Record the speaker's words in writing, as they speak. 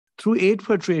through Aid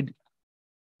for Trade,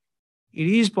 it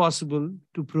is possible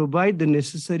to provide the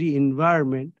necessary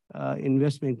environment,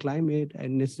 investment climate,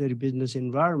 and necessary business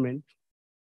environment,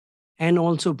 and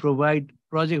also provide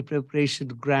project preparation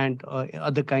grant or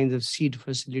other kinds of seed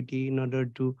facility in order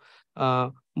to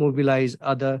mobilize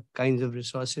other kinds of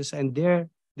resources. And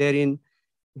therein,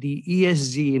 the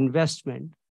ESG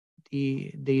investment,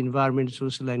 the environment,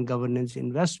 social, and governance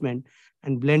investment,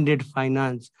 and blended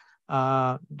finance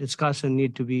discussion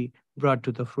need to be brought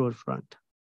to the forefront.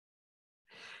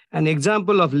 An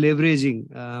example of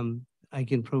leveraging I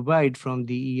can provide from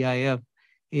the EIF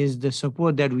is the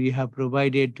support that we have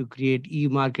provided to create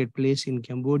e-marketplace in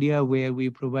Cambodia, where we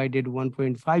provided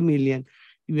 $1.5 million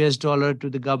to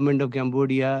the government of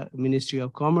Cambodia, Ministry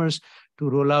of Commerce, to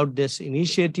roll out this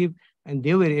initiative. And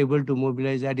they were able to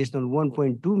mobilize additional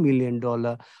 $1.2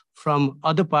 million from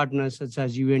other partners such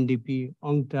as UNDP,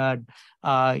 UNCTAD,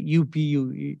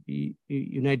 UPU,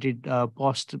 United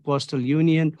Postal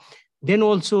Union, then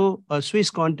also Swiss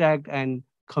Contact and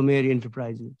Khmer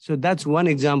Enterprises. So that's one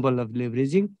example of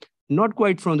leveraging, not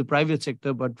quite from the private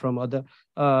sector, but from other,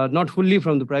 not fully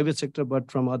from the private sector,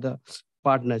 but from other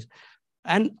partners.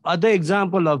 And other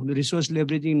example of resource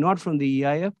leveraging, not from the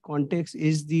EIF context,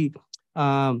 is the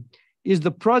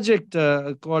project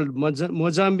called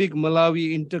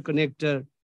Mozambique-Malawi Interconnector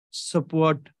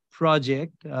Support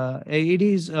Project. It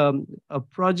is a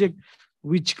project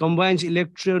which combines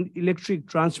electric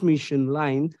transmission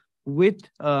line with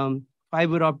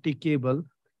fiber optic cable,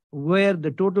 where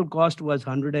the total cost was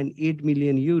 108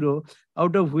 million euro,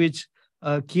 out of which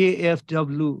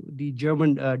KfW, the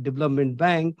German Development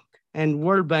Bank, and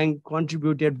World Bank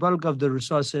contributed bulk of the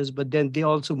resources, but then they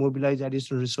also mobilized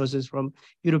additional resources from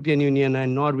European Union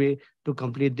and Norway to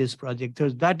complete this project. So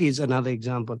that is another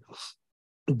example.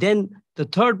 Then the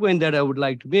third point that I would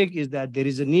like to make is that there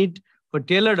is a need for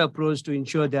tailored approach to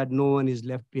ensure that no one is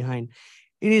left behind.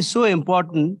 It is so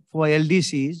important for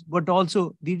LDCs, but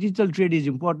also digital trade is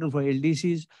important for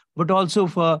LDCs, but also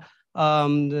for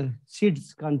the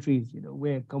SIDS countries,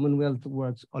 where Commonwealth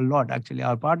works a lot, actually,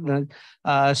 our partners,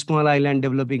 small island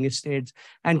developing states,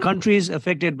 and countries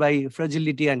affected by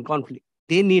fragility and conflict.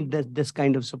 They need this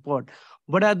kind of support.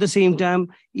 But at the same time,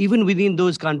 even within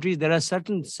those countries, there are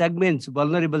certain segments,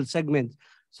 vulnerable segments,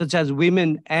 such as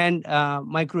women and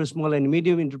micro, small, and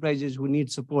medium enterprises who need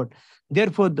support.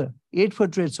 Therefore, the Aid for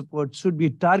Trade support should be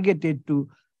targeted to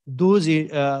those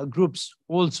groups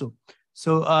also.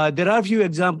 So there are a few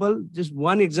examples. Just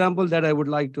one example that I would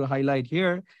like to highlight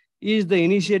here is the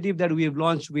initiative that we have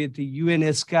launched with the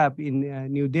UNESCAP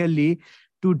in New Delhi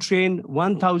to train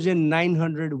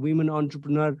 1,900 women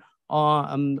entrepreneurs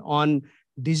on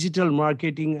digital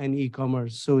marketing and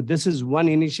e-commerce. So this is one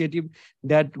initiative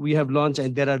that we have launched,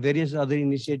 and there are various other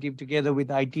initiatives together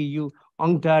with ITU,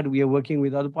 UNCTAD. We are working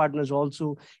with other partners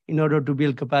also in order to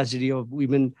build capacity of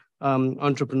women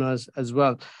entrepreneurs as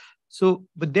well. So,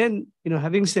 but then,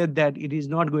 having said that, it is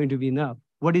not going to be enough.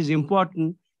 What is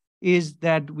important is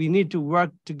that we need to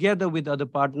work together with other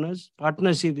partners.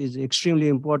 Partnership is extremely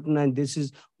important, and this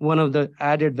is one of the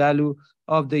added value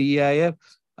of the EIF.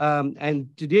 And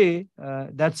today,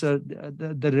 that's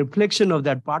the reflection of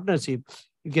that partnership.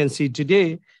 You can see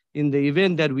today in the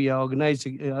event that we are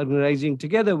organizing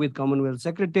together with Commonwealth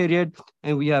Secretariat,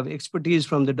 and we have expertise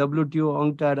from the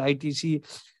WTO, UNCTAD, ITC,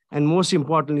 and most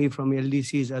importantly from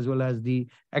LDCs as well as the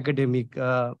academic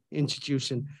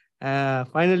institution.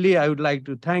 Finally, I would like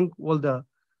to thank all the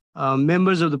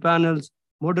members of the panels,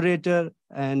 moderator,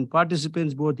 and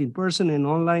participants both in person and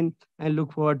online, and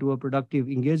look forward to a productive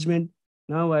engagement.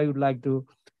 Now I would like to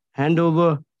hand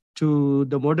over to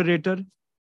the moderator,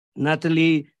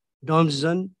 Natalie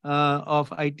Domson of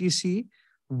ITC,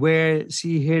 where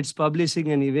she heads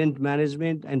publishing and event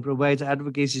management and provides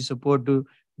advocacy support to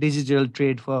digital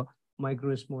trade for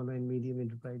micro, small, and medium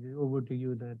enterprises. Over to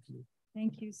you, Natalie.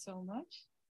 Thank you so much.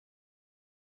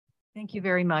 Thank you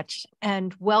very much.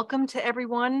 And welcome to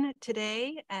everyone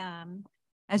today.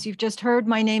 As you've just heard,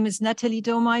 my name is Natalie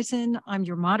Domson. I'm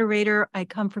your moderator. I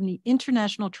come from the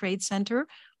International Trade Center,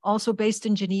 also based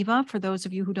in Geneva. For those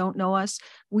of you who don't know us,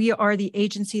 we are the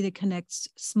agency that connects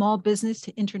small business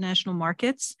to international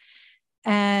markets.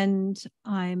 And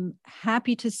I'm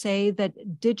happy to say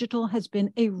that digital has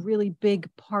been a really big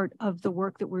part of the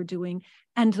work that we're doing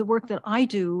and the work that I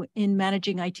do in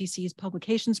managing ITC's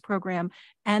publications program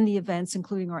and the events,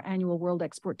 including our annual World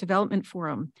Export Development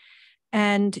Forum.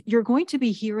 And you're going to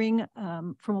be hearing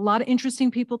from a lot of interesting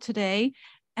people today.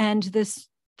 And this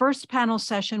first panel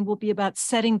session will be about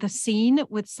setting the scene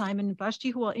with Simon Vashti,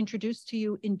 who I'll introduce to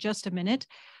you in just a minute.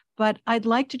 But I'd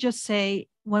like to just say,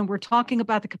 when we're talking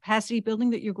about the capacity building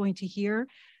that you're going to hear,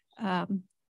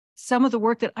 some of the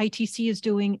work that ITC is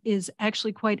doing is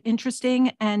actually quite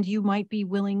interesting, and you might be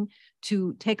willing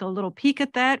to take a little peek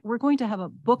at that. We're going to have a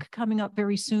book coming up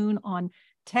very soon on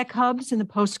tech hubs in the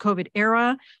post-COVID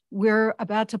era. We're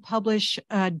about to publish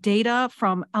data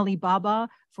from Alibaba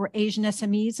for Asian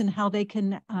SMEs and how they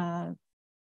can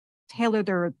tailor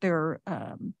their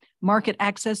market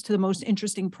access to the most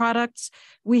interesting products.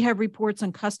 We have reports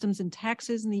on customs and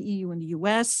taxes in the EU and the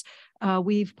US.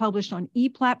 We've published on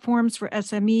e-platforms for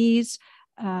SMEs.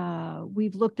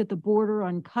 We've looked at the border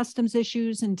on customs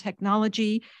issues and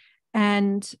technology.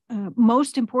 And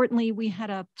most importantly, we had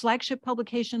a flagship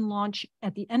publication launch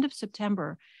at the end of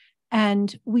September.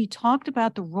 And we talked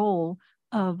about the role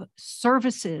of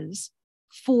services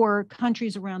for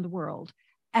countries around the world.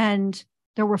 And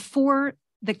there were 4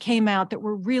 that came out that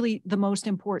were really the most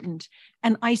important.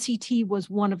 And ICT was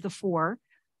one of the 4.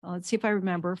 Let's see if I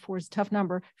remember. 4 is a tough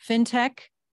number. FinTech,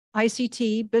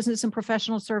 ICT, business and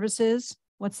professional services.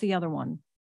 What's the other one?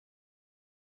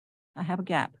 I have a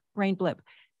gap, brain blip.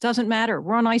 Doesn't matter.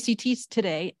 We're on ICTs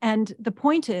today. And the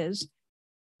point is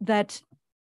that,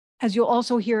 as you'll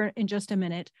also hear in just a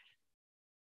minute,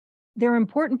 they're an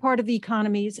important part of the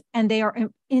economies, and they are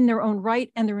in their own right,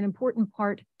 and they're an important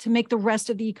part to make the rest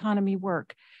of the economy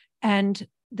work. And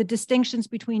the distinctions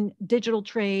between digital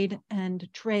trade and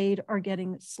trade are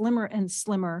getting slimmer and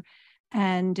slimmer.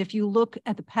 And if you look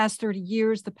at the past 30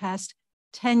 years, the past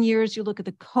 10 years, you look at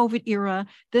the COVID era,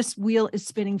 this wheel is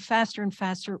spinning faster and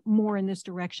faster, more in this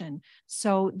direction.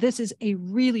 So this is a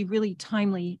really, really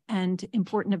timely and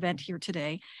important event here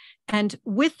today. And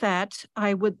with that,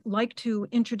 I would like to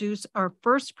introduce our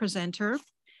first presenter,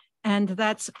 and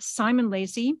that's Simon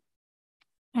Lacey.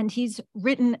 And he's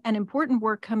written an important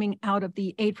work coming out of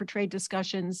the Aid for Trade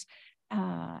discussions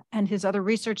and his other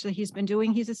research that he's been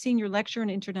doing. He's a senior lecturer in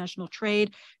international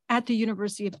trade at the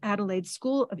University of Adelaide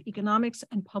School of Economics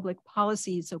and Public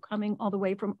Policy, so coming all the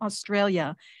way from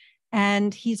Australia.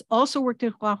 And he's also worked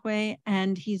at Huawei,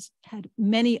 and he's had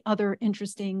many other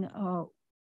interesting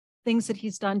things that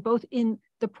he's done, both in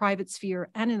the private sphere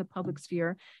and in the public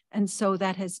sphere. And so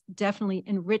that has definitely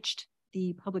enriched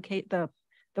the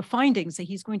findings that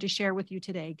he's going to share with you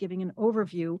today, giving an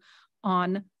overview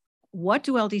on what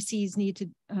do LDCs need to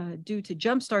do to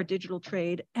jumpstart digital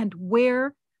trade, and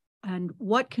where and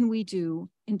what can we do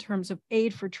in terms of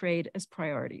aid for trade as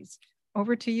priorities.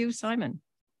 Over to you, Simon.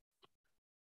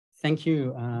 Thank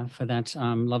you for that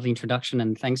lovely introduction,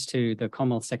 and thanks to the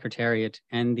Commonwealth Secretariat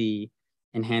and the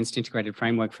Enhanced Integrated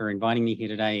Framework for inviting me here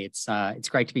today. It's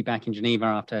great to be back in Geneva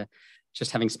after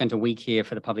just having spent a week here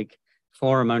for the public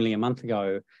forum only a month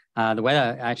ago. The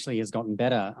weather actually has gotten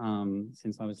better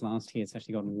since I was last here. It's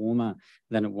actually gotten warmer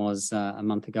than it was a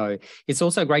month ago. It's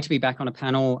also great to be back on a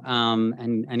panel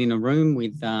and in a room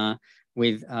with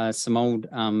some old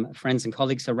friends and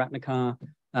colleagues. So Ratnakar,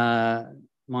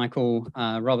 Michael,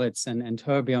 Roberts and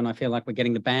Tourbillon. I feel like we're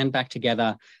getting the band back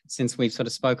together since we've sort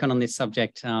of spoken on this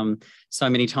subject so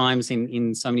many times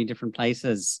in so many different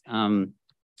places.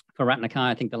 For Ratnakar,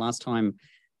 I think the last time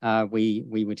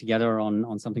we were together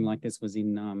on something like this was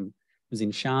in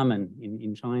Xiamen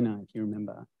in China, if you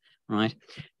remember, right?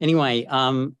 Anyway,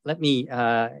 let me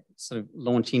sort of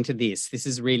launch into this. This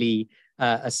is really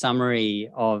a summary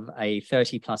of a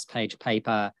 30+ page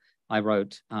paper I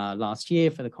wrote last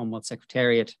year for the Commonwealth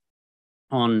Secretariat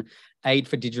on aid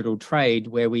for digital trade,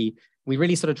 where we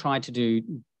really sort of tried to do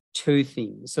 2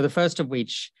 things. So the first of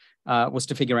which was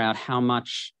to figure out how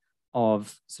much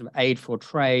of sort of aid for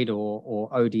trade or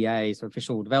ODAs, or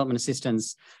official development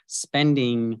assistance,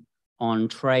 spending on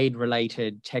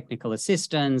trade-related technical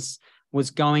assistance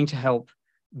was going to help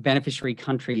beneficiary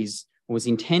countries, or was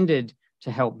intended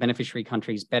to help beneficiary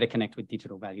countries better connect with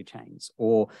digital value chains,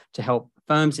 or to help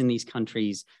firms in these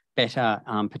countries better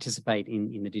participate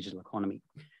in the digital economy.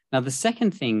 Now, the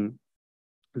second thing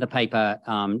the paper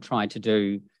tried to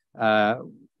do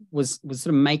was sort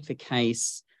of make the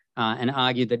case and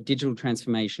argue that digital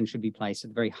transformation should be placed at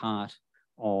the very heart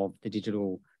of the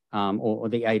digital or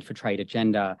the aid for trade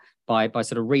agenda by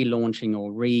sort of relaunching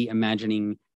or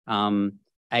reimagining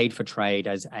aid for trade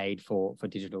as aid for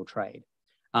digital trade.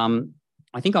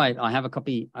 I think I have a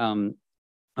copy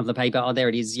of the paper. Oh, there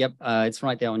it is. Yep, it's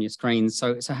right there on your screen.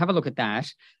 So have a look at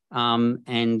that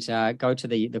and go to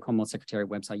the Commonwealth Secretariat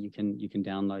website. You can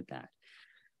download that.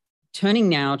 Turning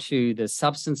now to the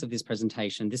substance of this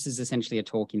presentation, this is essentially a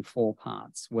talk in 4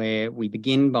 parts, where we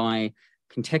begin by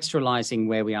contextualizing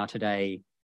where we are today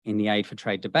in the aid for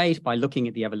trade debate by looking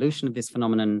at the evolution of this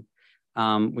phenomenon.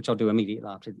 which I'll do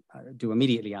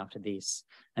immediately after this.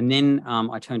 And then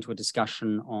I turn to a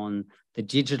discussion on the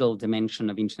digital dimension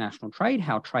of international trade,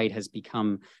 how trade has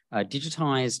become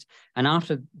digitized. And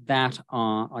after that,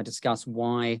 I discuss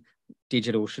why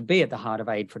digital should be at the heart of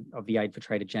the Aid for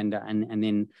Trade agenda. And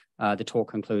then the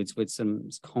talk concludes with some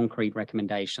concrete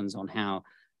recommendations on how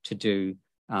to do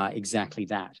exactly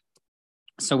that.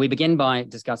 So we begin by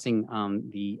discussing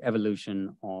the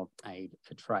evolution of Aid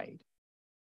for Trade.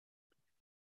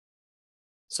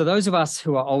 So those of us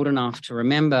who are old enough to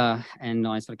remember, and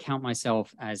I sort of count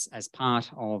myself as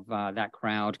part of that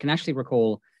crowd, can actually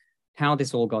recall how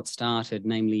this all got started,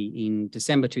 namely in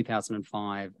December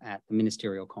 2005 at the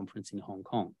Ministerial Conference in Hong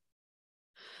Kong.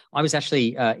 I was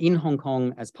actually in Hong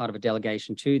Kong as part of a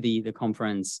delegation to the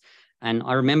conference, and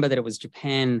I remember that it was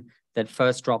Japan that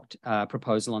first dropped a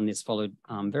proposal on this, followed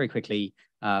very quickly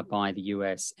by the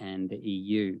US and the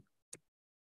EU.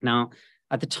 Now,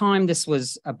 at the time, this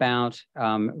was about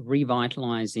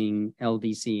revitalizing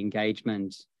LDC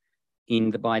engagement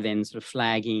in the by then sort of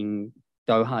flagging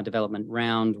Doha development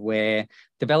round, where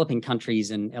developing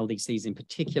countries and LDCs in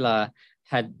particular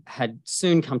had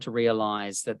soon come to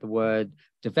realize that the word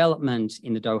development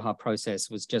in the Doha process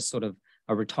was just sort of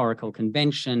a rhetorical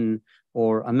convention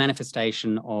or a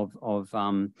manifestation of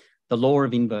the law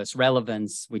of inverse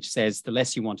relevance, which says the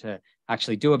less you want to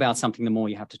actually do about something, the more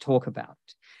you have to talk about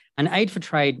it. And Aid for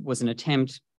Trade was an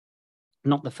attempt,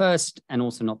 not the first and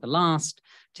also not the last,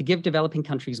 to give developing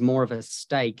countries more of a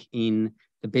stake in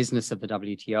the business of the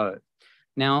WTO.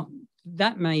 Now,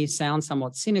 that may sound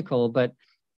somewhat cynical, but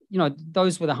you know,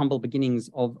 those were the humble beginnings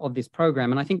of this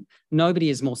program. And I think nobody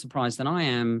is more surprised than I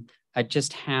am at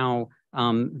just how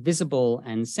visible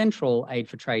and central Aid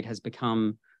for Trade has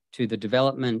become to the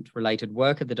development-related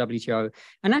work of the WTO,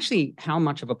 and actually how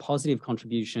much of a positive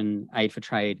contribution Aid for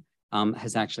Trade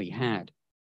has actually had.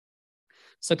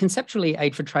 So conceptually,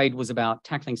 Aid for Trade was about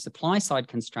tackling supply-side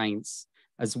constraints,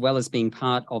 as well as being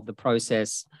part of the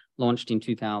process launched in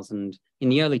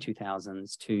the early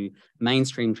 2000s to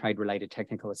mainstream trade-related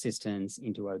technical assistance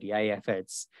into ODA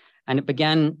efforts. And it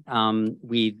began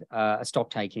with a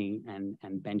stock-taking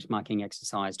and benchmarking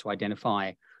exercise to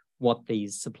identify what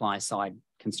these supply-side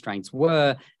constraints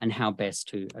were and how best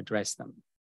to address them.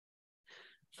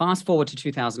 Fast forward to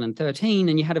 2013,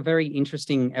 and you had a very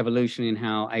interesting evolution in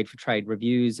how Aid for Trade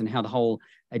reviews and how the whole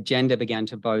agenda began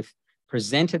to both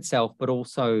present itself, but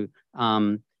also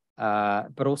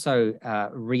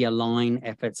realign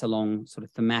efforts along sort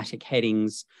of thematic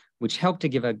headings, which helped to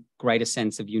give a greater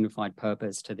sense of unified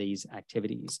purpose to these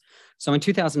activities. So in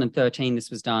 2013,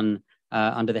 this was done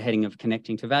under the heading of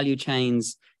Connecting to Value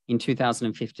Chains. In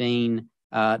 2015,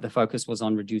 the focus was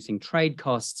on reducing trade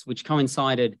costs, which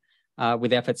coincided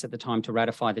with efforts at the time to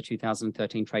ratify the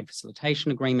 2013 Trade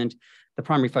Facilitation Agreement, the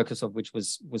primary focus of which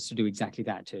was to do exactly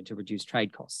that, to reduce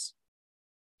trade costs.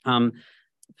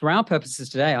 For our purposes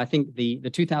today, I think the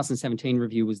 2017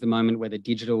 review was the moment where the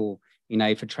digital in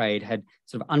Aid for Trade had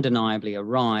sort of undeniably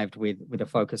arrived with a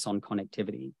focus on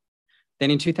connectivity. Then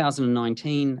in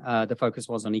 2019, the focus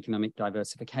was on economic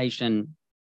diversification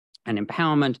and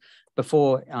empowerment,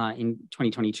 before in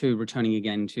 2022 returning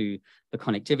again to the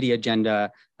connectivity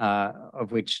agenda,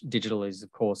 of which digital is,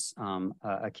 of course,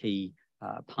 a key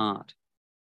part.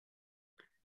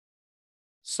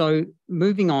 So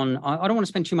moving on, I don't want to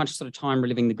spend too much sort of time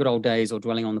reliving the good old days or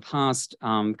dwelling on the past,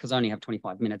 because I only have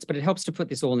 25 minutes, but it helps to put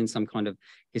this all in some kind of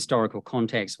historical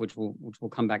context, which we'll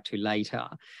come back to later.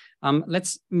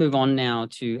 Let's move on now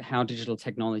to how digital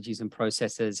technologies and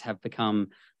processes have become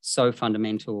so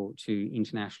fundamental to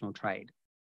international trade.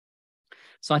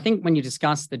 So I think when you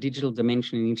discuss the digital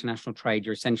dimension in international trade,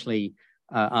 you're essentially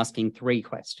asking three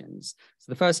questions.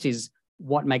 So the first is,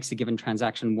 what makes a given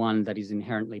transaction one that is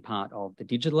inherently part of the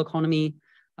digital economy?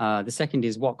 The second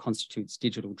is, what constitutes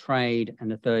digital trade? And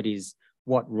the third is,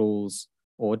 what rules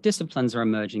or disciplines are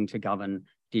emerging to govern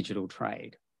digital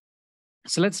trade?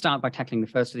 So let's start by tackling the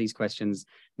first of these questions,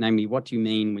 namely, what do you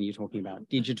mean when you're talking about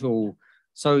digital?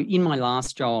 So in my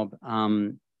last job,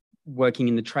 working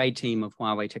in the trade team of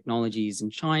Huawei Technologies in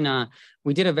China,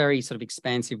 we did a very sort of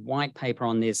expansive white paper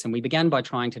on this, and we began by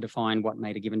trying to define what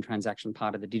made a given transaction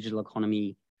part of the digital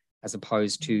economy, as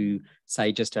opposed to,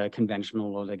 say, just a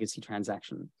conventional or legacy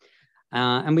transaction.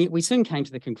 And we soon came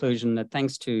to the conclusion that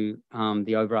thanks to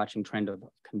the overarching trend of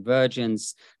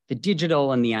convergence, the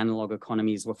digital and the analog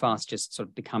economies were fast just sort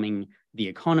of becoming the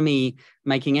economy,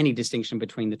 making any distinction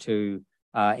between the two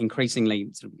increasingly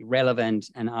sort of irrelevant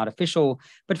and artificial.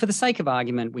 But for the sake of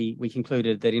argument, we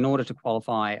concluded that in order to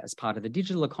qualify as part of the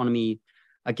digital economy,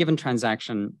 a given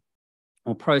transaction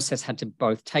or process had to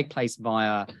both take place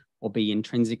via or be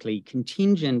intrinsically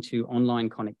contingent to online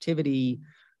connectivity,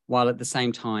 while at the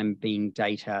same time being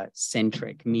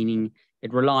data-centric, meaning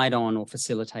it relied on or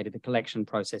facilitated the collection,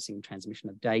 processing, transmission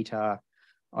of data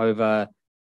over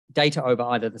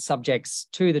either the subjects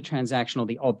to the transaction or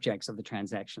the objects of the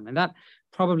transaction. And that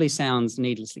probably sounds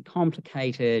needlessly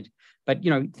complicated, but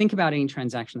think about any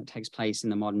transaction that takes place in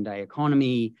the modern day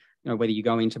economy, whether you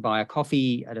go in to buy a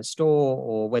coffee at a store,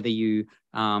 or whether you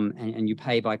and you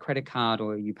pay by credit card,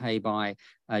 or you pay by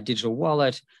a digital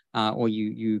wallet, or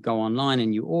you go online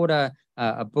and you order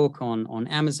a book on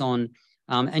Amazon.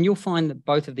 And you'll find that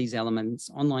both of these elements,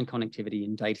 online connectivity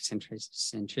and data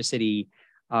centricity,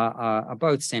 are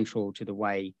both central to the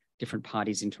way different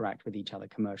parties interact with each other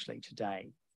commercially today.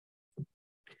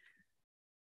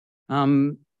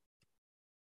 Going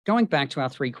back to our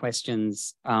three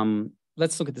questions,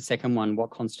 let's look at the second one: what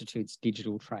constitutes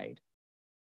digital trade?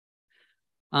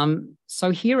 So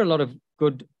here a lot of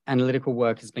good analytical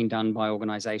work has been done by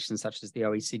organizations such as the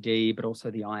OECD, but also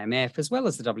the IMF, as well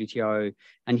as the WTO.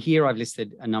 And here I've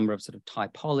listed a number of sort of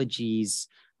typologies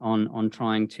on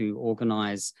trying to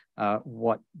organize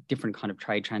what different kind of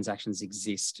trade transactions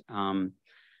exist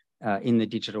in the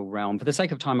digital realm. For the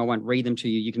sake of time, I won't read them to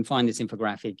you. You can find this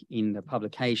infographic in the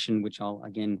publication, which I'll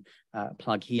again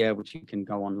plug here, which you can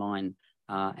go online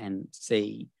and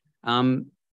see.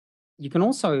 You can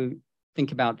also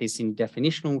think about this in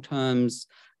definitional terms.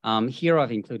 Here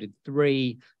I've included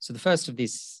three. So the first of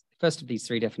these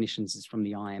three definitions is from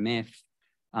the IMF.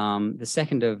 The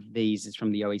second of these is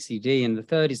from the OECD, and the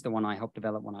third is the one I helped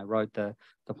develop when I wrote the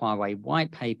Huawei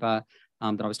white paper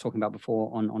that I was talking about before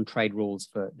on trade rules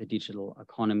for the digital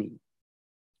economy.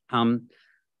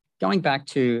 Going back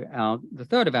to the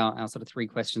third of our sort of three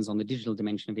questions on the digital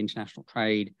dimension of international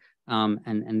trade,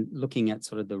 and looking at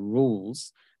sort of the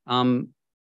rules.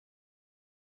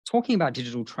 Talking about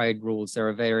digital trade rules, there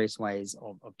are various ways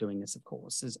of doing this, of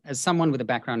course. As someone with a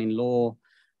background in law,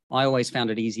 I always found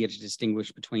it easier to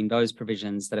distinguish between those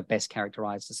provisions that are best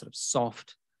characterized as sort of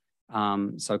soft,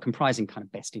 so comprising kind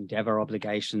of best endeavor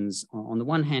obligations on the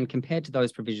one hand, compared to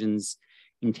those provisions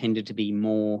intended to be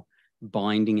more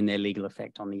binding in their legal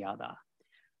effect on the other.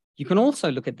 You can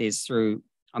also look at this through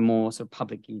a more sort of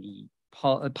public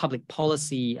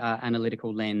policy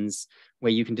analytical lens,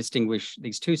 where you can distinguish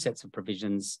these two sets of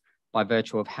provisions by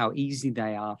virtue of how easy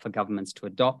they are for governments to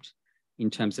adopt in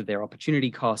terms of their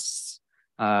opportunity costs,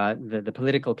 the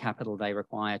political capital they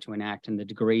require to enact, and the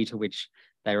degree to which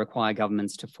they require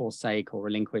governments to forsake or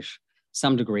relinquish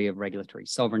some degree of regulatory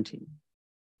sovereignty.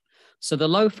 So the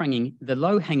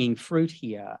low-hanging fruit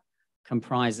here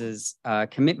comprises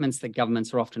commitments that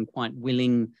governments are often quite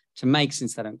willing to make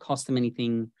since they don't cost them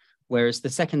anything, whereas the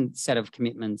second set of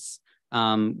commitments,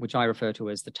 which I refer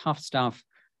to as the tough stuff,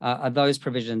 are those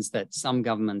provisions that some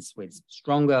governments with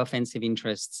stronger offensive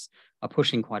interests are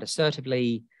pushing quite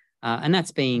assertively, and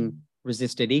that's being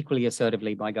resisted equally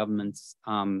assertively by governments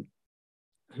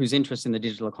whose interests in the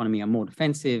digital economy are more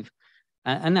defensive,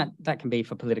 and that can be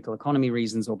for political economy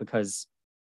reasons, or because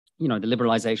the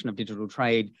liberalization of digital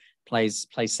trade plays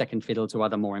second fiddle to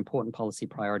other more important policy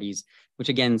priorities, which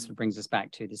again sort of brings us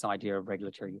back to this idea of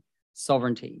regulatory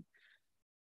sovereignty.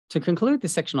 To conclude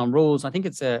this section on rules, I think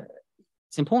it's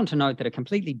important to note that a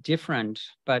completely different,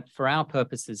 but for our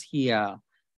purposes here,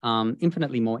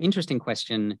 infinitely more interesting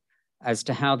question as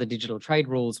to how the digital trade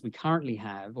rules we currently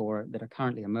have, or that are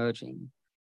currently emerging,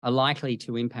 are likely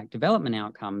to impact development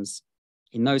outcomes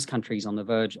in those countries on the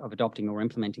verge of adopting or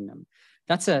implementing them.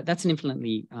 That's an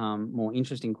infinitely more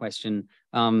interesting question.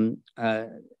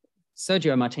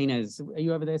 Sergio Martinez, are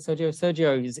you over there, Sergio?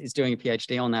 Sergio is doing a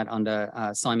PhD on that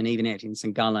under Simon Evenet in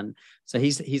St. Gallen. So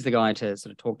he's the guy to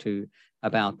sort of talk to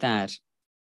about that.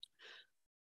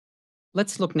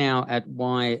 Let's look now at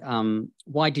why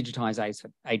digitize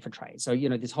aid for trade. So,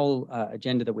 this whole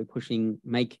agenda that we're pushing,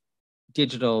 make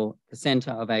digital the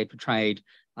center of aid for trade.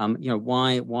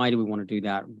 Why do we want to do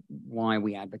that? Why are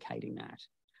we advocating that?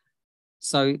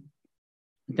 So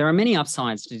there are many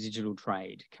upsides to digital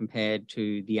trade compared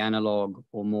to the analog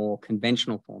or more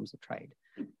conventional forms of trade.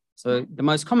 So the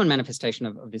most common manifestation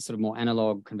of this sort of more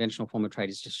analog conventional form of trade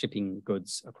is just shipping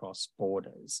goods across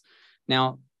borders.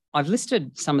 Now, I've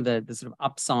listed some of the sort of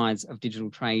upsides of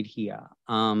digital trade here,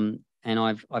 and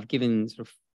I've given sort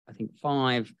of, I think,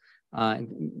 5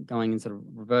 going in sort of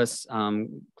reverse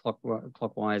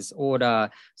clockwise order.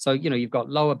 So, you've got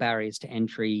lower barriers to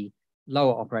entry,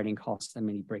 lower operating costs than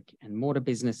many brick and mortar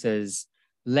businesses,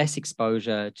 less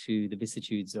exposure to the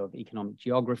vicissitudes of economic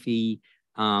geography,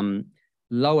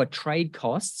 lower trade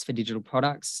costs for digital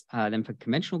products than for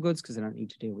conventional goods because they don't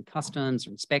need to deal with customs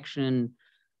or inspection,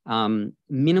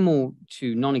 minimal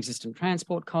to non-existent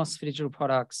transport costs for digital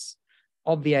products,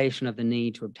 obviation of the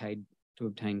need to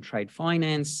obtain trade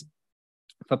finance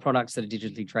for products that are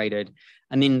digitally traded,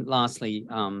 and then lastly,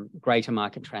 greater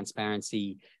market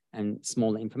transparency and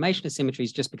smaller information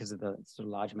asymmetries, just because of the sort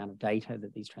of large amount of data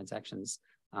that these transactions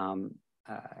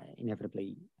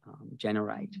inevitably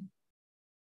generate.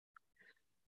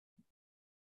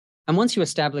 And once you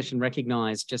establish and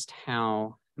recognize just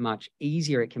how much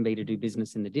easier it can be to do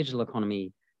business in the digital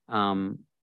economy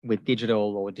with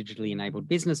digital or digitally enabled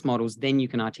business models, then you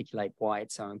can articulate why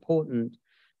it's so important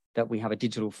that we have a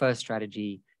digital first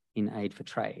strategy in aid for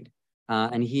trade.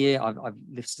 And here I've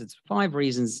listed 5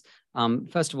 reasons.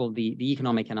 First of all, the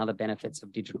economic and other benefits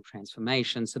of digital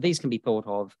transformation. So these can be thought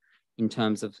of in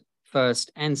terms of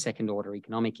first and second order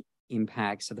economic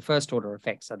impacts. So the first order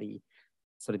effects are the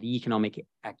sort of the economic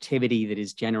activity that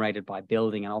is generated by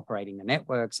building and operating the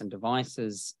networks and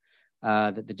devices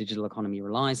that the digital economy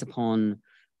relies upon.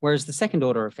 Whereas the second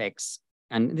order effects,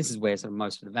 and this is where sort of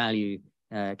most of the value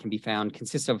can be found,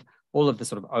 consists of all of the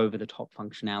sort of over-the-top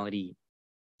functionality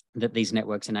that these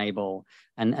networks enable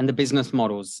and the business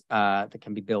models that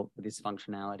can be built with this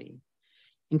functionality.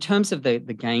 In terms of the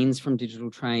gains from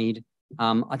digital trade,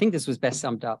 I think this was best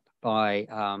summed up by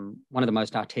one of the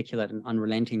most articulate and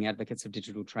unrelenting advocates of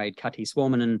digital trade, Kati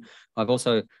Swarman, I've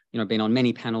also been on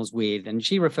many panels with, and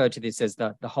she referred to this as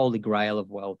the holy grail of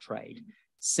world trade: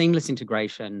 seamless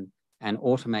integration and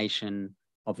automation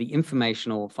of the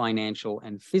informational, financial,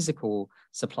 and physical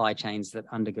supply chains that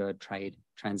undergird trade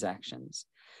transactions.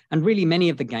 And really, many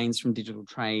of the gains from digital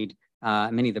trade,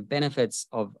 many of the benefits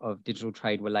of digital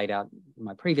trade were laid out in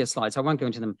my previous slides. I won't go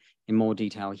into them in more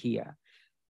detail here.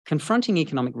 Confronting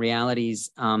economic realities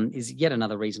is yet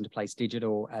another reason to place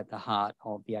digital at the heart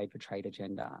of the Aid for Trade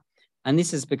agenda. And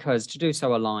this is because to do so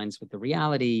aligns with the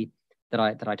reality that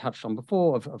I touched on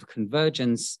before of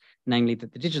convergence, namely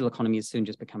that the digital economy is soon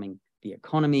just becoming the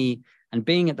economy, and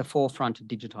being at the forefront of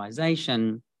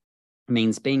digitization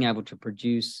means being able to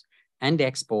produce and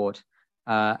export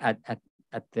at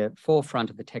the forefront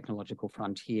of the technological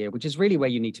frontier, which is really where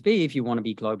you need to be if you want to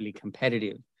be globally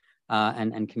competitive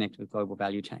and connect with global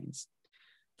value chains.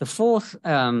 The fourth,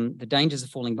 the dangers of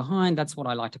falling behind, that's what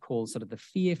I like to call sort of the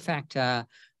fear factor,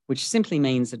 which simply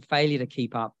means that failure to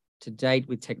keep up to date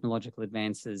with technological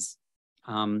advances,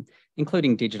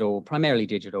 including digital, primarily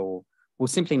digital, will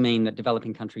simply mean that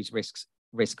developing countries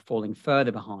risk falling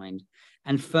further behind,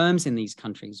 and firms in these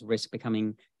countries risk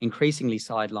becoming increasingly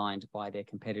sidelined by their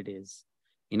competitors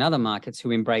in other markets who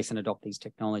embrace and adopt these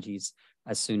technologies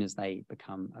as soon as they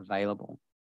become available.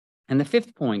 And the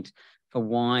fifth point for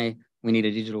why we need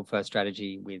a digital first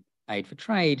strategy with Aid for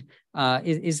Trade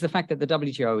is the fact that the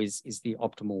WTO is the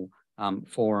optimal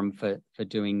forum for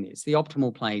doing this, the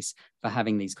optimal place for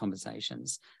having these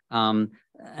conversations,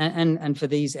 and for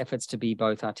these efforts to be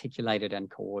both articulated and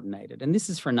coordinated. And this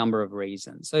is for a number of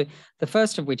reasons. So the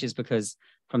first of which is because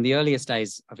from the earliest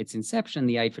days of its inception,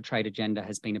 the Aid for Trade agenda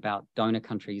has been about donor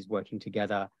countries working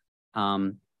together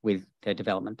with their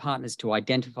development partners to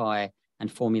identify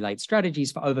and formulate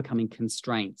strategies for overcoming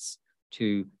constraints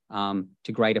to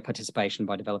greater participation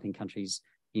by developing countries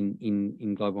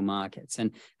in global markets.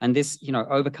 And this,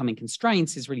 overcoming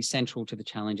constraints is really central to the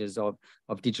challenges of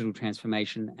digital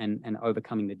transformation and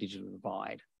overcoming the digital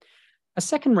divide. A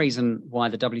second reason why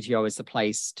the WTO is the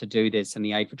place to do this, and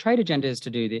the Aid for Trade agenda is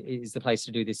the place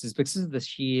to do this, is because of the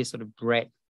sheer sort of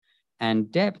breadth and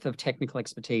depth of technical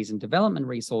expertise and development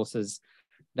resources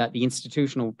that the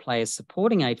institutional players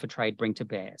supporting Aid for Trade bring to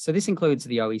bear. So this includes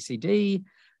the OECD,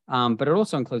 but it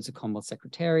also includes the Commonwealth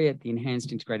Secretariat, the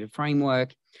Enhanced Integrated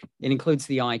Framework. It includes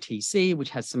the ITC, which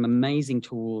has some amazing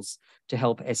tools to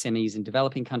help SMEs in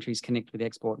developing countries connect with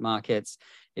export markets.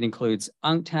 It includes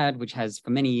UNCTAD, which has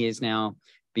for many years now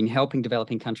been helping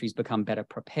developing countries become better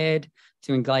prepared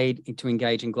to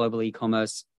engage in global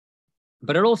e-commerce.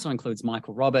 But it also includes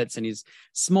Michael Roberts and his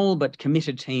small but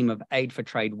committed team of Aid for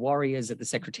Trade warriors at the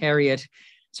Secretariat.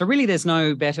 So really, there's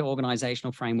no better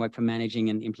organizational framework for managing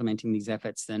and implementing these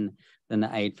efforts than the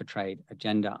Aid for Trade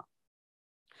agenda.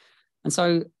 And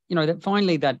so,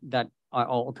 finally, that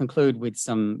I'll conclude with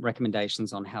some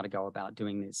recommendations on how to go about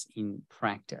doing this in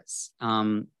practice.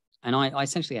 And I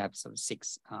essentially have sort of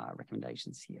 6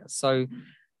 recommendations here. So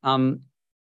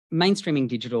mainstreaming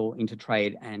digital into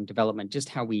trade and development, just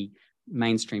how we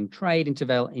mainstream trade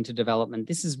into development.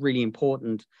 This is really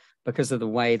important because of the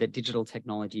way that digital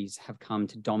technologies have come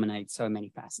to dominate so many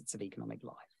facets of economic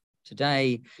life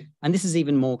today. And this is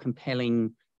even more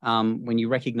compelling when you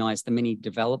recognize the many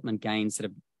development gains that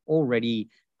have already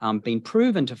been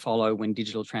proven to follow when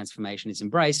digital transformation is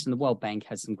embraced. And the World Bank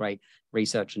has some great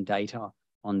research and data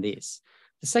on this.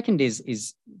 The second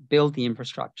is build the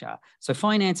infrastructure. So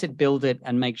finance it, build it,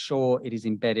 and make sure it is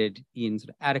embedded in sort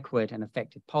of adequate and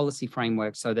effective policy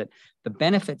frameworks so that the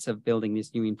benefits of building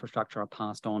this new infrastructure are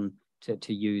passed on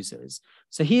to users.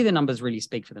 So here the numbers really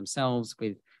speak for themselves,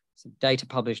 with some data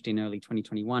published in early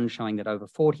 2021 showing that over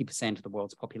 40% of the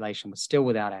world's population was still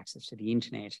without access to the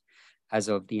internet as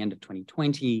of the end of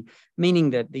 2020,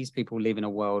 meaning that these people live in a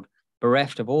world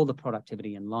bereft of all the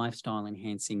productivity and lifestyle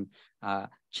enhancing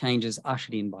changes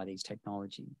ushered in by these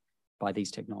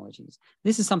technologies.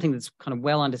 This is something that's kind of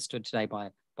well understood today by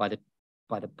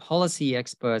the policy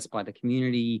experts, by the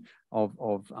community of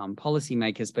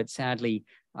policymakers, but sadly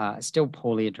still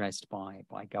poorly addressed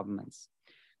by governments.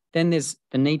 Then there's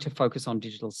the need to focus on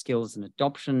digital skills and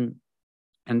adoption.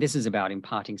 And this is about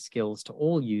imparting skills to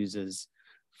all users,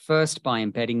 first by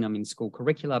embedding them in school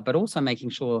curricula, but also making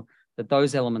sure that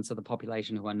those elements of the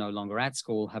population who are no longer at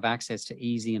school have access to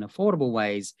easy and affordable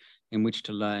ways in which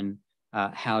to learn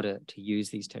how to use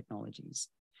these technologies.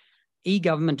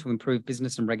 E-government to improve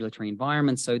business and regulatory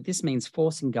environments. So this means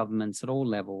forcing governments at all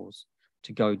levels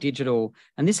to go digital.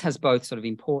 And this has both sort of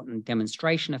important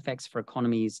demonstration effects for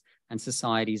economies and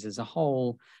societies as a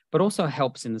whole, but also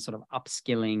helps in the sort of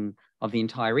upskilling of the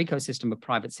entire ecosystem of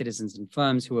private citizens and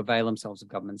firms who avail themselves of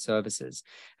government services.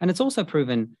 And it's also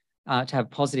proven to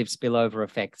have positive spillover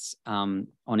effects on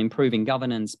improving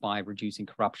governance by reducing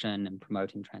corruption and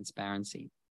promoting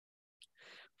transparency.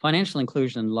 Financial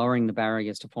inclusion and lowering the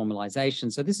barriers to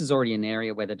formalization. So this is already an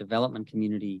area where the development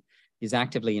community is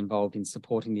actively involved in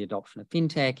supporting the adoption of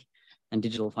fintech and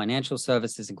digital financial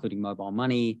services, including mobile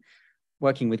money,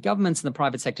 working with governments and the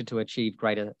private sector to achieve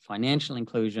greater financial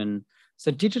inclusion.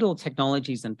 So digital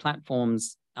technologies and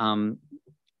platforms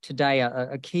today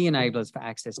are key enablers for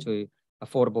access to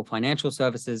affordable financial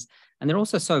services. And they're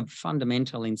also so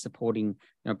fundamental in supporting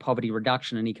poverty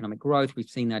reduction and economic growth. We've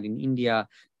seen that in India,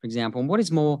 for example. And what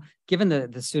is more, given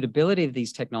the suitability of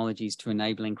these technologies to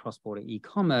enabling cross-border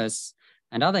e-commerce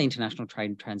and other international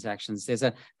trade transactions, there's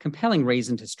a compelling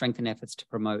reason to strengthen efforts to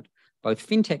promote both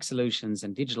fintech solutions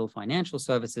and digital financial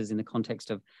services in the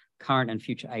context of current and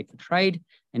future aid for trade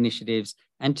initiatives,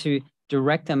 and to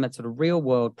direct them at sort of real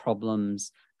world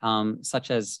problems,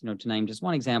 such as, to name just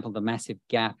one example, the massive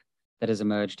gap that has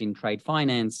emerged in trade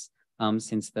finance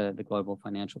since the global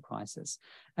financial crisis.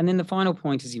 And then the final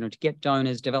point is, to get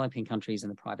donors, developing countries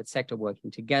and the private sector working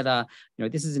together.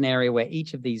 This is an area where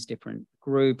each of these different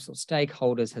groups or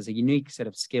stakeholders has a unique set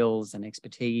of skills and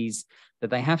expertise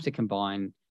that they have to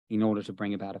combine in order to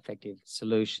bring about effective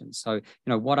solutions. So,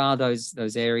 what are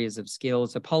those areas of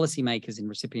skills? So policymakers in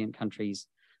recipient countries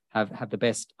have the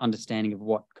best understanding of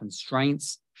what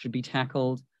constraints should be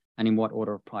tackled and in what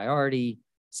order of priority,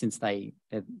 since they're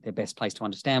best placed to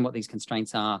understand what these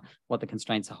constraints are, what the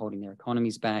constraints are holding their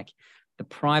economies back. The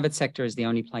private sector is the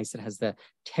only place that has the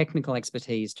technical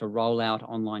expertise to roll out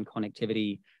online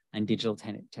connectivity and digital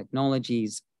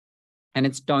technologies. And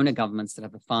it's donor governments that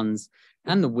have the funds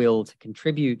and the will to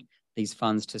contribute these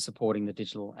funds to supporting the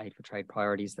digital aid for trade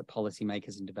priorities that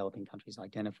policymakers in developing countries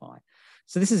identify.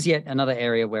 So this is yet another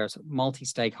area where a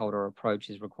multi-stakeholder approach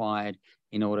is required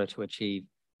in order to achieve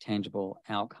tangible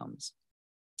outcomes.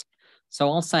 So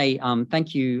I'll say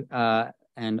thank you,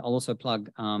 and I'll also plug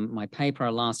my paper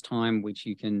last time, which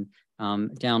you can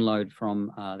download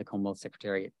from the Commonwealth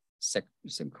Secretariat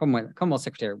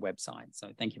website. So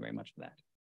thank you very much for that.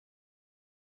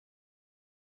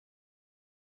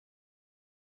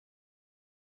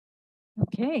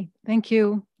 Okay, thank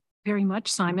you very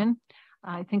much, Simon.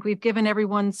 I think we've given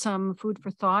everyone some food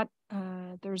for thought.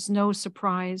 There's no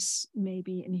surprise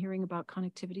maybe in hearing about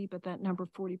connectivity, but that number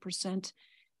 40%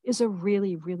 is a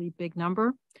really, really big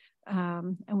number.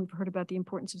 And we've heard about the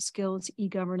importance of skills,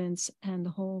 e-governance, and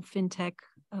the whole fintech,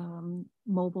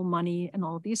 mobile money, and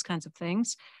all of these kinds of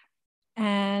things.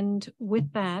 And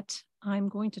with that, I'm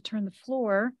going to turn the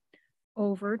floor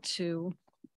over to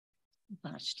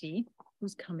Vashti,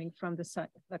 who's coming from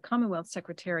the Commonwealth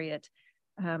Secretariat.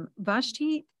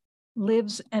 Vashti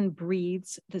lives and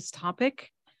breathes this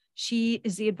topic. She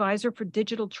is the advisor for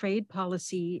digital trade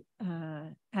policy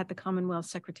at the Commonwealth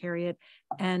Secretariat,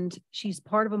 and she's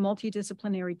part of a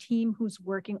multidisciplinary team who's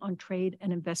working on trade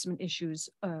and investment issues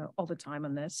all the time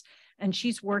on this. And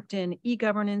she's worked in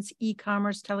e-governance,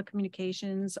 e-commerce,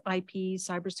 telecommunications, IP,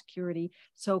 cybersecurity,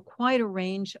 so quite a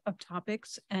range of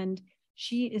topics. And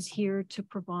she is here to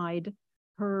provide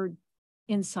her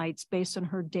insights based on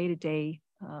her day-to-day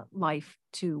life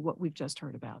to what we've just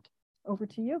heard about. Over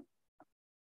to you.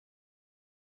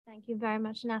 Thank you very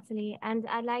much, Natalie. And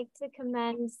I'd like to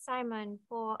commend Simon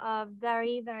for a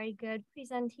very, very good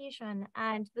presentation.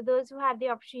 And for those who had the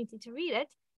opportunity to read it,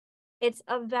 It's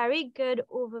a very good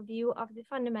overview of the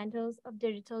fundamentals of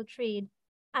digital trade,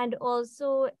 and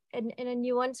also in a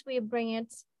nuanced way, bring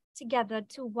it together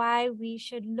to why we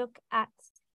should look at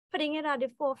putting it at the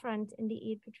forefront in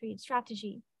the Aid for Trade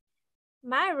strategy.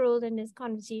 My role in this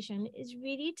conversation is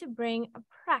really to bring a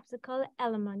practical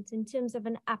element in terms of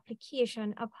an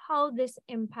application of how this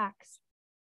impacts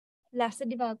lesser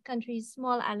developed countries,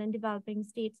 small island developing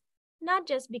states, not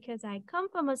just because I come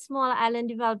from a small island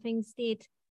developing state,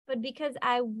 but because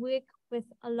I work with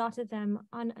a lot of them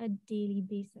on a daily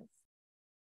basis.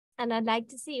 And I'd like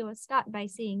to see or start by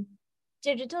saying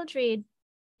digital trade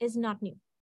is not new.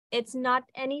 It's not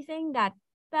anything that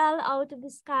fell out of the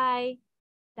sky,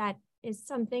 that is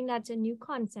something that's a new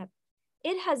concept.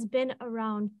 It has been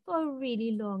around for a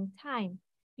really long time.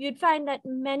 You'd find that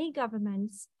many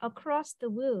governments across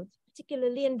the world,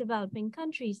 particularly in developing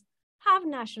countries, have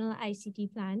national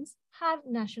ICT plans, have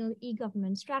national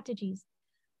e-government strategies.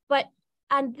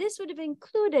 And this would have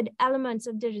included elements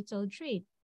of digital trade.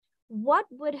 What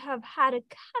would have had a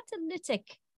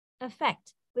catalytic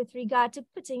effect with regard to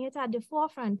putting it at the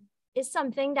forefront is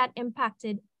something that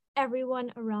impacted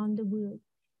everyone around the world.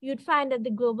 You'd find that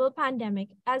the global pandemic,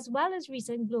 as well as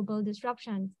recent global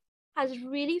disruptions, has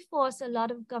really forced a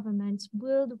lot of governments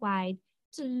worldwide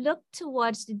to look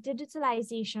towards the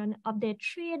digitalization of their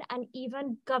trade and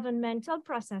even governmental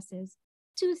processes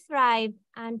to thrive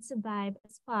and survive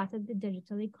as part of the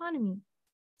digital economy.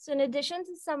 So in addition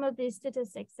to some of these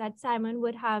statistics that Simon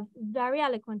would have very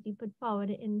eloquently put forward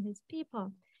in his paper,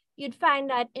 you'd find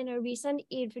that in a recent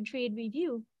Aid for Trade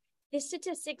review, the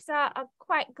statistics are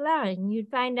quite glaring. You'd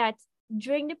find that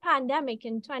during the pandemic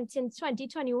in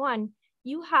 2021,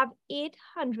 you have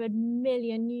 800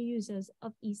 million new users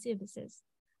of e-services.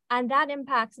 And that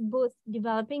impacts both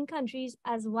developing countries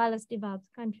as well as developed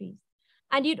countries.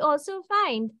 And you'd also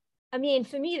find, I mean,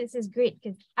 for me, this is great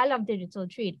because I love digital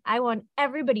trade. I want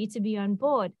everybody to be on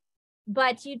board.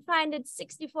 But you'd find that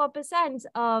 64%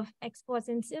 of exports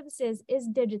and services is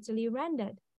digitally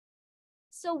rendered.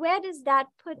 So where does that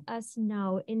put us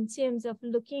now in terms of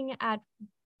looking at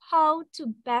how to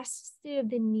best serve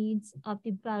the needs of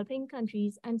developing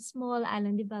countries and small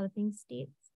island developing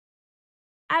states?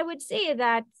 I would say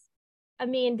that, I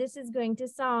mean, this is going to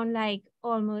sound like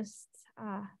almost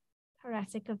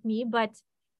heretic of me, but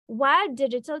while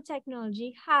digital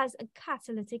technology has a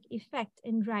catalytic effect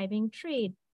in driving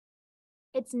trade,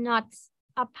 it's not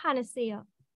a panacea,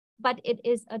 but it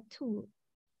is a tool.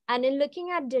 And in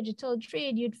looking at digital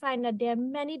trade, you'd find that there are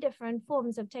many different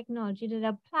forms of technology that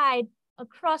are applied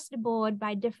across the board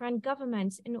by different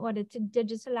governments in order to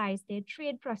digitalize their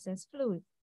trade process flows.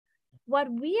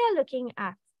 What we are looking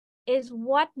at is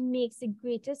what makes the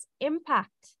greatest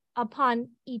impact upon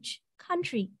each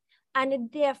country. And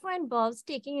it therefore involves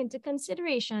taking into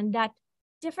consideration that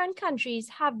different countries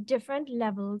have different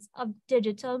levels of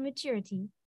digital maturity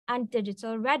and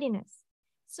digital readiness.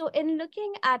 So in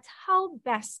looking at how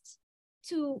best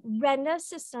to render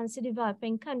assistance to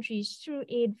developing countries through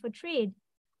Aid for Trade,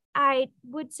 I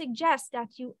would suggest that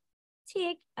you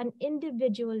take an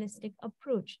individualistic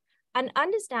approach and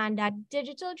understand that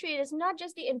digital trade is not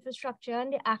just the infrastructure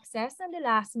and the access and the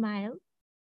last mile,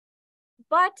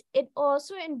 but it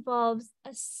also involves a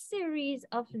series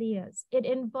of layers. It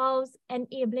involves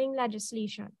enabling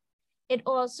legislation. It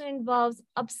also involves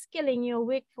upskilling your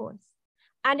workforce.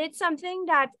 And it's something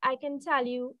that I can tell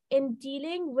you in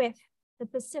dealing with the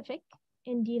Pacific,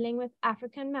 in dealing with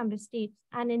African member states,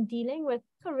 and in dealing with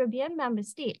Caribbean member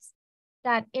states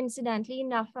that, incidentally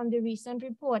enough, from the recent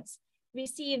reports,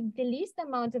 received the least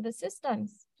amount of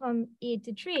assistance from Aid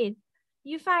to Trade,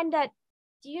 you find that,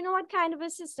 do you know what kind of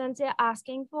assistance they're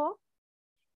asking for?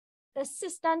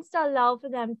 Assistance to allow for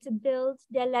them to build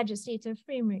their legislative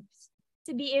frameworks,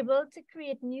 to be able to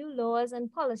create new laws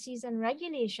and policies and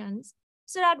regulations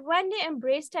so that when they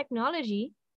embrace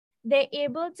technology, they're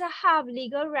able to have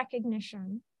legal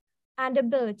recognition and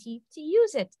ability to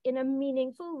use it in a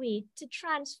meaningful way to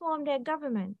transform their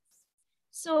governments.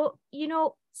 So, you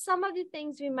know, some of the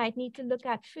things we might need to look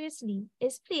at firstly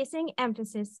is placing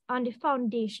emphasis on the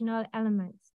foundational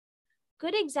elements.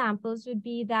 Good examples would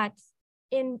be that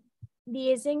in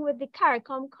liaising with the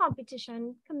CARICOM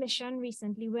Competition Commission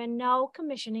recently, we're now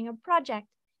commissioning a project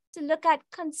to look at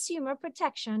consumer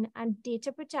protection and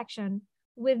data protection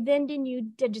within the new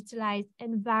digitalized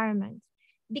environment.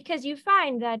 Because you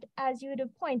find that, as you would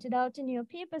have pointed out in your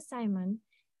paper, Simon,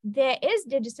 there is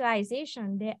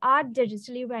digitalization, there are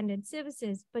digitally rendered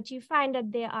services, but you find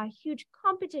that there are huge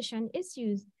competition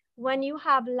issues when you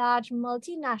have large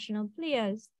multinational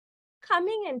players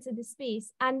coming into the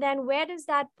space. And then where does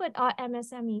that put our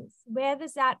MSMEs? Where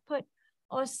does that put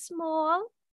our small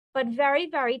but very,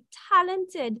 very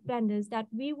talented vendors that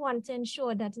we want to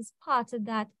ensure that is part of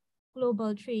that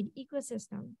global trade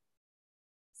ecosystem.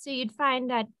 So you'd find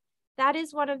that that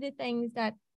is one of the things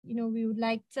that, you know, we would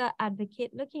like to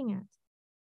advocate looking at.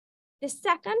 The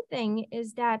second thing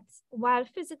is that while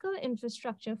physical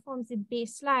infrastructure forms the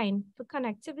baseline for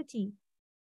connectivity,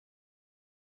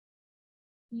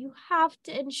 you have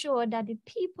to ensure that the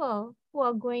people who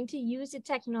are going to use the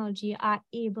technology are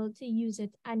able to use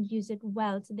it and use it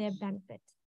well to their benefit.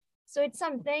 So it's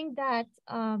something that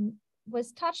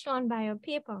was touched on by our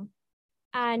paper.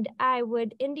 And I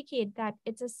would indicate that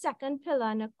it's a second pillar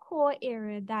and a core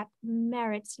area that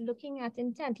merits looking at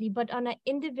intently, but on an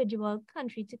individual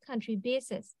country-to-country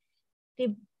basis.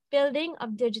 The building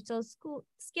of digital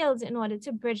skills in order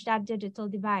to bridge that digital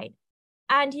divide.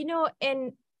 And, you know,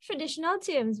 in traditional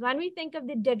terms, when we think of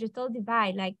the digital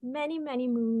divide, like many, many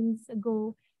moons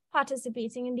ago,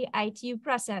 participating in the ITU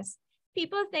process,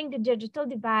 people think the digital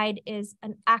divide is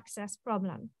an access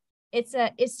problem. It's an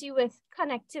issue with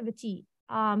connectivity,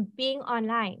 being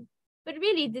online. But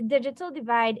really, the digital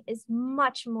divide is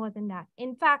much more than that.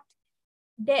 In fact,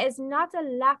 there is not a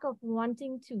lack of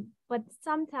wanting to, but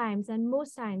sometimes, and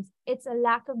most times, it's a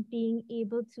lack of being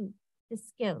able to, the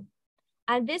skill.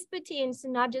 And this pertains to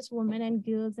not just women and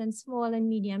girls and small and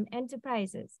medium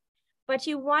enterprises, but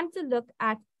you want to look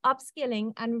at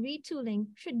upskilling and retooling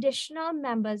traditional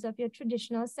members of your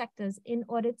traditional sectors in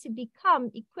order to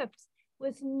become equipped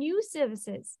with new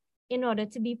services in order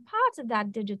to be part of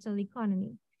that digital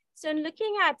economy. So in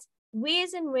looking at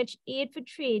ways in which aid for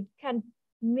trade can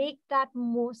make that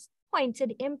most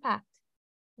pointed impact,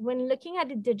 when looking at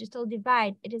the digital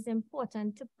divide, it is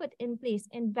important to put in place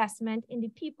investment in the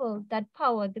people that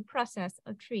power the process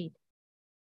of trade.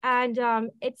 And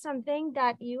it's something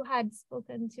that you had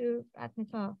spoken to,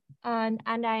 Ratnika, and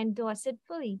I endorse it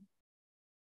fully.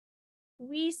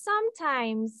 We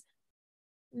sometimes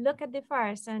look at the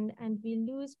forest and we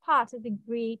lose part of the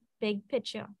great big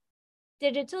picture.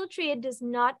 Digital trade does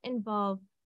not involve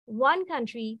one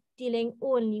country dealing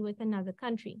only with another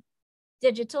country.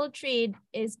 Digital trade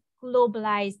is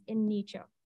globalized in nature.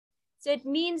 So it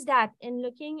means that in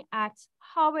looking at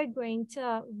how we're going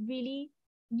to really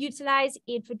utilize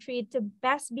aid for trade to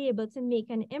best be able to make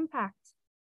an impact,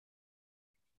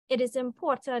 it is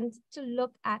important to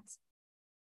look at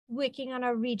working on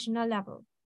a regional level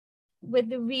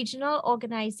with the regional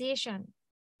organization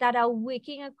that are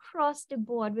working across the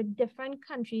board with different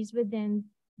countries within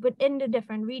the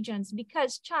different regions,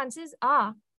 because chances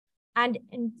are, and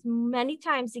in many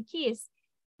times the case,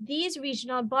 these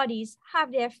regional bodies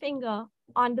have their finger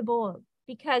on the ball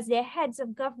because their heads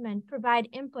of government provide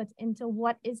input into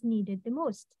what is needed the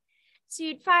most. So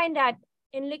you'd find that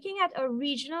in looking at a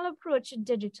regional approach to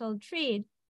digital trade,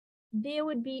 they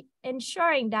would be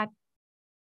ensuring that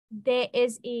there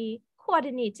is a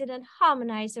coordinated and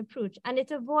harmonized approach, and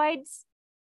it avoids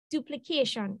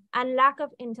duplication and lack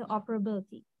of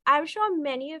interoperability. I'm sure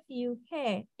many of you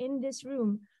here in this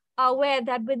room are aware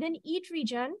that within each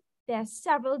region, there are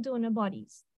several donor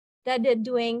bodies that are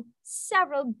doing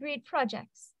several great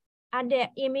projects, and they're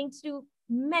aiming to do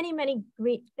many, many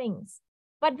great things,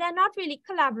 but they're not really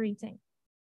collaborating.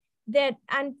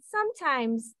 And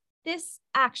sometimes this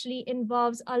actually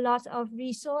involves a lot of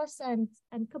resource and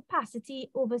capacity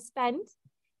overspent.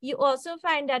 You also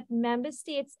find that member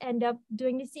states end up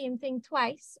doing the same thing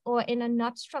twice or in a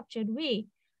not structured way.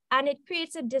 And it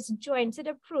creates a disjointed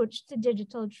approach to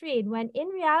digital trade when in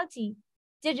reality,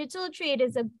 digital trade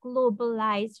is a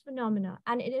globalized phenomenon,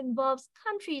 and it involves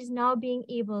countries now being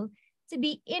able to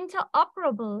be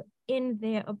interoperable in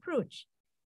their approach.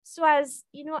 So as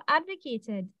you know,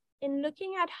 advocated, in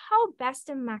looking at how best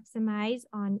to maximize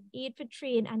on aid for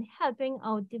trade and helping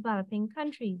out developing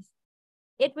countries,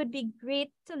 it would be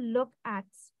great to look at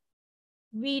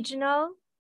regional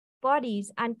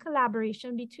bodies and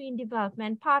collaboration between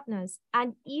development partners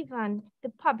and even the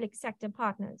public sector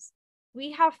partners.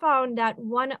 We have found that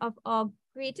one of our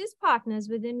greatest partners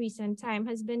within recent time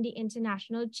has been the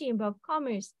International Chamber of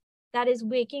Commerce that is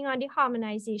working on the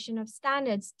harmonization of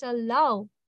standards to allow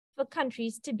for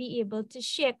countries to be able to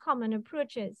share common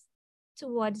approaches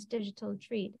towards digital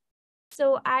trade.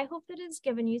 So I hope that it's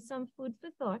given you some food for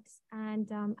thought, and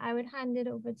I would hand it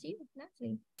over to you,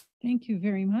 Natalie. Thank you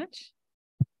very much.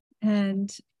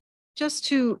 And just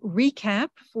to recap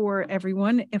for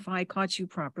everyone, if I caught you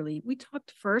properly, we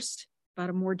talked first about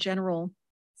a more general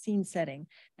scene setting,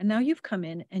 and now you've come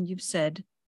in and you've said,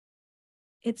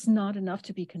 it's not enough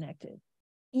to be connected.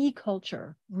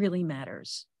 E-culture really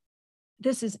matters.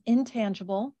 This is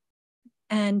intangible,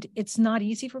 and it's not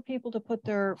easy for people to put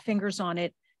their fingers on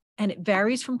it, and it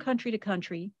varies from country to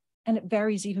country. and it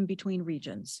varies even between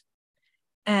regions.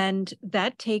 And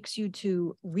that takes you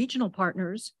to regional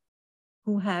partners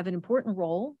who have an important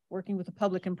role working with the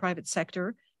public and private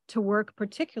sector to work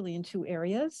particularly in two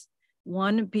areas.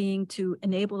 One being to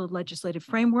enable the legislative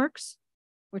frameworks,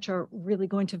 which are really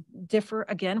going to differ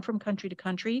again from country to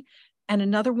country. And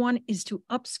another one is to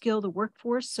upskill the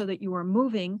workforce so that you are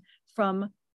moving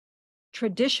from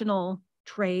traditional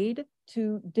trade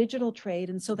to digital trade.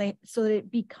 And so that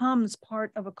it becomes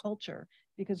part of a culture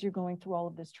because you're going through all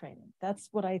of this training. That's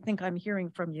what I think I'm hearing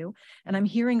from you. And I'm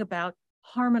hearing about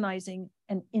harmonizing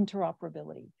and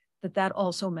interoperability, that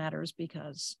also matters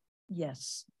because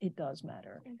yes, it does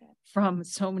matter from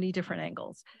so many different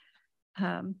angles.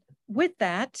 With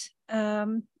that,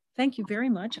 thank you very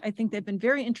much. I think they've been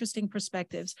very interesting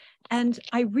perspectives. And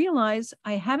I realize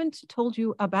I haven't told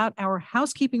you about our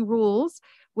housekeeping rules,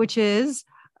 which is,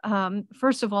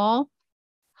 first of all,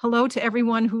 hello to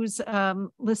everyone who's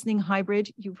listening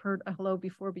hybrid. You've heard a hello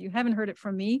before, but you haven't heard it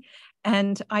from me.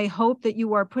 And I hope that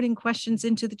you are putting questions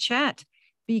into the chat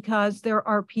because there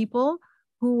are people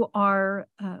who are,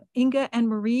 Inga and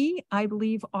Marie, I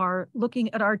believe, are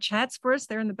looking at our chats first.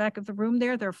 They're in the back of the room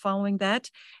there. They're following that.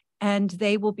 And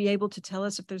they will be able to tell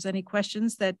us if there's any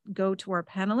questions that go to our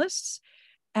panelists.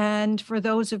 And for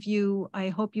those of you, I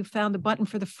hope you found the button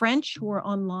for the French who are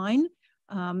online.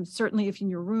 Certainly if in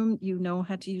your room, you know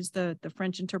how to use the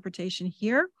French interpretation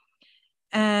here.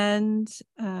 And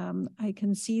I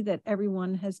can see that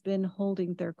everyone has been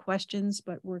holding their questions,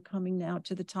 but we're coming now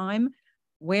to the time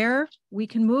where we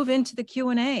can move into the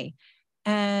Q&A.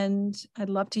 And I'd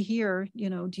love to hear,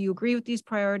 do you agree with these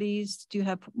priorities? Do you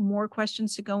have more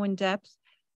questions to go in depth?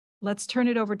 Let's turn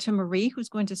it over to Marie, who's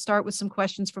going to start with some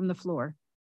questions from the floor.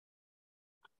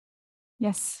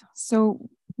 Yes, so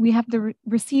we have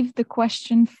received the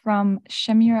question from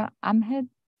Shamira Ahmed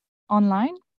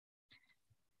online.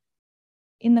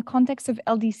 In the context of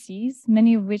LDCs,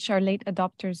 many of which are late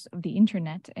adopters of the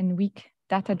internet and weak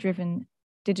data-driven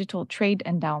digital trade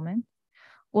endowment,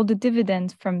 will the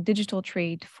dividend from digital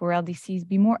trade for LDCs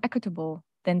be more equitable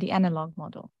than the analog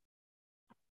model?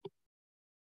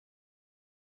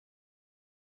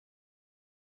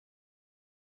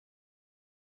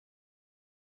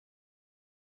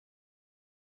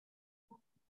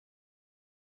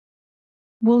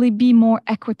 Will it be more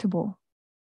equitable?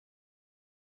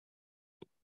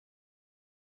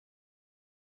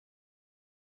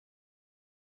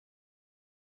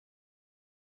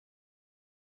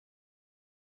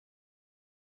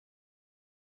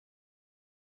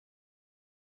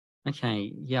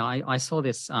 Okay, yeah, I saw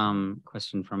this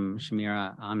question from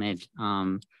Shamira Ahmed,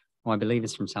 who I believe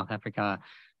is from South Africa.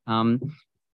 And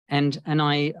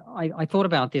I thought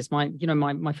about this.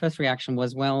 My first reaction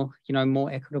was, well,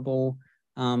 more equitable,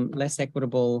 less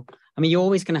equitable. I mean, you're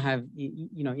always going to have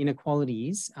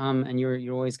inequalities, and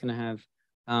you're always going to have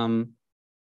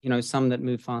some that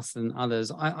move faster than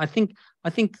others. I think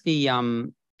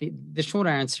the short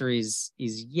answer is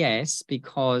yes,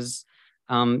 because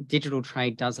digital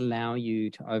trade does allow you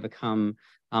to overcome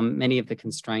many of the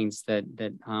constraints that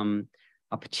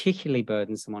are particularly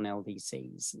burdensome on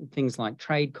LDCs. Things like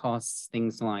trade costs,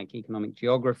 things like economic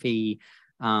geography,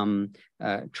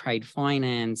 trade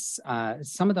finance,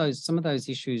 some of those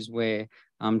issues where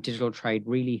digital trade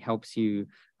really helps you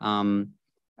have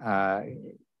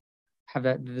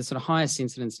the sort of highest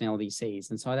incidence in LDCs.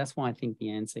 And so that's why I think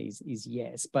the answer is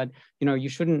yes. But you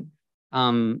shouldn't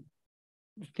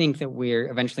think that we're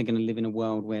eventually going to live in a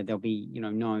world where there'll be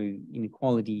no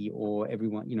inequality, or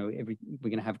everyone we're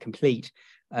going to have complete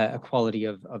equality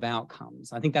of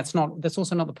outcomes. I think that's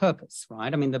also not the purpose,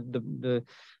 right? I mean,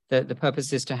 the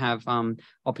purpose is to have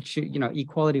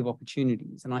equality of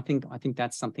opportunities, and I think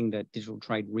that's something that digital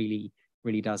trade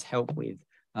really does help with,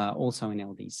 also in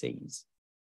LDCs.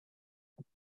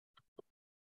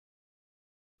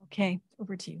 Okay,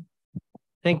 over to you.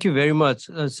 Thank you very much.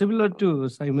 Similar to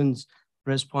Simon's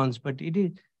response, but it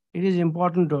is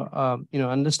important to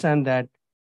understand that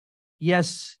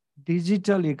yes,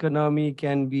 digital economy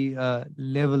can be a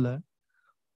leveler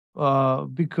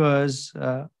because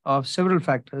of several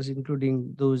factors,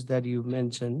 including those that you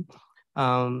mentioned.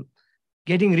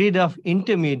 Getting rid of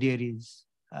intermediaries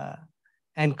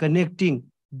and connecting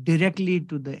directly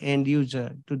to the end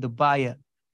user, to the buyer,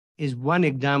 is one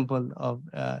example of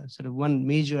sort of one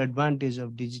major advantage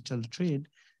of digital trade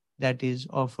that is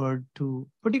offered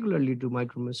particularly to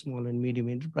micro, small, and medium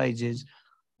enterprises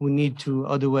who need to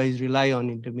otherwise rely on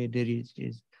intermediaries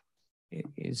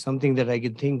is something that I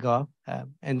can think of.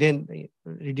 And then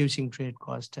reducing trade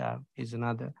cost is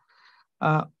another.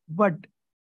 But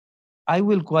I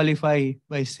will qualify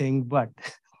by saying but,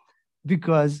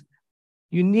 because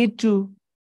You need to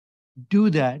do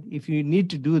that. If you need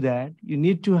to do that, you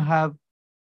need to have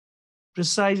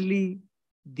precisely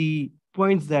the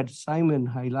points that Simon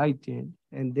highlighted,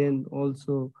 and then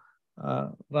also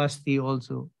Vasti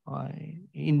also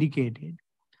indicated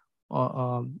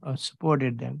or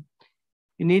supported them.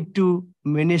 You need to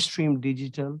mainstream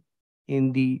digital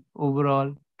in the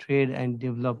overall trade and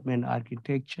development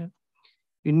architecture.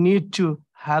 You need to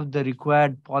have the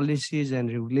required policies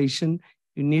and regulation.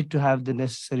 You need to have the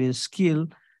necessary skill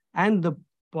and the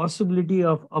possibility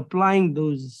of applying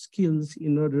those skills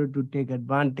in order to take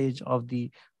advantage of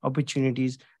the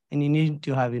opportunities. And you need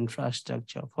to have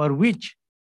infrastructure for which,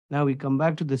 now we come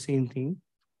back to the same thing,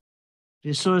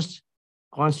 resource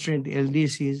constraint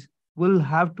LDCs will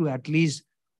have to, at least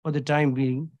for the time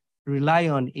being, rely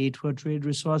on aid for trade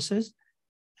resources,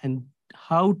 and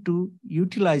how to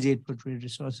utilize aid for trade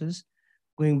resources,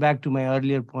 going back to my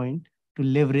earlier point, to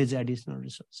leverage additional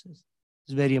resources.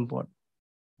 It's very important.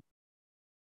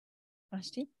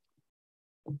 Vasti?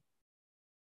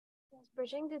 Yes,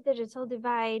 bridging the digital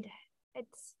divide, it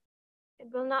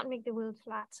will not make the world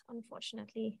flat,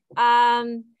 unfortunately.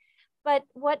 But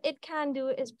what it can do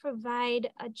is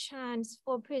provide a chance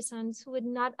for persons who would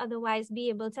not otherwise be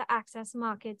able to access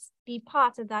markets, be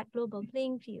part of that global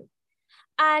playing field.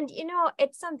 And, you know,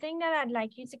 it's something that I'd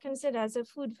like you to consider as a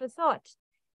food for thought.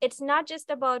 It's not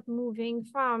just about moving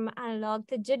from analog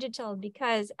to digital,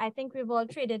 because I think we've all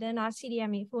traded in our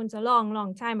CDMA phones a long,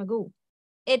 long time ago.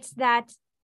 It's that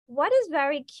what is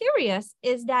very curious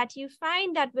is that you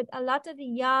find that with a lot of the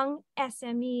young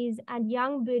SMEs and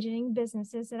young burgeoning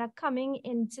businesses that are coming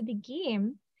into the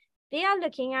game, they are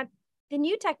looking at the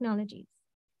new technologies.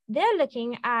 They're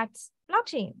looking at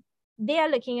blockchain. They are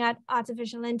looking at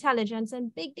artificial intelligence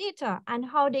and big data and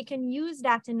how they can use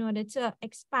that in order to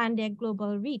expand their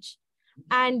global reach.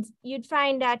 And you'd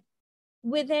find that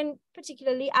within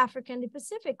particularly Africa and the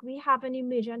Pacific, we have an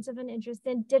emergence of an interest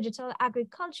in digital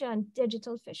agriculture and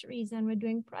digital fisheries, and we're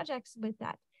doing projects with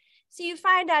that. So you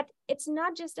find that it's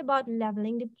not just about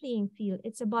leveling the playing field,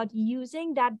 it's about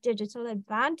using that digital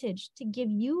advantage to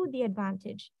give you the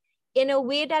advantage in a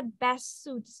way that best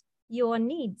suits your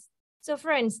needs. So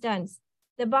for instance,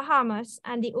 the Bahamas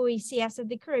and the OECS of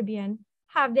the Caribbean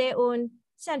have their own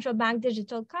central bank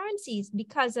digital currencies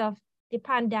because of the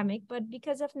pandemic, but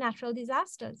because of natural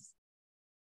disasters.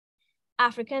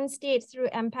 African states through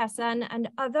M-Pesa and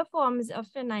other forms of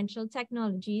financial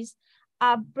technologies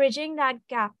are bridging that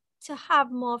gap to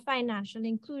have more financial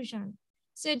inclusion.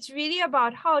 So it's really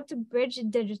about how to bridge the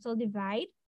digital divide,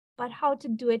 but how to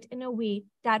do it in a way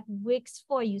that works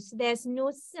for you. So there's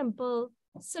no simple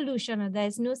solution or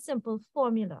there's no simple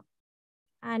formula.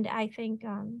 And I think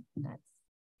that's.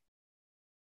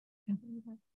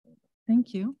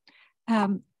 Thank you.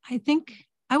 I think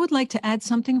I would like to add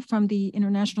something from the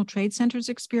International Trade Center's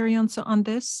experience on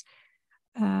this.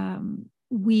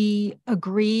 We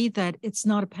agree that it's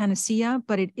not a panacea,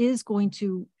 but it is going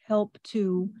to help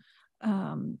to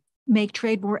make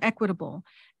trade more equitable.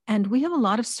 And we have a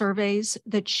lot of surveys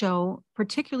that show,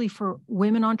 particularly for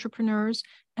women entrepreneurs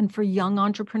and for young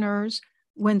entrepreneurs,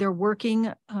 when they're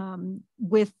working in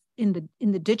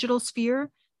the digital sphere,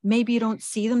 maybe you don't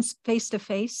see them face to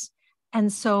face.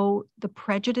 And so the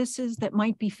prejudices that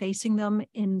might be facing them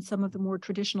in some of the more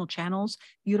traditional channels,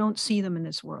 you don't see them in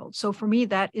this world. So for me,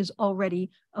 that is already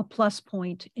a plus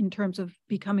point in terms of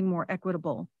becoming more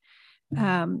equitable.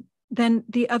 Then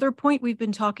the other point we've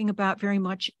been talking about very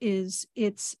much is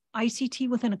it's ICT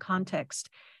within a context.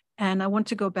 And I want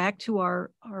to go back to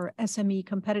our SME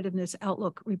competitiveness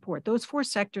outlook report. Those 4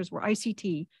 sectors were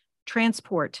ICT,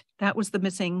 transport, that was the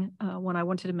missing one I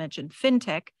wanted to mention,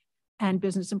 fintech, and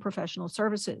business and professional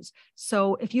services.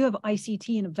 So if you have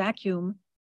ICT in a vacuum,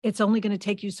 it's only going to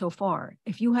take you so far.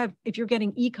 If you're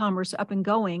getting e-commerce up and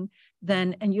going,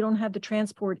 then, and you don't have the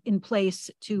transport in place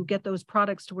to get those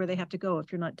products to where they have to go,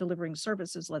 if you're not delivering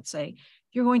services, let's say,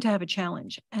 you're going to have a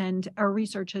challenge. And our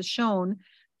research has shown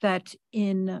that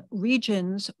in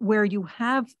regions where you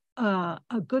have a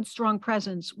good, strong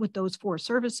presence with those 4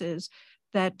 services,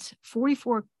 that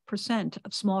 44%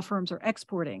 of small firms are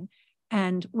exporting.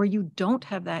 And where you don't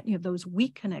have that, you have those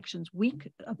weak connections,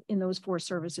 weak in those 4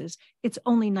 services, it's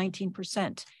only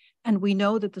 19%. And we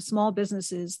know that the small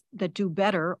businesses that do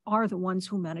better are the ones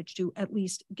who manage to at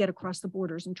least get across the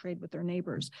borders and trade with their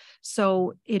neighbors.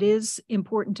 So it is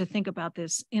important to think about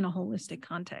this in a holistic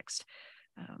context.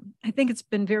 I think it's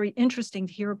been very interesting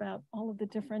to hear about all of the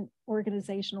different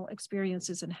organizational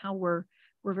experiences and how we're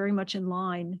very much in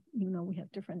line. You know, we have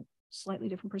slightly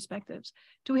different perspectives.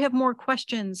 Do we have more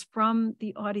questions from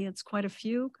the audience? Quite a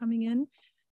few coming in.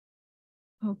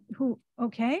 Oh,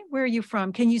 okay, where are you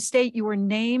from? Can you state your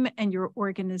name and your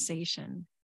organization,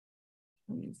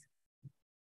 please?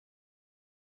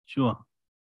 Sure.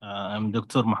 I'm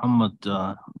Dr. Muhammad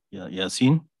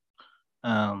Yassin,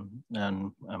 and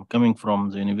I'm coming from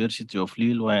the University of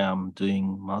Lille, where I'm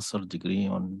doing master's degree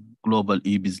on global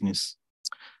e-business.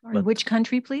 In which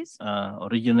country, please?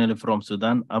 Originally from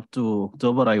Sudan. Up to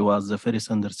October, I was the first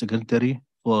undersecretary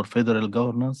for federal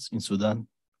governance in Sudan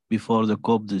before the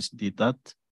COP did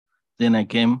that. Then I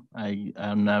came,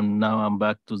 now I'm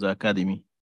back to the academy.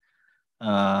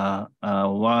 While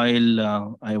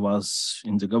I was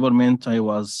in the government, I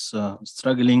was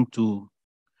struggling to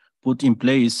put in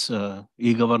place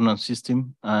e-governance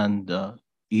system and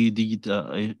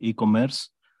e-commerce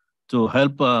to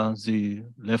help the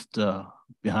left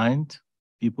behind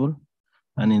people.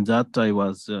 And in that,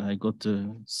 I got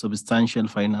substantial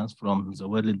finance from the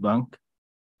World Bank.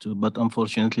 But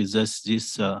unfortunately,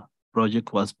 this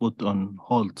project was put on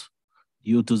hold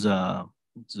due to the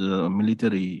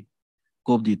military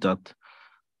coup d'etat.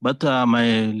 But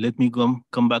let me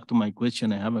come back to my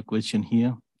question. I have a question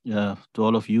here to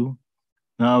all of you.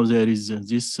 Now there is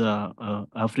this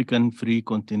African Free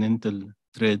Continental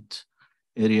Trade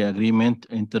Area Agreement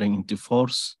entering into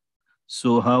force.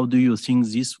 So how do you think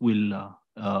this will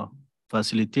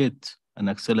facilitate and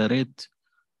accelerate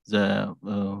the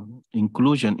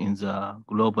inclusion in the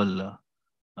global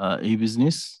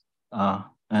e-business,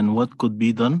 and what could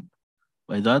be done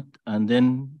by that? And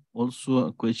then also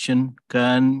a question,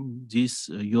 can this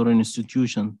your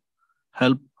institution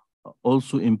help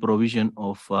also in provision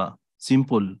of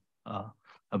simple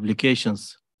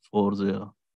applications for the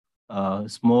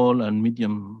small and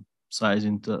medium size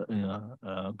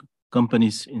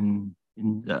companies in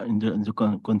the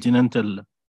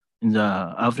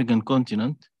African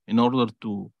continent, in order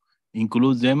to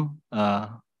include them?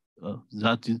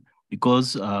 That is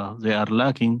because they are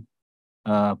lacking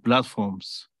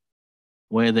platforms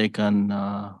where they can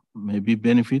maybe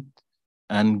benefit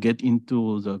and get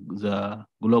into the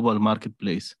global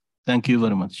marketplace. Thank you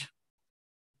very much.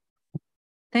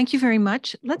 Thank you very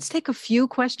much. Let's take a few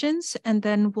questions and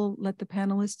then we'll let the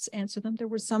panelists answer them. There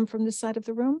were some from this side of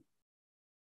the room.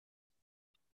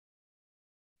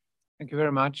 Thank you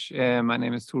very much. My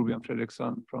name is Torbjörn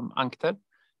Fredriksson from Ankter.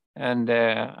 And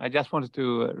I just wanted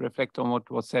to reflect on what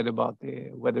was said about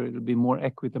whether it will be more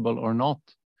equitable or not.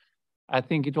 I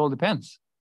think it all depends.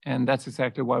 And that's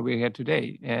exactly why we're here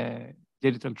today.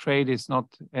 Digital trade is not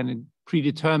any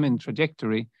predetermined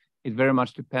trajectory. It very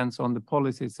much depends on the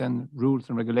policies and rules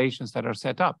and regulations that are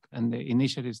set up and the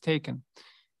initiatives taken.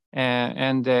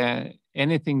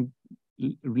 Anything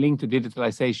linked to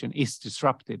digitalization is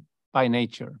disrupted by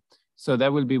nature. So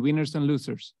there will be winners and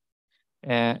losers.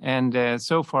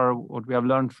 So far, what we have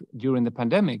learned during the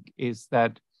pandemic is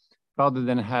that rather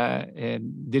than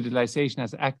digitalization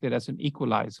has acted as an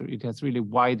equalizer, it has really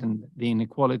widened the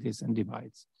inequalities and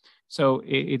divides. So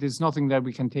it is nothing that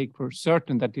we can take for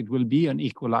certain that it will be an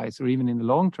equalizer even in the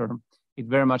long term. It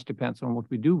very much depends on what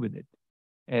we do with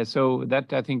it. So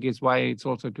that, I think, is why it's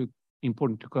also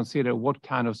important to consider what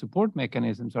kind of support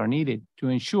mechanisms are needed to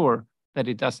ensure that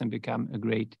it doesn't become a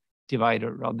great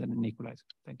divider rather than an equalizer.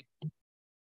 Thank you.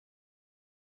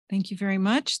 Thank you very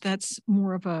much. That's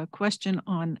more of a question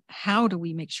on how do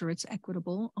we make sure it's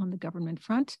equitable on the government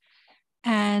front.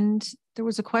 And there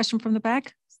was a question from the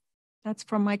back. That's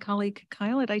from my colleague,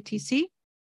 Kyle at ITC.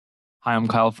 Hi, I'm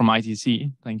Kyle from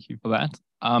ITC. Thank you for that.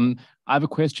 I have a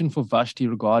question for Vashti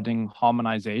regarding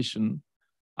harmonization.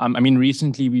 I mean,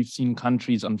 recently we've seen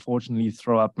countries, unfortunately,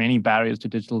 throw up many barriers to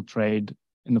digital trade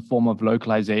in the form of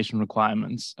localization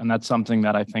requirements. And that's something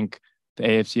that I think the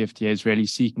AFCFTA is really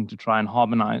seeking to try and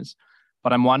harmonize.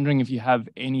 But I'm wondering if you have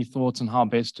any thoughts on how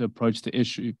best to approach the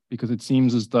issue, because it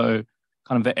seems as though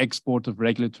kind of the export of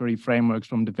regulatory frameworks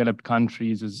from developed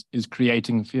countries is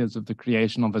creating fears of the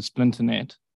creation of a splinter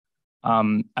net.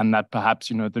 And that perhaps,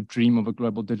 the dream of a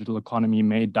global digital economy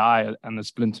may die and the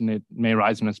splinter net may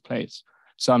rise in its place.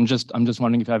 So I'm just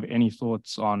wondering if you have any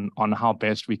thoughts on how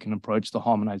best we can approach the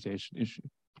harmonization issue.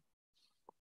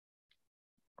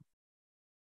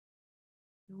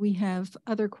 We have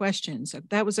other questions.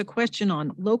 That was a question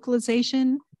on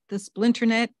localization, the splinter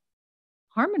net,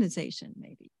 harmonization,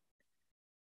 maybe.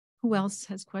 Who else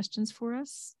has questions for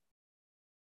us?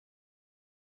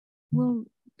 Well,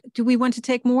 do we want to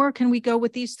take more? Can we go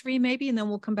with these three maybe? And then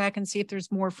we'll come back and see if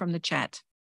there's more from the chat.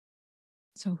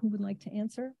 So who would like to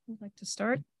answer? Who would like to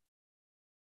start?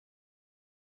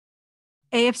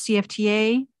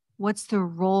 AFCFTA, what's the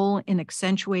role in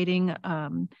accentuating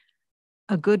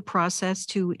a good process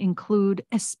to include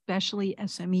especially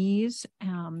SMEs,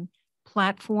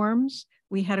 platforms?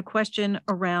 We had a question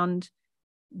around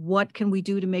what can we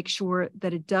do to make sure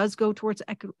that it does go towards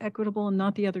equitable and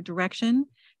not the other direction.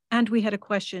 And we had a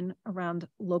question around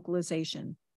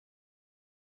localization.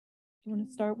 Do you want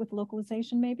to start with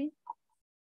localization, maybe?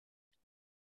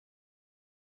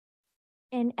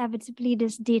 Inevitably,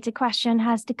 this data question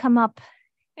has to come up.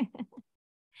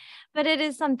 But it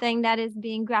is something that is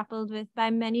being grappled with by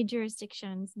many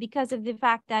jurisdictions because of the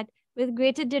fact that with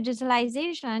greater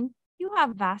digitalization, you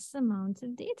have vast amounts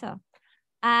of data.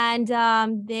 And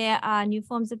there are new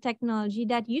forms of technology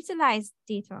that utilize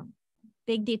data,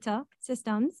 big data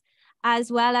systems,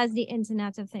 as well as the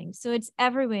Internet of Things. So it's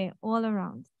everywhere, all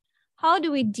around. How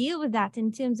do we deal with that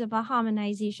in terms of a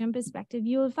harmonization perspective?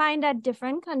 You will find that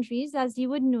different countries, as you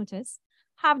would notice,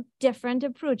 have different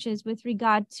approaches with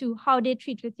regard to how they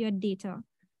treat with your data,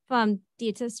 from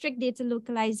strict data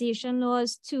localization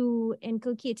laws to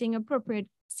inculcating appropriate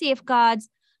safeguards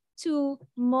to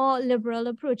more liberal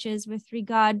approaches with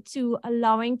regard to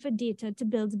allowing for data to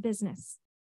build business.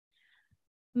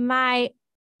 My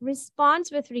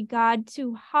response with regard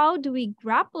to how do we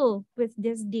grapple with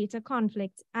this data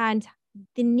conflict and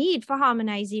the need for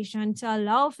harmonization to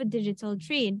allow for digital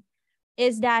trade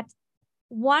is that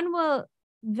one will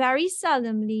very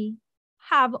seldomly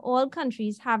have all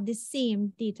countries have the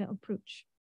same data approach.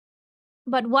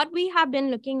 But what we have been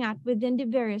looking at within the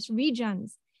various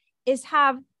regions is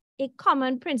have a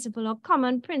common principle or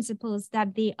common principles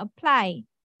that they apply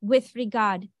with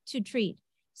regard to trade.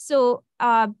 So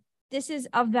this is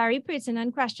a very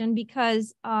pertinent question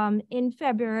because in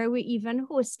February, we're even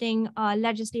hosting a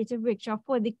legislative workshop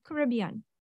for the Caribbean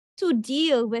to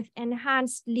deal with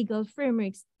enhanced legal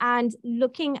frameworks and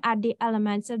looking at the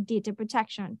elements of data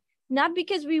protection. Not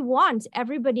because we want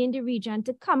everybody in the region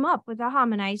to come up with a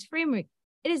harmonized framework.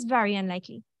 It is very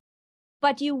unlikely.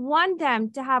 But you want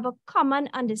them to have a common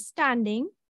understanding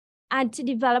and to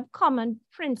develop common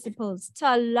principles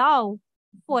to allow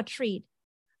for trade.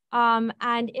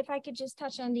 And if I could just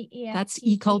touch on the AFTCFA. That's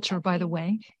e-culture, by the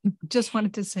way. Just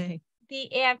wanted to say. The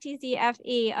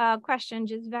AFTCFA question,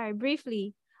 just very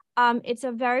briefly. It's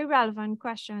a very relevant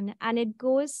question, and it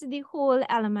goes to the whole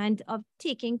element of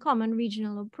taking common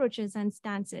regional approaches and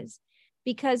stances,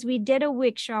 because we did a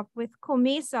workshop with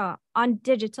COMESA on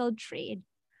digital trade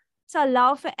to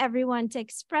allow for everyone to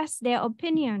express their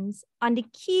opinions on the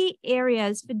key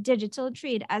areas for digital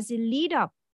trade as a lead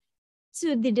up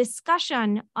to the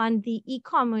discussion on the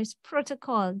e-commerce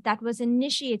protocol that was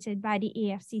initiated by the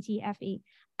AFCTFA.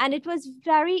 And it was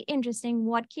very interesting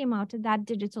what came out of that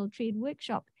digital trade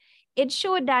workshop. It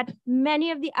showed that many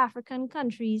of the African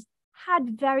countries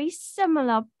had very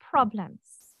similar problems.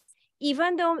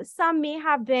 Even though some may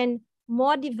have been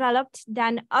more developed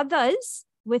than others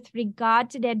with regard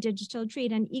to their digital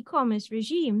trade and e-commerce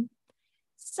regime,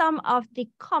 some of the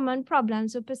common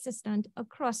problems were persistent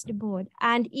across the board.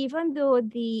 And even though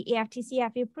the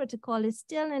AFTCFA protocol is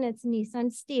still in its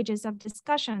nascent stages of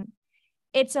discussion,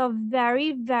 it's a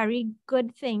very, very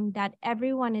good thing that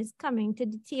everyone is coming to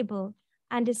the table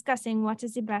and discussing what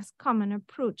is the best common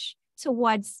approach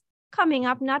towards coming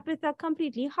up not with a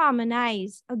completely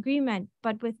harmonized agreement,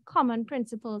 but with common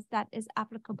principles that is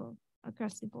applicable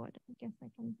across the board. I guess I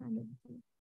can hand it to you.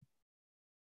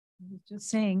 I was just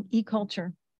saying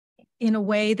e-culture in a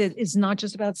way that is not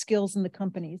just about skills in the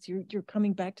companies. You're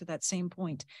coming back to that same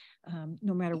point,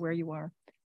 no matter where you are.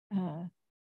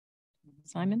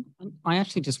 Simon? I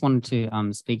actually just wanted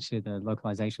to speak to the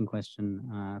localization question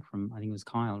from, I think it was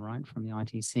Kyle, right, from the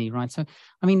ITC, right? So,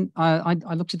 I mean, I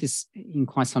looked at this in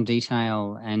quite some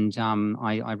detail, and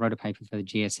I wrote a paper for the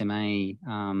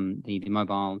GSMA, the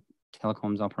Mobile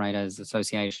Telecoms Operators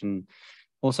Association,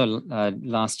 also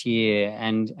last year,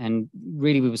 and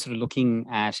really we were sort of looking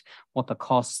at what the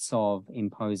costs of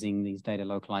imposing these data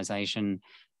localization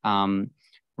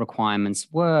requirements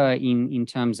were in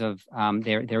terms of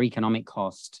their economic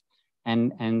cost,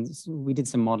 and we did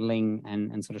some modeling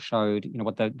and sort of showed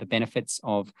what the benefits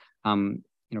of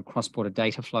cross-border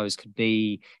data flows could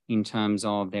be in terms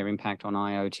of their impact on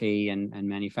IoT and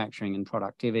manufacturing and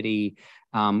productivity,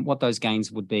 what those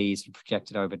gains would be sort of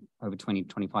projected over 20 to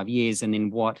 25 years, and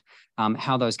then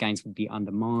how those gains would be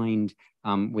undermined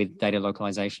with data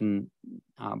localization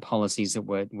policies that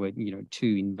were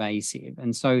too invasive.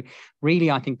 And so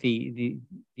really, I think the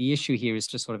issue here is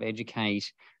to sort of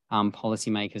educate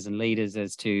policymakers and leaders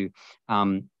as to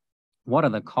what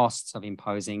are the costs of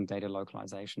imposing data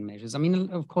localization measures. I mean,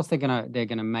 of course, they're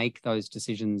gonna make those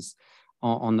decisions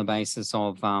on the basis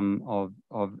of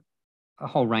a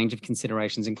whole range of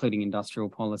considerations, including industrial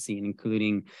policy and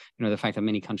including, the fact that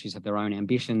many countries have their own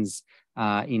ambitions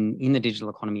in the digital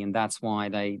economy, and that's why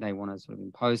they want to sort of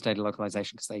impose data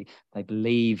localization, because they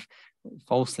believe,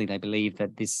 falsely, they believe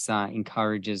that this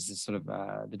encourages sort of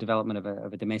the development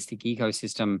of a domestic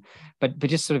ecosystem. But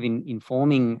just sort of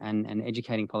informing and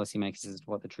educating policymakers as to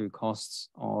what the true costs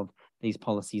of these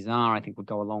policies are, I think would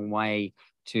go a long way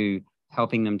to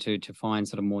helping them to find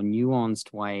sort of more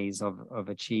nuanced ways of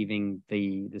achieving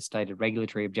the stated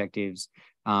regulatory objectives,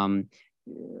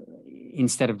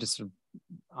 instead of just sort of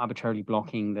arbitrarily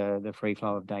blocking the free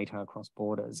flow of data across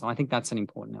borders. So I think that's an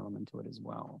important element to it as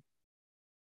well.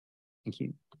 Thank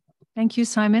you. Thank you,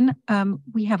 Simon.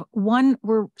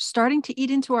 We're starting to eat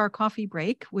into our coffee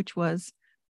break, which was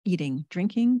eating,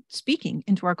 drinking, speaking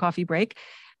into our coffee break.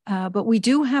 But we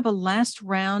do have a last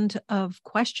round of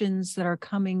questions that are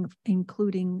coming,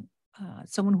 including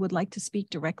someone who would like to speak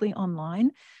directly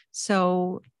online.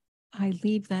 So I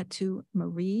leave that to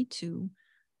Marie to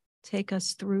take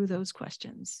us through those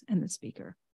questions and the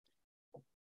speaker.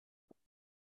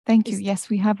 Thank you. Yes,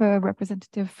 we have a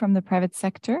representative from the private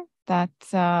sector that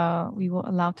we will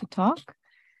allow to talk.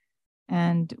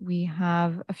 And we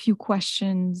have a few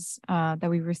questions that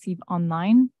we received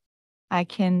online. I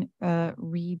can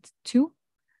read two,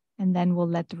 and then we'll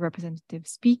let the representative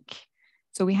speak.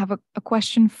 So we have a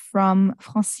question from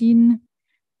Francine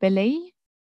Belay.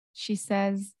 She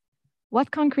says,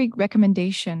 what concrete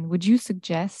recommendation would you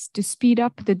suggest to speed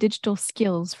up the digital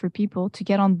skills for people to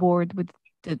get on board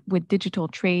with digital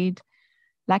trade,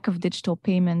 lack of digital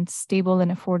payments, stable and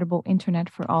affordable internet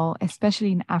for all,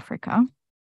 especially in Africa?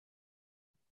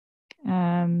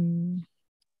 And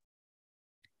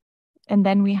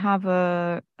then we have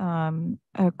a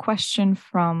question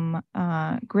from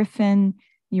Griffin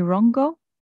Nirongo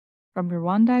from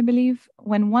Rwanda, I believe.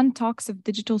 When one talks of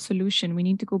digital solution, we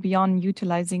need to go beyond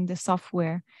utilizing the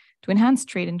software to enhance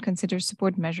trade and consider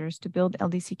support measures to build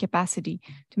LDC capacity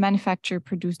to manufacture,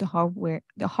 produce the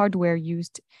hardware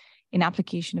used in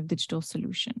application of digital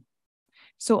solution.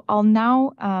 So I'll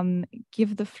now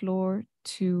give the floor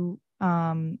to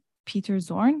Peter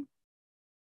Zorn.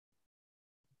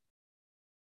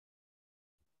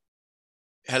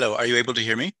 Hello, are you able to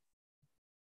hear me?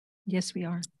 Yes, we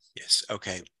are. Yes,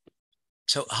 okay.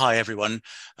 So, hi everyone.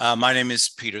 My name is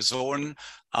Peter Zorn.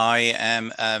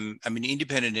 I'm an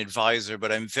independent advisor,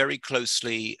 but I'm very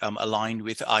closely aligned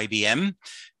with IBM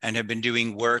and have been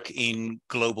doing work in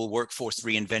global workforce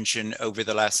reinvention over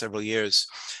the last several years.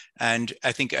 And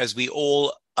I think, as we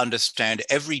all understand,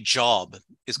 every job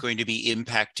is going to be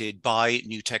impacted by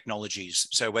new technologies.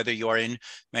 So whether you are in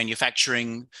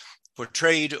manufacturing for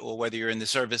trade or whether you're in the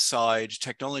service side,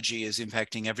 technology is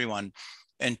impacting everyone.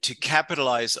 And to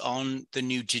capitalize on the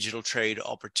new digital trade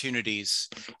opportunities,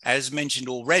 as mentioned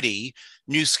already,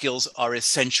 new skills are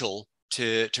essential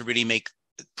to really make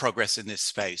progress in this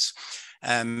space.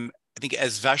 I think,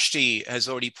 as Vashti has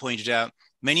already pointed out,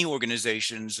 many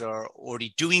organizations are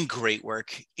already doing great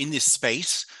work in this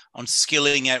space on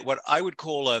skilling at what I would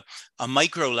call a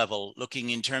micro level,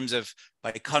 looking in terms of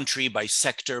by country, by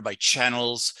sector, by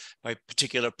channels, by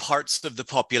particular parts of the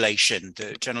population.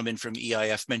 The gentleman from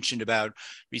EIF mentioned about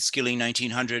reskilling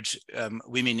 1,900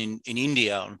 women in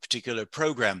India on a particular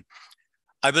program.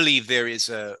 I believe there is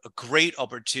a great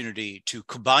opportunity to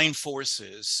combine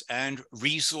forces and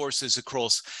resources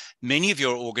across many of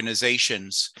your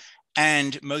organizations,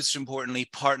 and most importantly,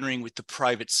 partnering with the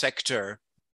private sector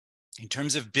in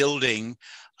terms of building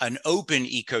an open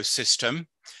ecosystem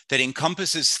that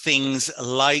encompasses things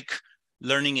like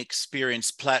learning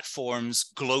experience platforms,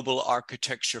 global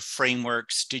architecture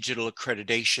frameworks, digital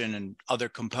accreditation, and other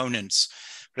components.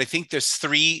 But I think there's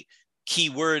three key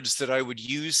words that I would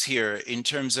use here in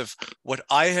terms of what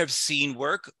I have seen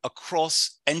work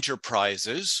across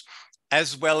enterprises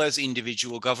as well as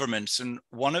individual governments. And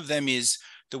one of them is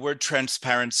the word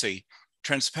transparency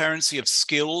of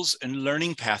skills and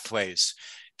learning pathways.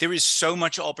 There is so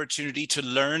much opportunity to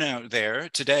learn out there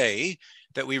today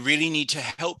that we really need to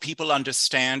help people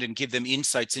understand and give them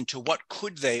insights into what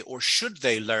could they or should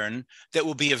they learn that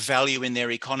will be of value in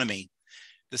their economy.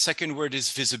 The second word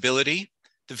is visibility,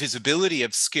 the visibility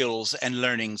of skills and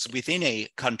learnings within a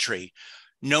country,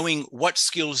 knowing what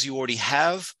skills you already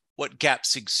have, what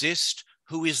gaps exist,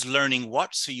 who is learning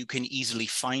what, so you can easily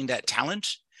find that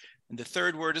talent. And the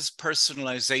third word is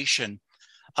personalization,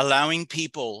 allowing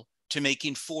people to make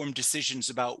informed decisions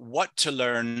about what to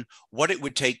learn, what it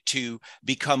would take to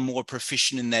become more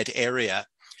proficient in that area.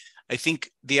 I think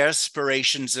the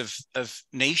aspirations of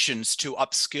nations to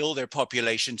upskill their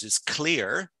populations is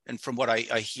clear. And from what I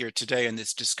hear today in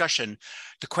this discussion,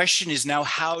 the question is now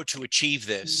how to achieve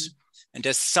this. And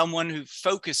as someone who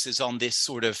focuses on this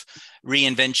sort of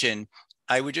reinvention,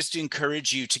 I would just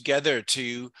encourage you together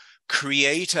to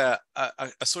create a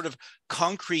sort of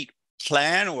concrete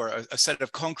plan or a set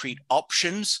of concrete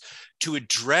options to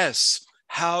address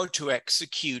how to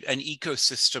execute an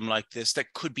ecosystem like this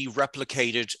that could be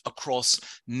replicated across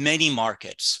many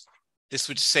markets. This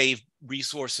would save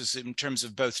resources in terms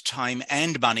of both time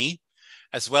and money,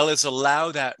 as well as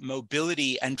allow that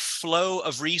mobility and flow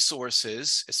of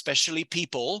resources, especially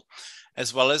people,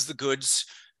 as well as the goods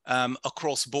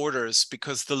across borders,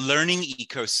 because the learning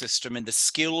ecosystem and the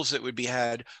skills that would be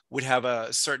had would have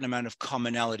a certain amount of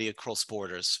commonality across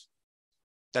borders.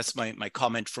 That's my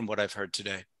comment from what I've heard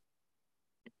today.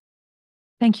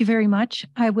 Thank you very much.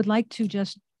 I would like to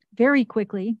just very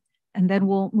quickly, and then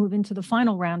we'll move into the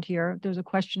final round here. There's a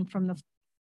question from the...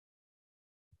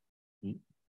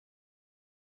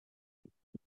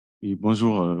 Et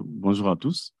bonjour, bonjour à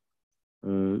tous.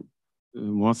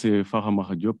 Moi, c'est Farah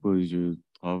Mahadiop. Je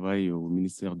travaille au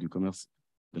ministère du Commerce,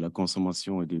 de la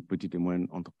Consommation et des petites et moyennes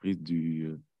entreprises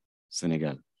du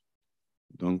Sénégal.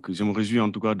 Donc, je me réjouis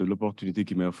en tout cas de l'opportunité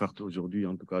qui m'est offerte aujourd'hui,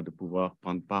 en tout cas, de pouvoir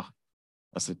prendre part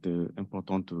à cette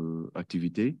importante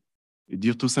activité et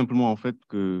dire tout simplement en fait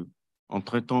que en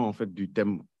traitant en fait du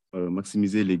thème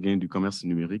maximiser les gains du commerce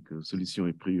numérique, solutions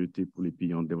et priorités pour les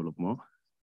pays en développement,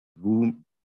 vous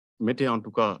mettez en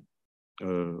tout cas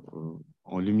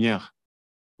en lumière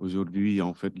aujourd'hui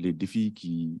en fait les défis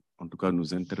qui en tout cas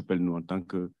nous interpellent nous en tant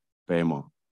que paiement.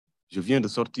 Je viens de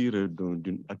sortir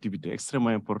d'une activité extrêmement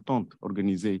importante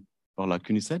organisée par la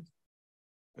CUNICEF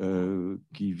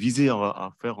qui visait à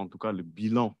faire en tout cas le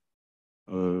bilan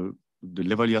de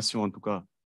l'évaluation en tout cas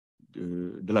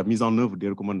de la mise en œuvre des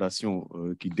recommandations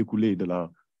qui découlaient de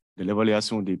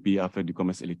l'évaluation des pays à faire du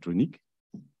commerce électronique.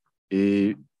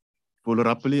 Et pour le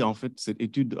rappeler, en fait, cette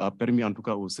étude a permis en tout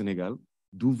cas au Sénégal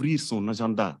d'ouvrir son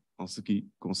agenda en ce qui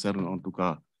concerne en tout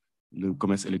cas le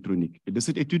commerce électronique. Et de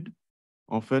cette étude,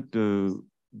 en fait,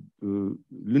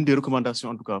 l'une des recommandations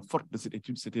en tout cas fortes de cette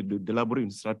étude, c'était d'élaborer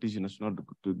une stratégie nationale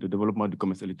de développement du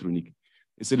commerce électronique.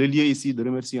 Et c'est le lieu ici de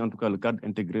remercier en tout cas le cadre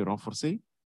intégré renforcé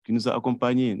qui nous a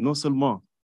accompagnés non seulement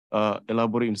à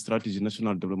élaborer une stratégie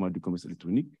nationale de développement du commerce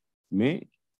électronique, mais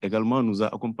également nous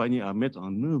a accompagnés à mettre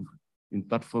en œuvre une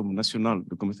plateforme nationale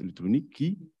de commerce électronique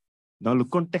qui, dans le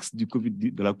contexte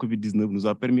de la COVID-19, nous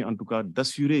a permis en tout cas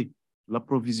d'assurer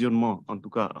l'approvisionnement, en tout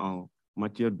cas en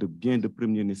matière de biens de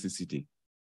première nécessité.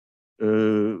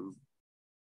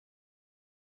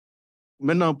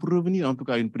 Maintenant, pour revenir en tout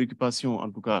cas à une préoccupation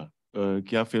en tout cas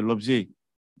qui a fait l'objet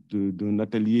d'un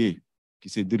atelier qui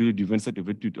s'est déroulé du 27 au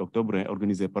 28 octobre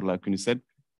organisé par la CUNICEF,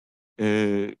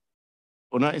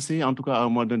 on a essayé en tout cas à un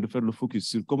moment donné de faire le focus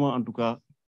sur comment en tout cas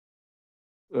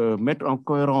mettre en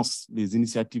cohérence les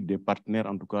initiatives des partenaires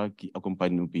en tout cas qui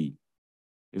accompagnent nos pays.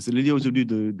 Et c'est l'idée aujourd'hui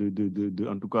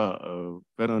en tout cas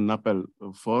faire un appel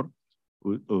fort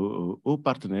aux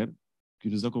partenaires qui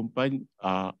nous accompagnent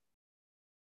à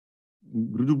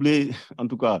redoubler en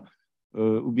tout cas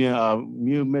ou bien à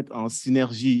mieux mettre en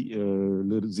synergie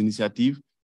leurs initiatives,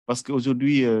 parce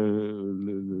qu'aujourd'hui,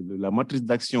 la matrice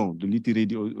d'action de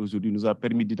l'ITREDI aujourd'hui nous a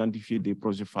permis d'identifier des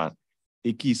projets phares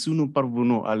et qui, si nous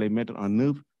parvenons à les mettre en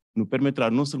œuvre, nous permettra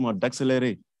non seulement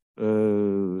d'accélérer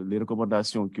les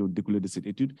recommandations qui ont découlé de cette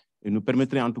étude et nous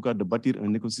permettrait en tout cas de bâtir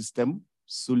un écosystème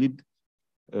solide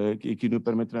et qui nous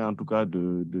permettrait en tout cas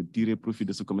de tirer profit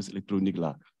de ce commerce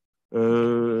électronique-là.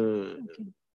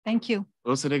 Thank you.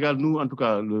 Au Sénégal, nous, en tout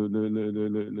cas,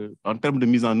 en termes de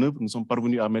mise en œuvre, nous sommes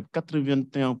parvenus à mettre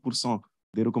 81%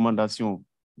 des recommandations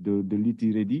de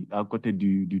l'ITREDI à côté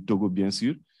du Togo, bien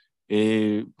sûr.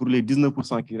 Et pour les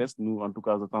 19% qui restent, nous, en tout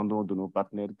cas, attendons de nos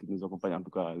partenaires qui nous accompagnent, en tout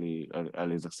cas, à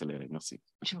les accélérer. Merci.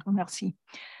 Je vous remercie.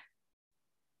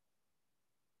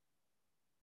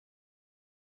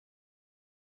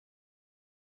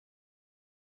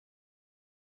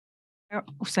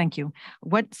 Thank you.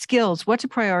 What skills, what to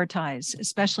prioritize,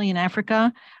 especially in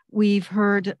Africa? We've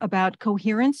heard about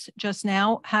coherence just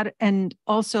now, and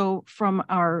also from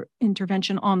our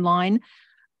intervention online,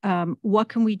 what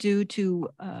can we do to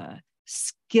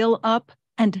skill up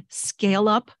and scale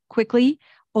up quickly?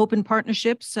 Open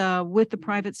partnerships with the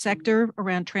private sector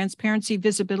around transparency,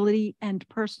 visibility, and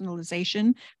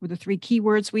personalization were the three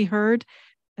keywords we heard.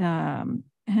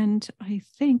 And I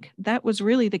think that was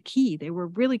really the key. They were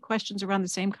really questions around the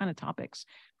same kind of topics.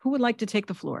 Who would like to take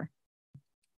the floor?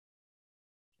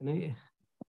 Can I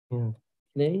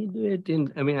do it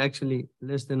in, actually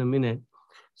less than a minute.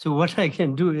 So what I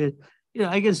can do is,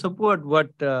 I can support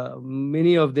what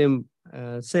many of them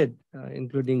said,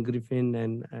 including Griffin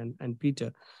and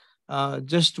Peter.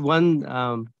 Just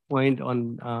one point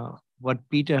on what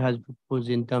Peter has proposed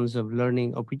in terms of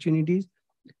learning opportunities.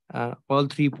 All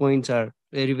 3 points are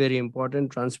very, very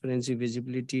important: transparency,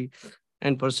 visibility,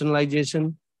 and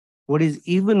personalization. What is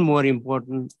even more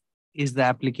important is the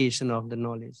application of the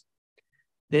knowledge.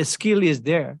 The skill is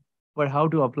there, but how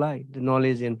to apply the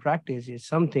knowledge in practice is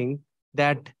something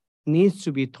that needs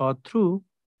to be thought through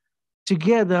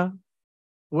together,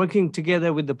 working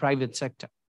together with the private sector.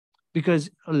 Because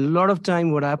a lot of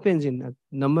time what happens in a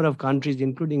number of countries,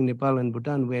 including Nepal and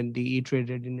Bhutan, when the E-Trade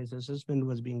readiness assessment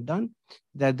was being done,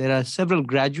 that there are several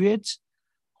graduates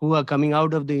who are coming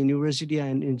out of the university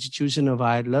and institution of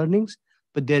higher learnings,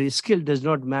 but their skill does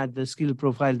not match the skill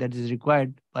profile that is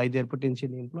required by their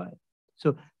potential employer.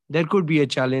 So there could be a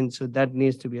challenge, so that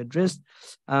needs to be addressed.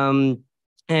 And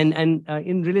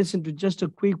in relation to just a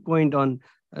quick point on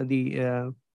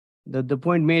the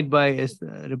point made by a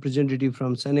representative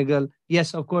from Senegal,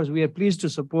 yes, of course, we are pleased to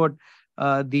support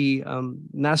the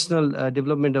national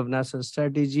development of NASA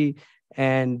strategy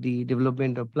and the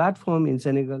development of platform in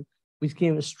Senegal, which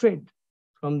came straight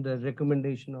from the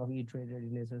recommendation of E-Trade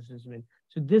readiness assessment.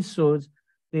 So this shows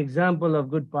the example of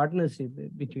good partnership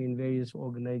between various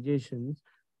organizations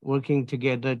working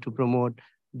together to promote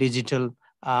digital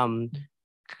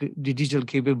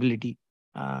capability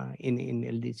in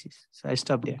LDCs. So I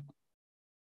stop there.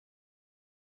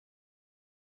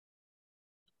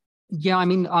 Yeah, I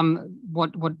mean,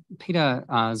 what Peter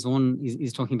Zorn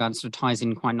is talking about sort of ties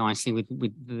in quite nicely with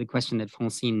the question that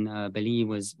Francine Belly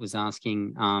was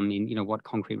asking. In what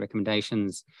concrete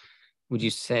recommendations would you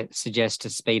suggest to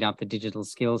speed up the digital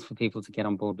skills for people to get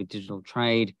on board with digital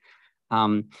trade?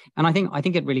 And I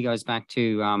think it really goes back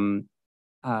to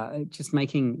just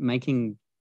making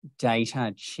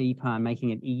data cheaper and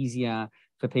making it easier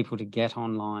for people to get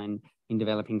online in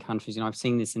developing countries. I've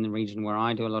seen this in the region where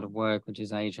I do a lot of work, which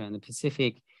is Asia and the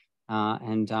Pacific,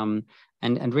 and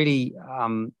really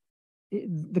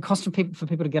the cost for people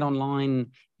to get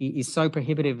online is so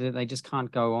prohibitive that they just can't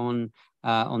go on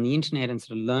the internet and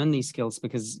sort of learn these skills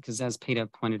because as Peter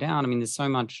pointed out, I mean, there's so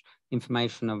much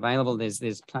information available.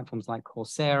 There's platforms like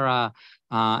Coursera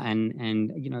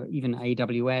and even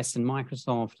AWS and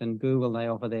Microsoft and Google. They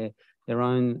offer their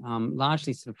own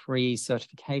largely sort of free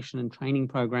certification and training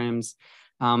programs,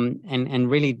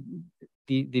 and really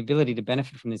the ability to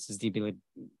benefit from this is the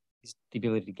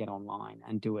ability to get online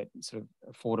and do it sort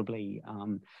of affordably.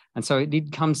 And so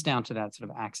it comes down to that sort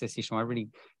of access issue. I really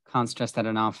can't stress that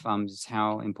enough, just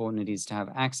how important it is to have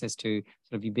access to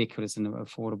sort of ubiquitous and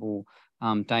affordable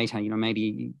data.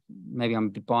 Maybe I'm a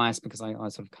bit biased because I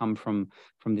sort of come from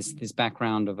this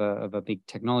background of a big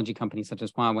technology company such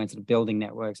as Huawei, sort of building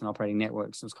networks and operating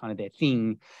networks was kind of their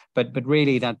thing. But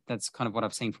really that's kind of what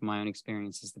I've seen from my own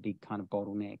experience is the big kind of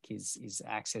bottleneck is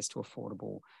access to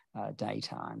affordable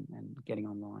data and getting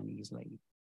online easily.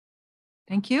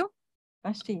 Thank you.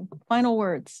 Vashti, final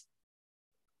words.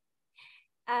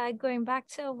 Going back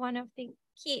to one of the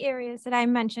key areas that I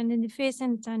mentioned in the first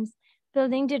instance,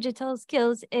 building digital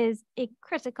skills is a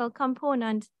critical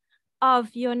component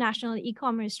of your national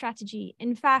e-commerce strategy.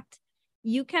 In fact,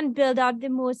 you can build out the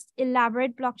most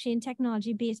elaborate blockchain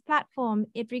technology-based platform.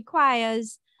 It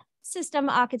requires system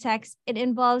architects. It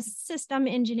involves system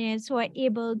engineers who are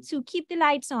able to keep the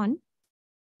lights on,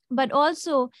 but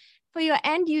also for your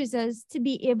end users to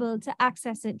be able to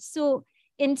access it. So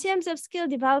in terms of skill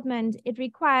development, it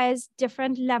requires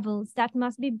different levels that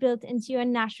must be built into your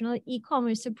national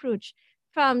e-commerce approach,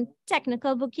 from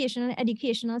technical, vocational,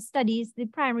 educational studies, the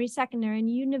primary, secondary, and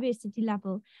university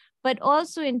level, but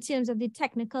also in terms of the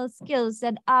technical skills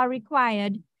that are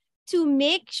required to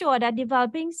make sure that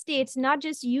developing states not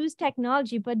just use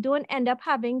technology, but don't end up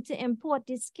having to import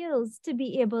the skills to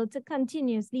be able to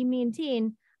continuously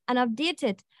maintain and update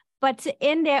it, but to,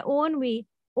 in their own way,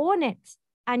 own it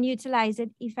and utilize it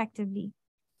effectively.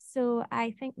 So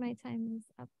I think my time is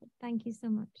up. Thank you so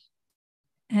much.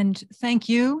 And thank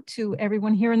you to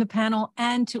everyone here in the panel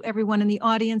and to everyone in the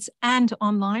audience and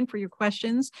online for your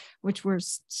questions, which were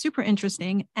super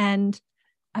interesting. And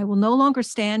I will no longer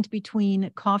stand between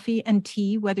coffee and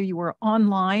tea, whether you are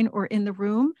online or in the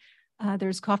room.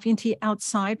 There's coffee and tea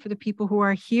outside for the people who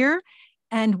are here.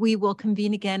 And we will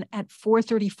convene again at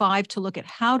 4:35 to look at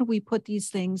how do we put these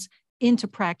things into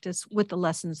practice with the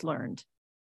lessons learned.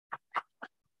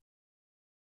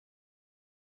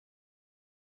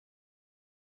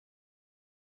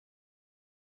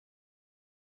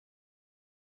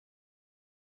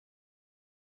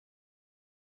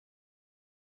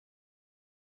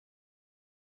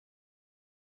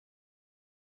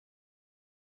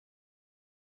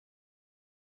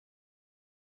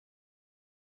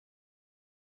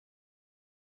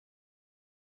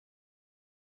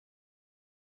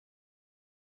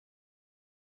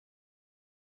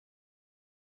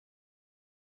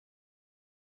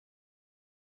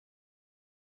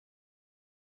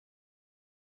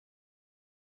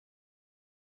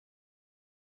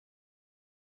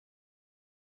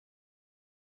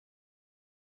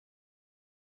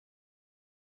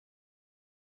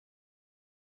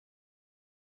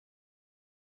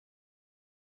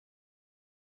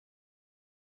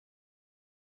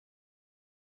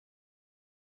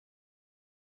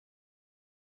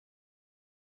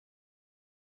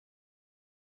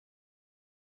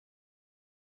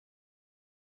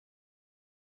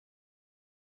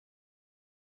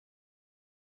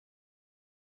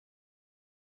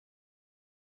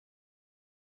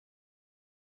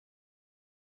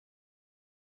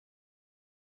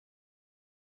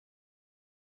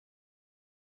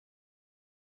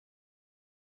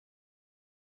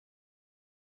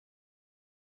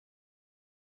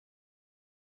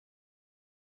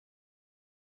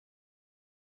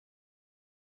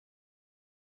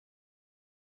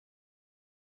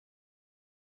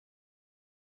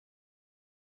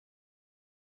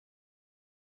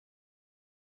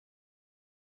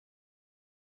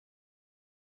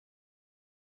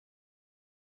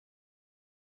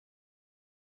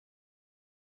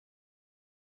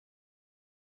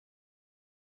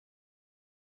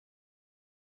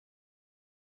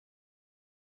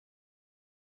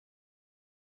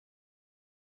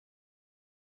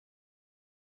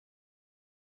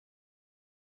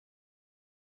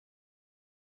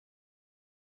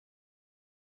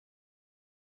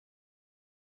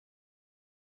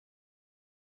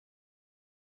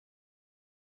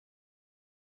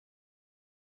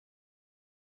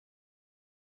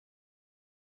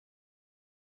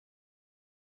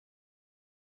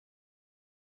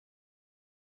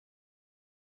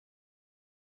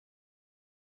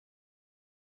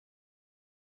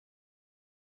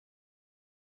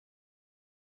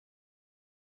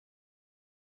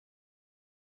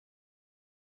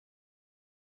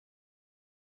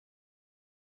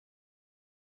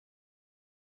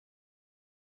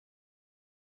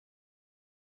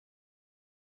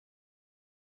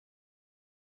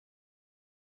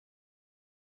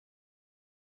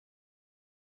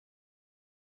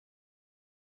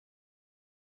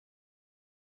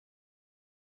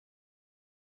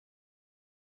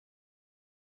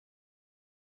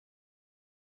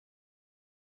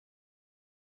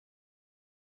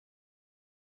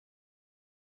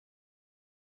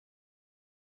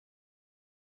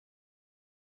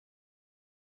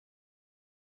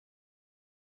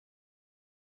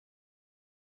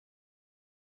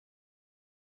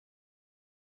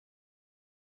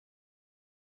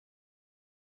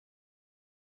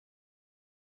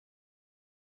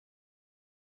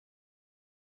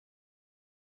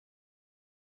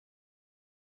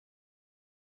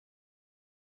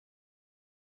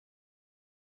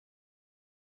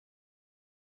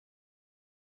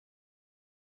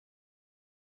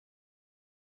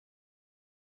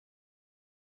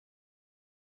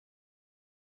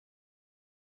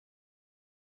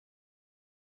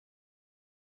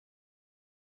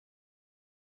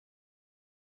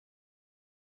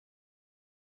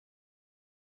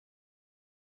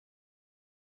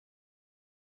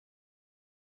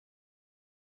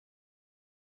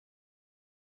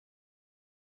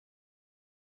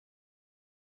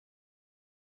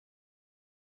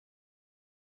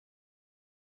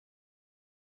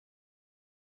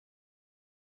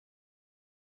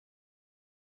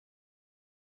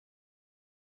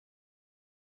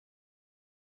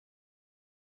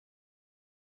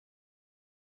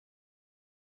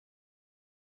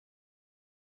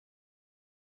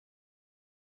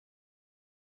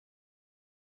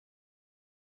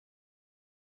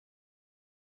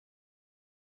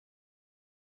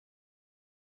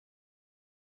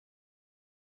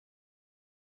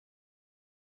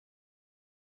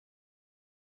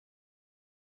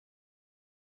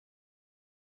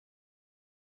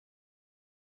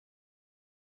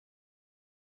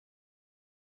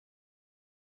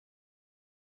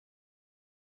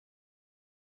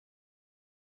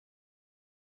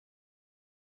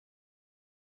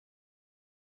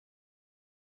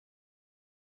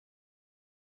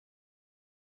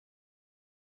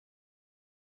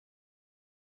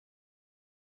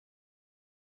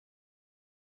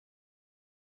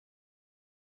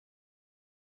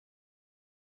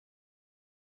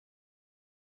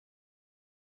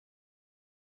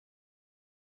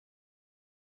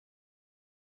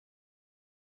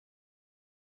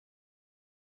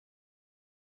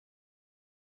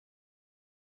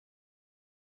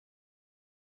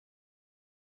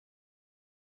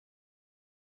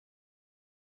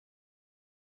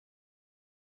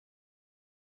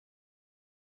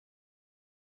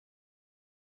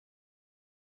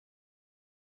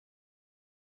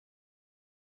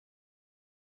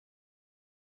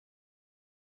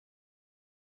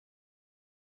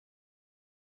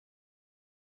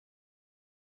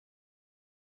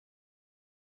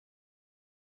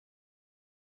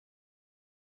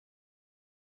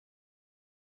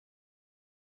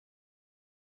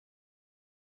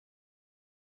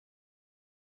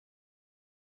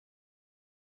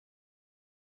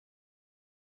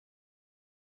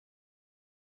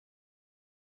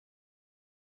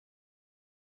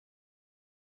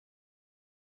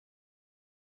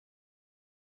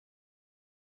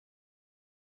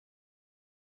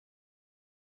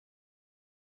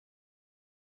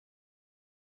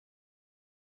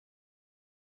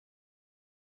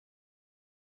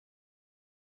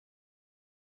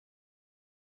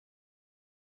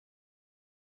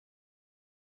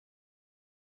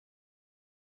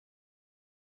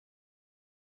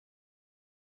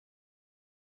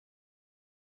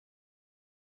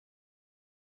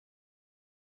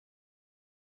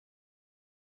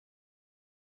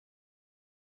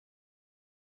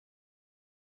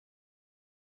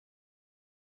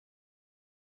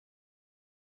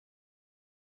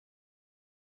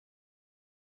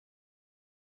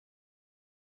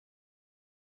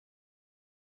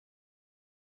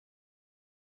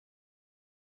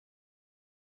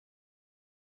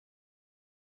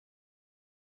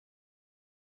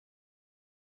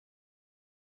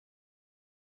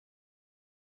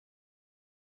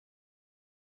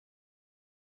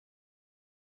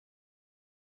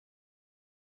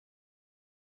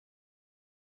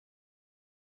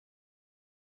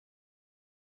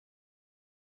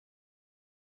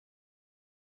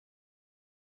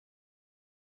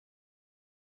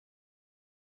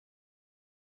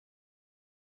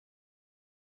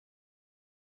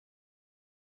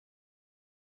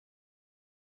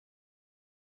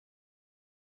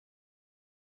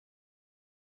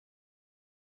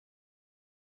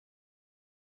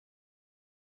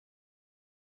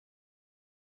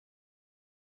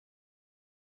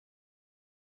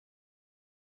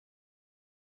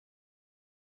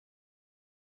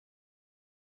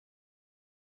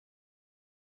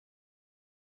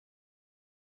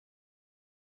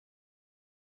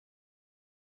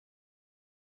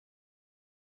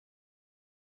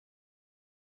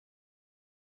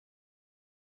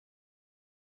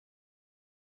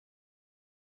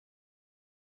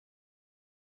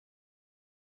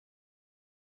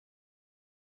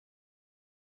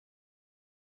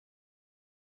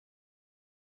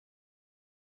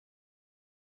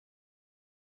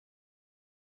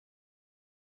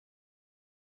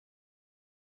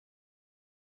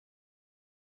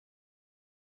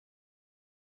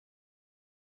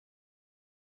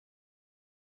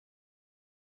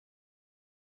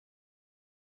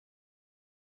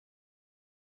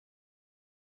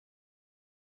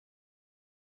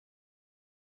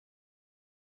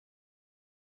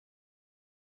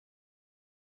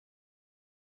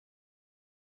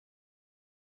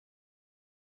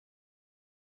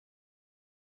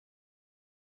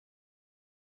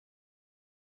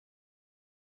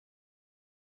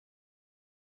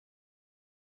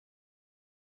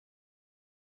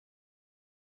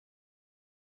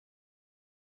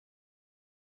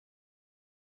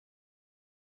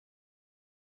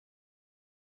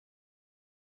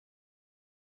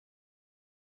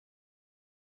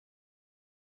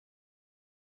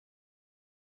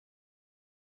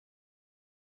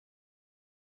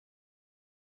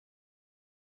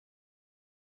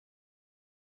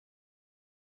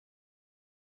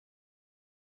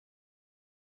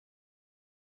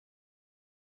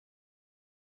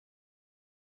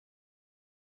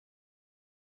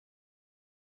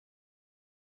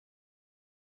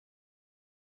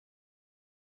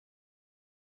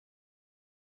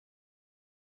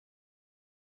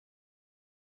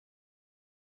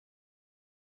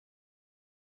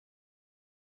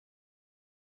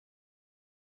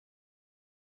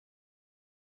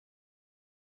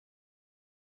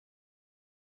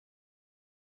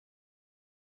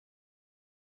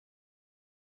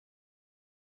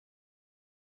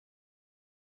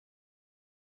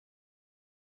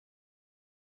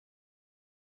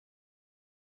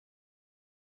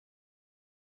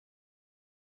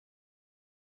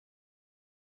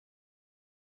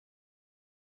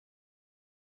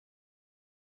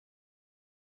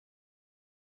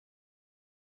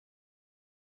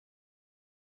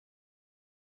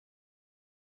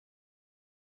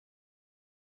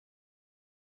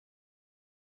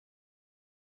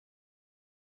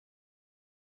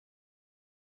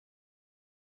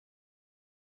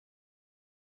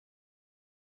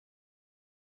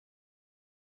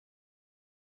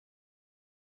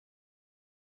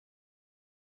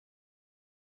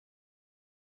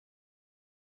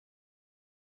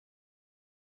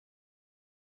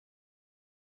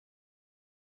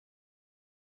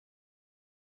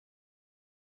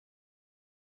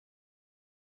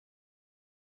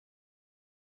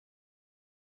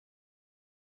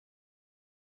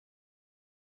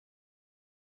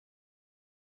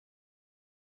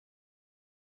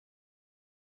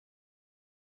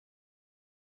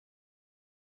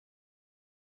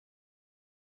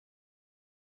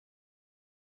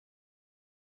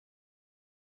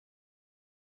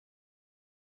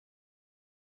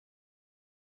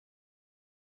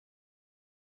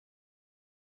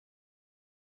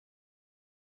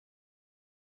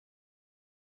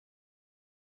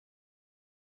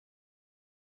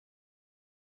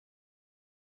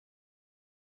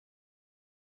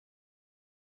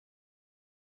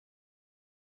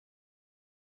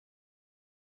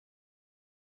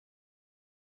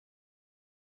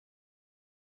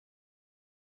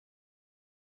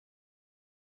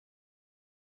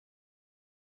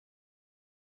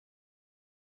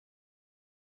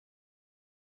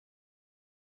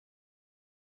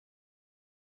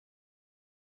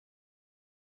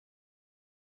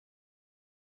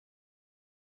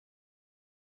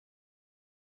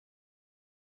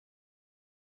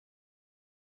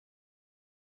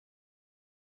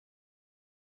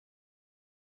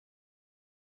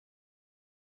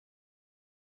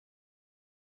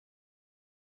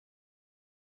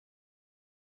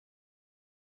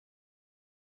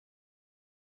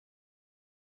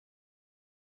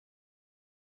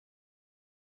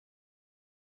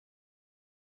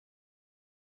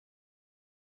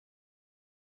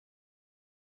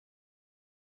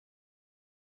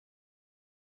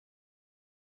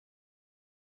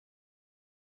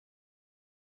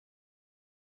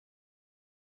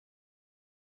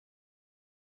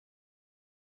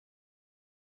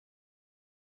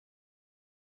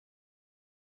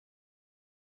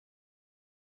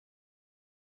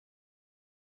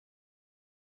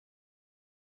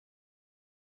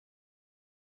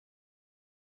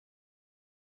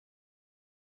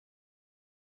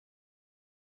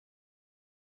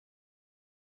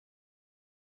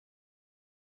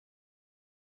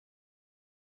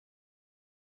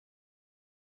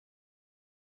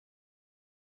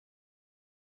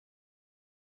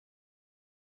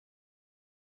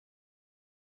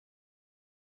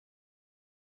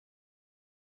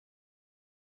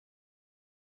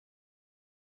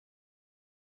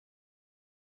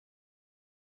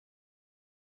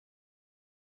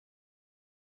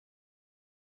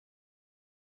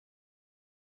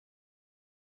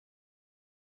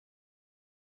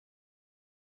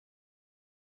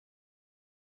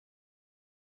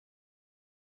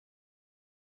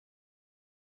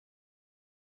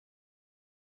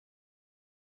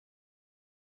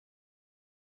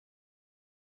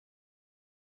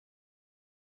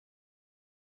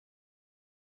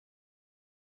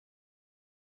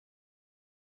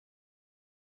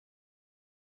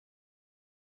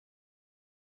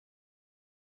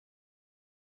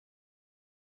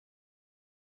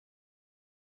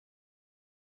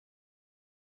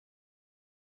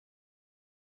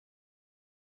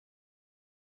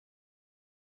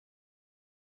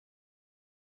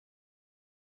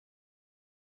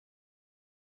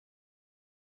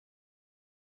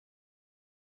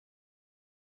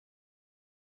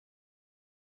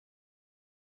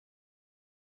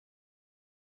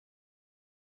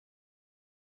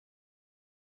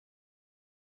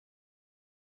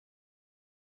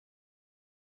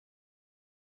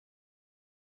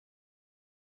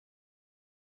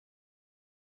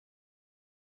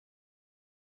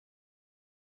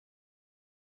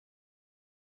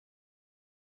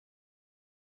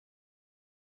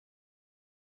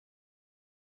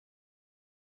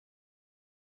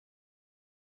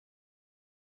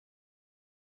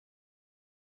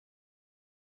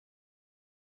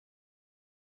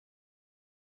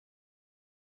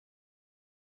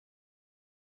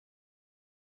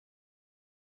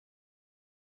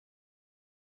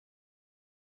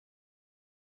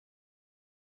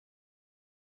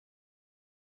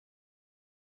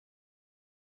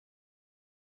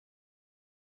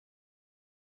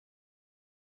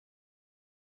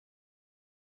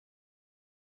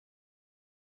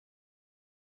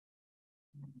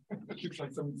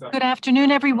 Good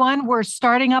afternoon, everyone. We're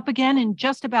starting up again in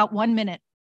just about 1 minute.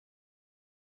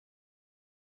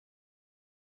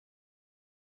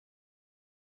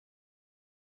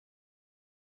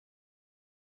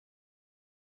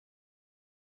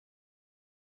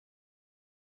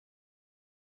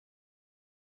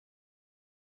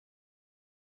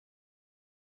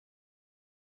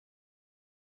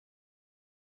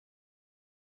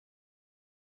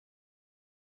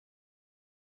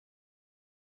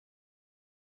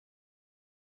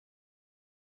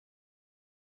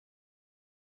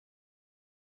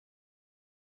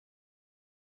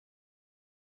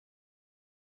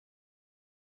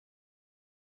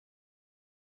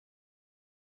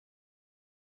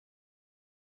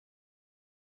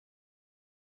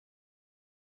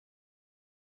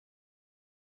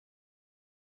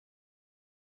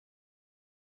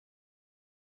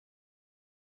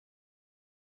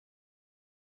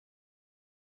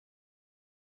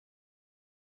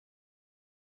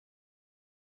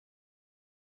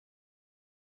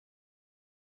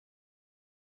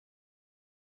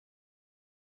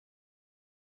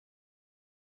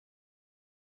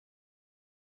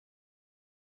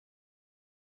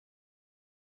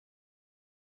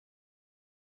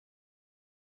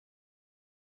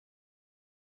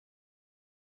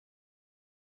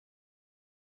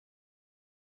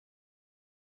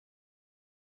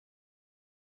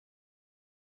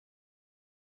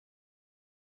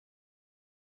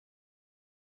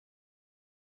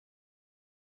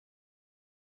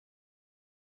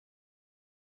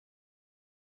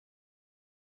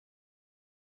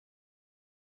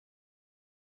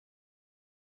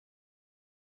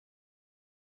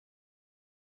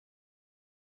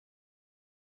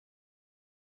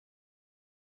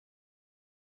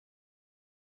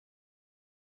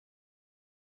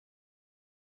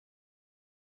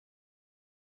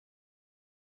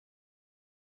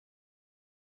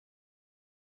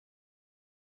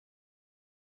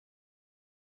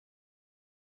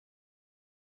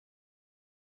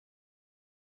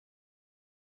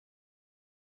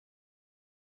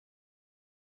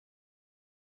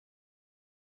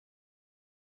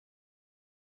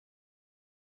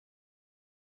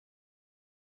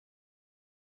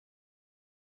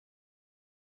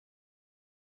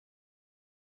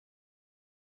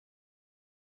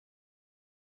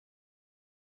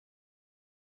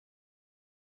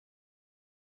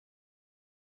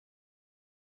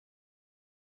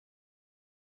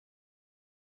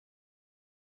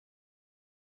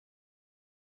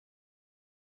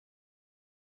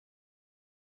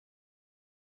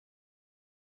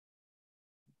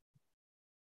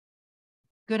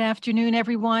 Good afternoon,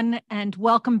 everyone, and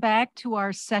welcome back to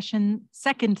our second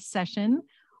session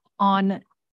on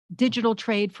digital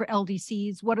trade for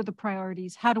LDCs. What are the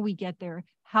priorities? How do we get there?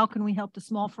 How can we help the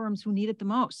small firms who need it the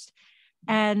most?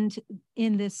 And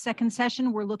in this second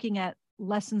session, we're looking at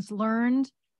lessons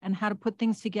learned and how to put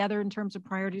things together in terms of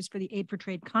priorities for the Aid for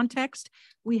Trade context.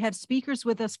 We have speakers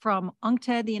with us from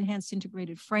UNCTAD, the Enhanced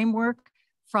Integrated Framework,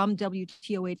 from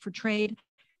WTO Aid for Trade,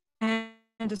 and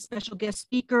a special guest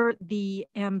speaker, the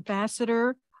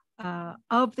ambassador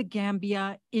of the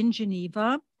Gambia in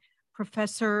Geneva,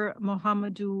 Professor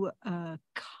Mohamedou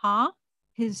Ka.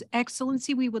 His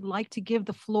Excellency, we would like to give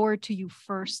the floor to you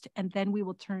first, and then we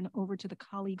will turn over to the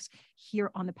colleagues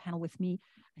here on the panel with me.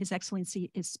 His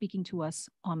Excellency is speaking to us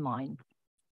online.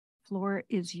 Floor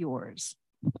is yours.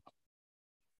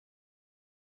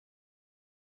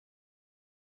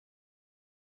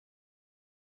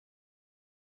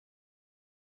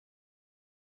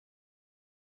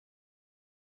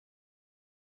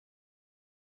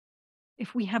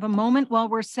 If we have a moment while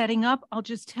we're setting up, I'll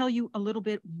just tell you a little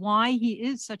bit why he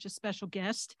is such a special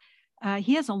guest.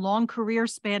 He has a long career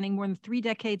spanning more than 3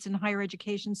 decades in higher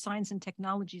education, science, and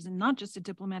technologies, and not just a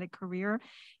diplomatic career.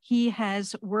 He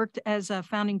has worked as a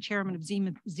founding chairman of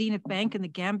Zenith Bank in the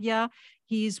Gambia.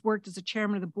 He's worked as a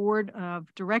chairman of the board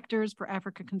of directors for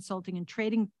Africa Consulting and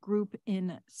Trading Group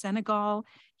in Senegal.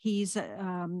 He's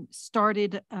done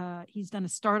a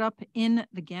startup in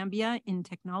the Gambia in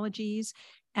technologies,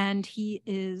 and he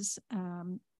is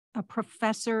a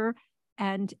professor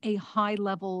and a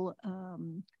high-level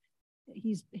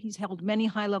he's held many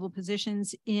high-level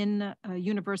positions in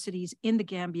universities in the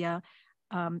Gambia,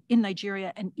 in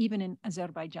Nigeria, and even in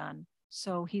Azerbaijan.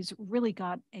 So he's really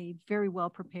got a very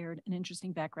well-prepared and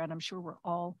interesting background. I'm sure we're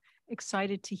all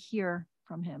excited to hear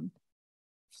from him.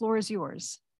 Floor is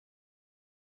yours.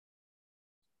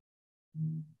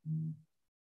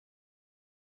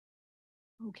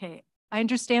 Okay, I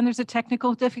understand there's a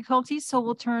technical difficulty, so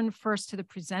we'll turn first to the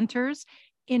presenters,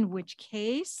 in which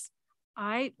case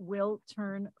I will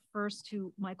turn first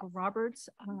to Michael Roberts.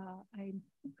 I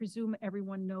presume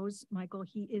everyone knows Michael.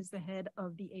 He is the head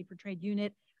of the Aid for Trade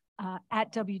unit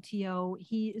at WTO.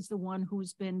 He is the one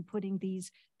who's been putting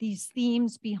these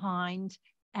themes behind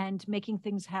and making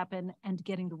things happen and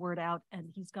getting the word out. And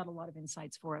he's got a lot of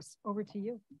insights for us. Over to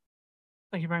you.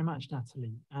 Thank you very much,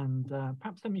 Natalie. And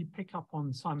perhaps let me pick up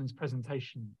on Simon's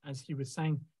presentation. As he was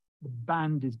saying, the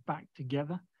band is back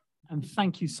together. And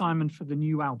thank you, Simon, for the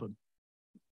new album.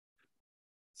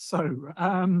 So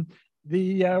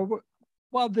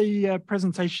while the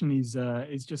presentation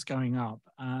is just going up,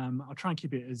 I'll try and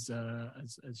keep it as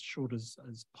short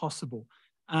as possible.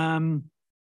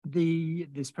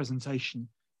 This presentation,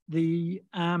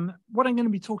 what I'm going to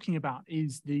be talking about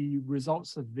is the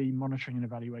results of the monitoring and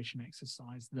evaluation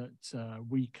exercise that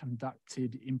we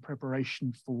conducted in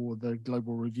preparation for the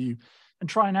global review, and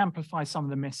try and amplify some of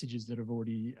the messages that have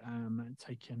already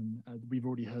we've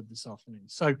already heard this afternoon.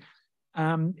 So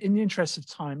in the interest of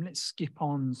time, let's skip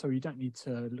on, so you don't need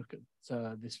to look at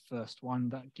this first one.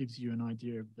 That gives you an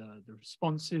idea of the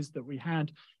responses that we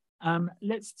had.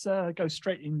 Let's go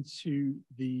straight into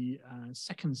the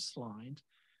second slide,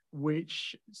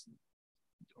 which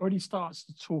already starts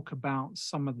to talk about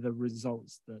some of the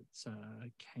results that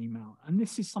came out. And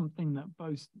this is something that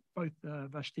both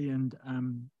Vashti and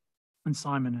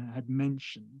Simon had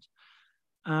mentioned,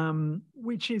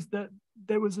 which is that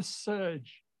there was a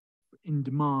surge in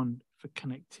demand for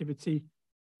connectivity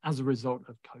as a result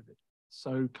of COVID.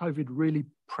 So COVID really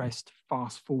pressed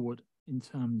fast forward in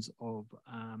terms of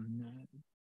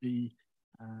the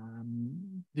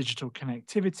digital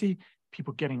connectivity,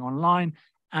 people getting online,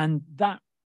 and that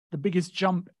the biggest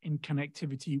jump in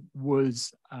connectivity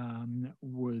was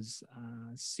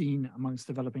seen amongst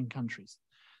developing countries.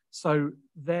 So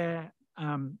there,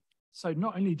 so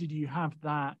not only did you have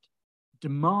that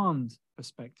demand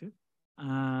perspective,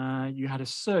 you had a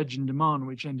surge in demand,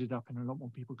 which ended up in a lot more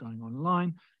people going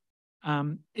online.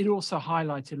 It also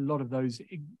highlighted a lot of those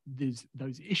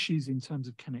issues in terms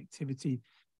of connectivity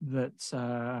that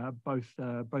both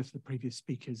the previous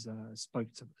speakers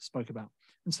spoke about.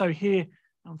 And so here,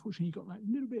 unfortunately, you got that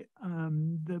little bit,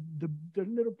 the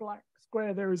little black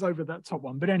square there is over that top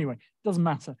one. But anyway, it doesn't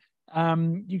matter.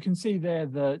 You can see there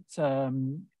that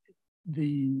in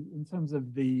terms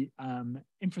of the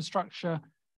infrastructure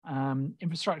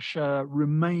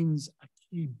remains a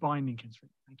key binding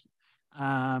constraint. Thank you.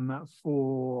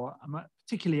 For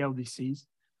particularly LDCs,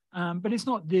 but it's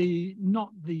not the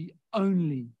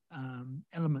only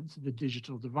element of the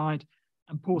digital divide.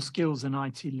 And poor skills and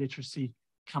IT literacy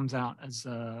comes out as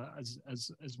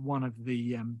one of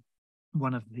the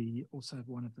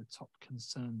top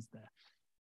concerns there.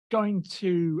 Going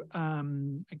to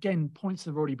again, points that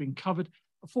have already been covered.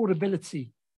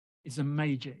 Affordability is a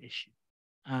major issue.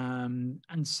 And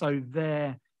so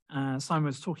there, Simon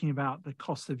was talking about the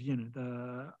cost of,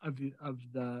 the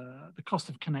cost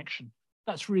of connection.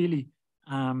 That's really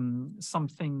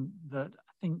something that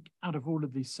I think out of all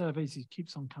of these surveys, it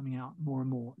keeps on coming out more and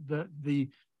more. The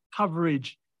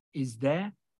coverage is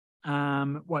there,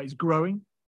 well, it's growing,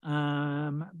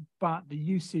 but the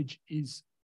usage is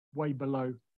way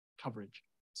below coverage.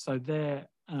 So there,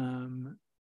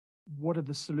 what are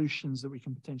the solutions that we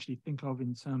can potentially think of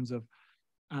in terms of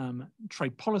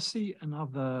trade policy and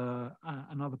other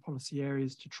policy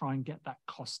areas to try and get that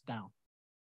cost down?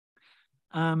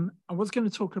 I was going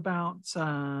to talk about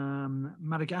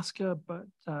Madagascar, but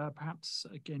perhaps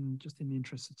again, just in the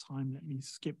interest of time, let me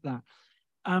skip that.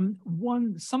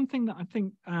 Something that I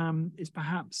think is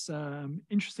perhaps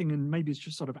interesting, and maybe it's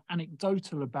just sort of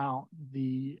anecdotal about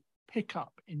the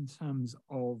pickup in terms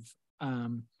of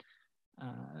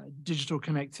digital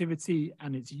connectivity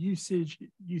and its usage.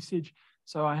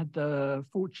 So I had the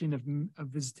fortune of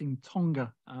visiting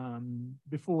Tonga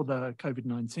before the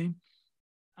COVID-19,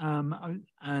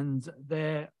 and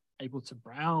they're able to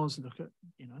browse, look at,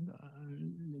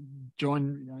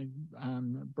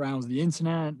 browse the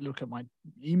internet, look at my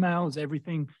emails,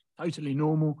 everything totally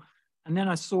normal. And then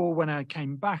I saw when I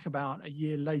came back about a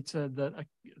year later that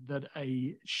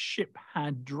a ship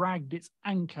had dragged its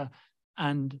anchor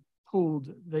and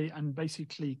and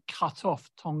basically cut off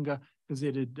Tonga because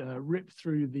it had ripped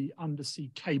through the undersea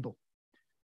cable.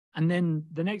 And then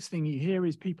the next thing you hear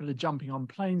is people are jumping on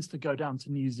planes to go down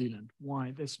to New Zealand.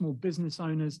 Why? They're small business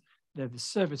owners. They're the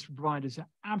service providers are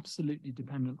absolutely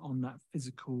dependent on that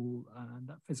physical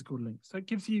link. So it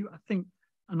gives you, I think,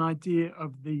 an idea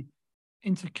of the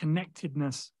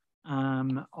interconnectedness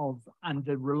and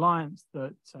the reliance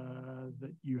that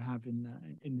you have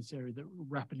in this area that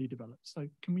rapidly develops. So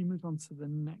can we move on to the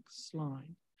next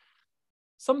slide?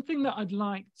 Something that I'd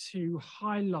like to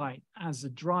highlight as a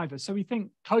driver. So we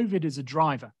think COVID is a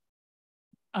driver.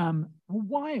 Well,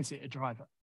 why is it a driver?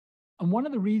 And one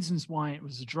of the reasons why it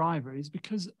was a driver is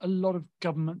because a lot of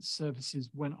government services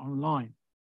went online.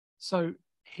 So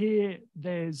here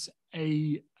there's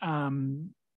a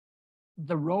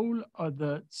the role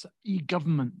that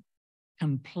e-government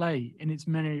can play in its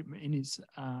many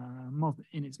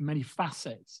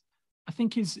facets, I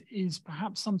think is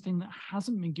perhaps something that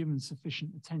hasn't been given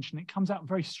sufficient attention. It comes out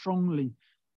very strongly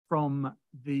from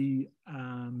the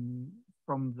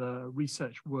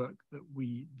research work that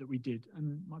we did.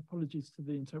 And my apologies to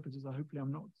the interpreters. Hopefully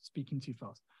I'm not speaking too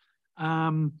fast.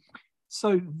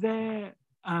 So there,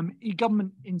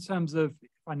 e-government in terms of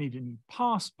if I need a new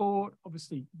passport,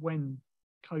 obviously when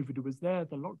COVID was there,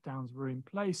 the lockdowns were in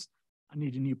place. I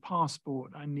need a new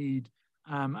passport. I need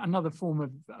another form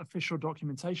of official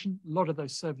documentation. A lot of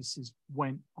those services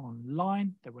went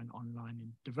online. They went online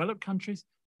in developed countries.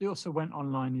 They also went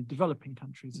online in developing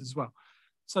countries as well.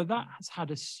 So that has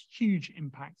had a huge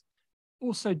impact.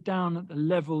 Also down at the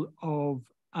level of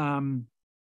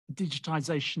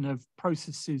digitization of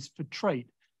processes for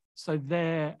trade. So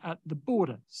they're at the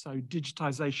border. So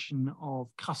digitization of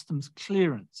customs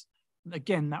clearance.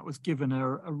 Again, that was given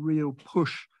a real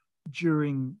push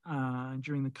during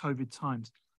the COVID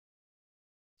times.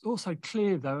 It's also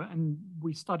clear though, and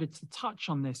we started to touch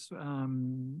on this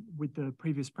with the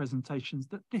previous presentations,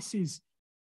 that this is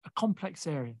a complex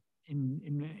area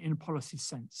in a policy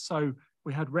sense. So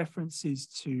we had references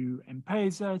to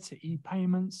M-Pesa, to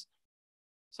e-payments.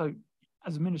 So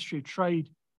as a Ministry of Trade,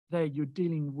 there you're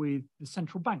dealing with the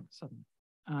central bank suddenly.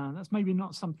 That's maybe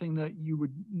not something that you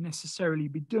would necessarily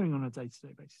be doing on a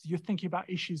day-to-day basis. You're thinking about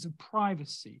issues of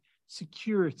privacy,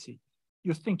 security.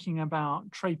 You're thinking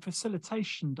about trade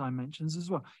facilitation dimensions as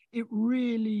well. It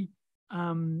really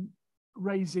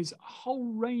raises a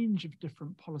whole range of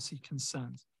different policy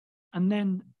concerns. And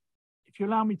then if you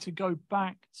allow me to go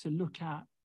back to look at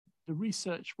the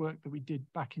research work that we did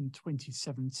back in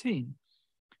 2017,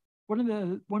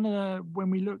 when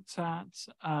we looked at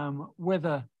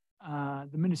whether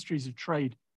the ministries of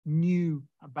trade knew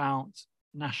about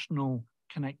national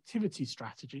connectivity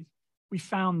strategies, we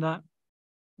found that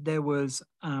there was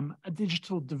a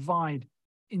digital divide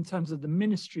in terms of the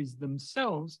ministries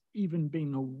themselves even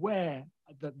being aware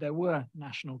that there were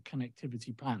national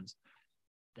connectivity plans.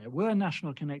 There were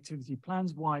national connectivity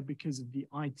plans. Why? Because of the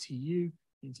ITU,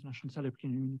 the International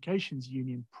Telecommunications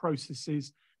Union,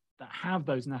 processes that have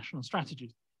those national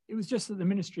strategies. It was just that the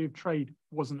Ministry of Trade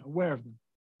wasn't aware of them.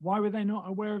 Why were they not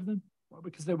aware of them? Well,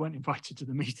 because they weren't invited to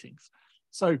the meetings.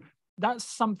 So that's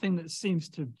something that seems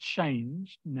to have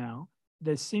changed now.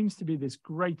 There seems to be this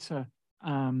greater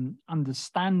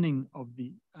understanding of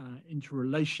the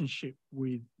interrelationship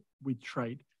with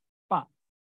trade. But,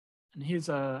 and here's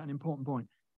an important point,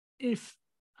 if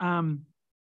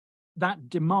that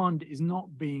demand is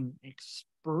not being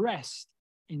expressed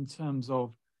in terms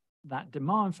of that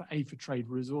demand for aid for trade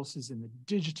resources in the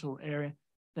digital area,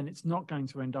 then it's not going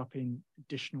to end up in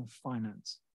additional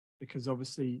finance, because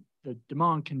obviously the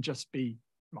demand can just be,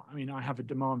 well, I mean, I have a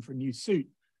demand for a new suit.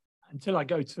 Until I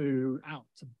go out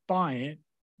to buy it,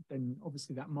 then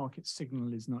obviously that market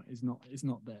signal is not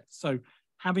there. So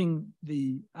having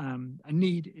the a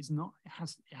need is not, it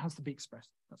has to be expressed.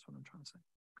 That's what I'm trying to say.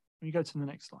 Can you go to the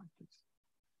next slide, please?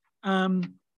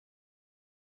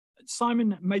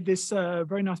 Simon made this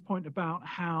very nice point about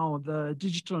how the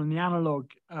digital and the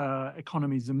analog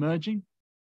economy is emerging.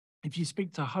 If you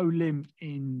speak to Ho Lim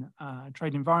in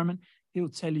Trade Environment, he'll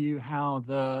tell you how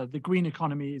the green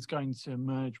economy is going to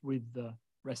merge with the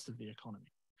rest of the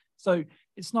economy. So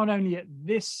it's not only at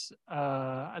this,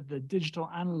 at the digital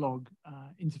analog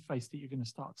interface that you're going to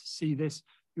start to see this,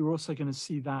 you're also going to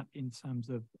see that in terms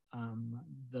of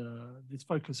this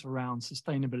focus around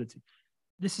sustainability.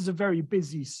 This is a very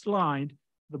busy slide.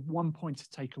 The one point to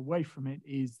take away from it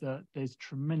is that there's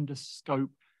tremendous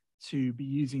scope to be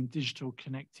using digital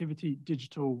connectivity,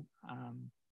 digital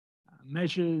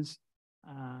measures,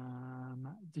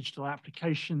 digital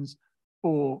applications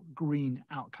for green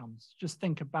outcomes. Just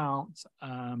think about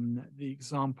the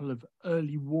example of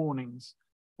early warnings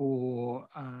for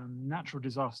natural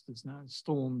disasters,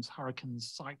 storms,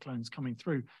 hurricanes, cyclones coming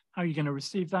through. How are you going to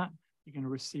receive that? You're going to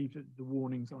receive the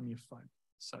warnings on your phone.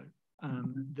 So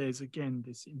there's, again,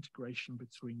 this integration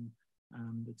between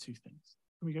the two things.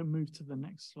 Can we move to the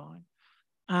next slide?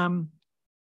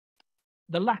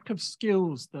 The lack of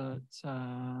skills that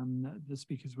the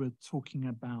speakers were talking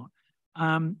about,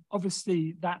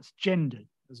 obviously that's gendered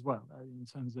as well in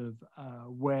terms of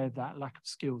where that lack of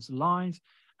skills lies.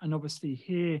 And obviously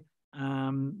here,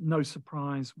 No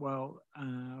surprise, well,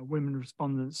 women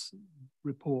respondents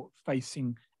report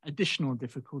facing additional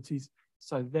difficulties.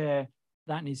 So that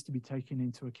needs to be taken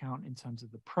into account in terms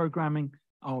of the programming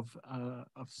of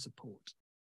support.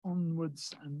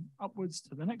 Onwards and upwards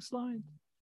to the next slide.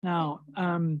 Now,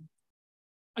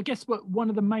 I guess one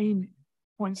of the main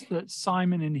points that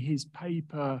Simon in his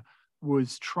paper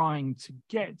was trying to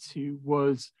get to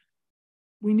was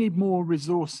we need more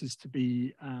resources to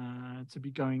be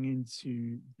going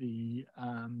into the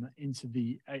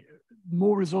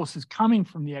more resources coming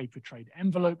from the Aid for Trade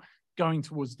envelope going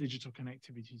towards digital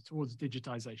connectivity, towards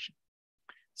digitization.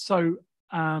 So,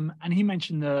 and he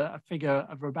mentioned a figure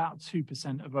of about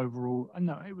 2% of overall,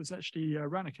 no, it was actually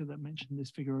Rannika that mentioned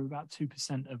this figure of about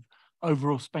 2% of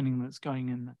overall spending that's going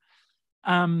in there.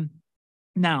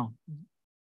 Now,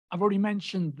 I've already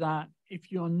mentioned that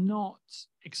if you're not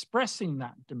expressing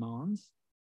that demand,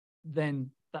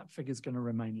 then that figure is going to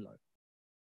remain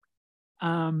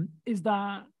low. Is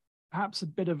that perhaps a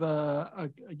bit of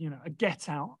a get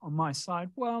out on my side?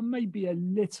 Well, maybe a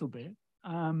little bit.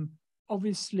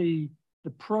 Obviously,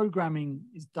 the programming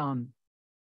is done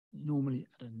normally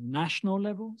at a national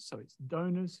level, so it's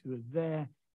donors who are there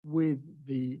with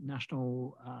the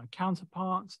national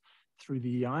counterparts through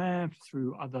the EIF,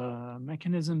 through other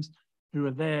mechanisms, who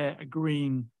are there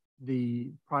agreeing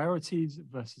the priorities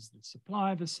versus the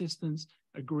supply of assistance,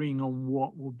 agreeing on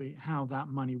what will be, how that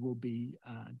money will be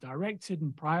directed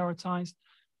and prioritized.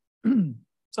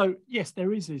 So yes,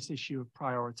 there is this issue of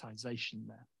prioritization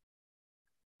there.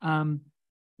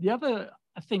 The other,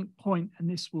 I think, point, and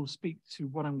this will speak to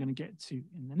what I'm going to get to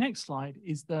in the next slide,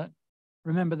 is that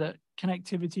remember that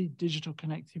connectivity, digital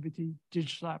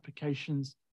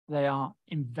applications, they are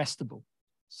investable.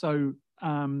 So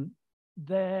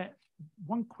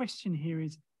one question here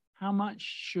is, how much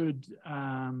should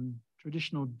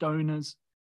traditional donors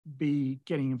be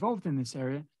getting involved in this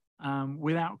area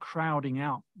without crowding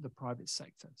out the private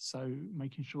sector? So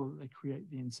making sure that they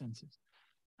create the incentives.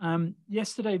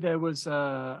 Yesterday, there was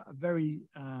a very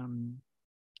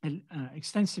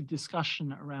extensive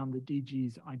discussion around the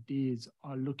DG's ideas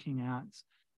are looking at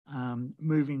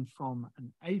moving from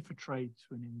an aid for trade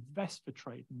to an invest for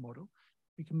trade model.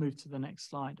 We can move to the next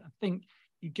slide. I think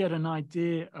you get an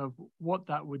idea of what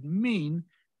that would mean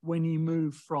when you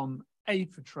move from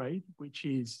aid for trade, which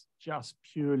is just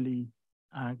purely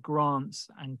grants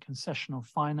and concessional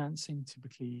financing,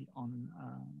 typically on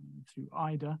through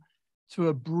IDA, to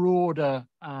a broader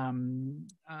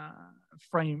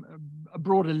frame, a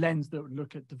broader lens that would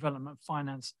look at development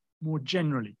finance more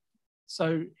generally.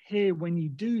 So here, when you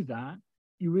do that,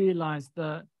 you realize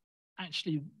that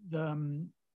actually the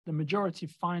majority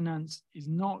of finance is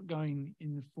not going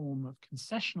in the form of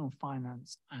concessional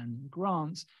finance and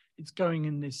grants. It's going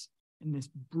in this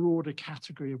broader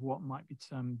category of what might be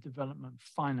termed development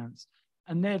finance.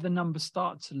 And there the numbers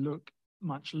start to look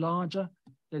much larger.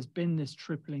 There's been this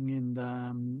tripling in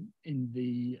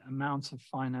the amount of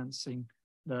financing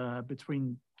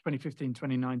between 2015 and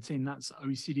 2019. That's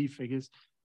OECD figures.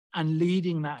 And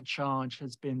leading that charge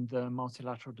has been the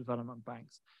multilateral development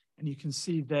banks. And you can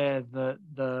see there that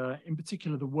in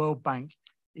particular, the World Bank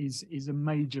is a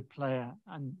major player,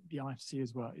 and the IFC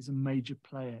as well is a major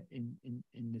player in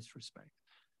this respect.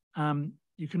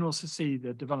 You can also see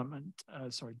the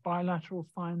bilateral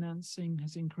financing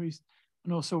has increased,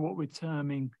 and also what we're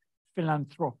terming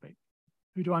philanthropic.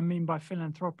 Who do I mean by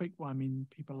philanthropic? Well, I mean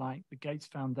people like the Gates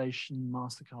Foundation,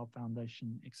 MasterCard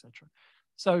Foundation, etc.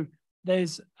 So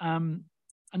there's a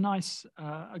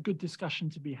good discussion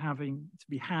to be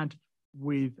had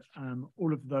with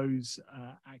all of those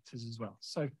actors as well.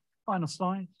 So final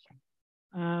slide.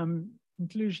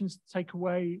 Conclusions to take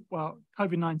away. Well,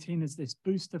 COVID-19 is this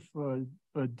booster for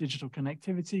digital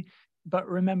connectivity, but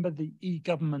remember the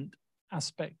e-government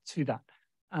aspect to that.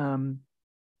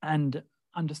 And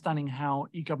understanding how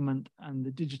e-government and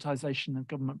the digitization of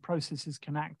government processes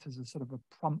can act as a sort of a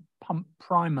pump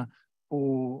primer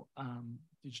for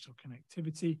digital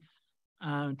connectivity.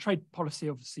 Trade policy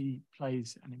obviously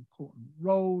plays an important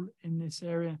role in this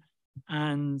area,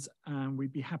 and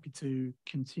we'd be happy to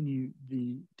continue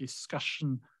the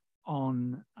discussion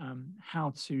on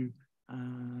how to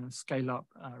scale up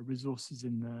resources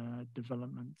in the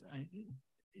development,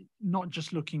 not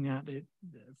just looking at it,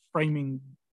 framing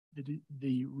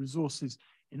the resources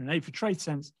in an aid for trade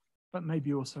sense, but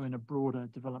maybe also in a broader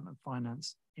development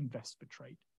finance invest for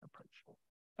trade approach.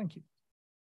 Thank you.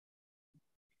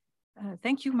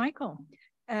 Thank you, Michael.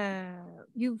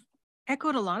 You've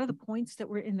echoed a lot of the points that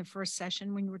were in the first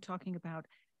session when you were talking about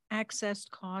access,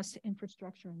 cost,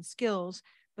 infrastructure, and skills,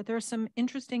 but there are some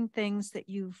interesting things that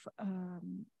you've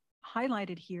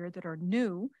highlighted here that are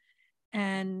new.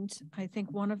 And I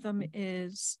think one of them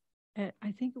is,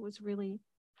 I think it was really,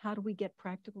 how do we get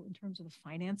practical in terms of the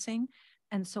financing?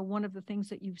 And so one of the things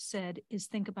that you've said is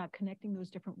think about connecting those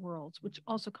different worlds, which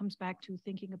also comes back to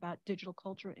thinking about digital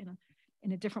culture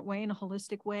in a different way, in a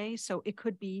holistic way. So it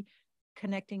could be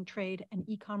connecting trade and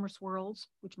e-commerce worlds,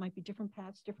 which might be different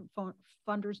paths, different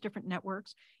funders, different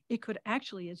networks. It could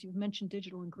actually, as you've mentioned,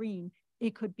 digital and green,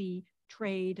 it could be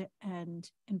trade and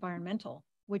environmental,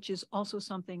 which is also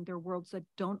something, there are worlds that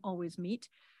don't always meet.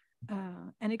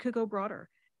 And it could go broader.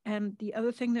 And the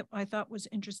other thing that I thought was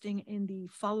interesting in the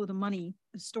follow the money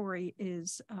story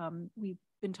is we've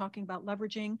been talking about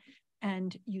leveraging,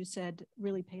 and you said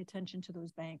really pay attention to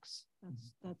those banks.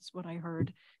 That's what I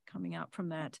heard coming out from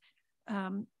that.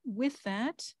 With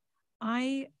that,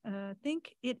 I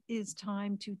think it is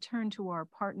time to turn to our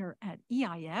partner at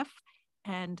EIF,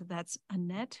 and that's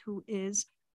Annette, who is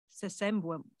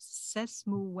Sesmuwemba.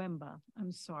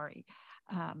 I'm sorry.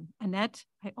 Annette,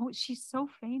 she's so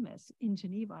famous in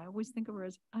Geneva. I always think of her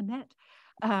as Annette.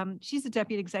 She's the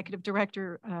Deputy Executive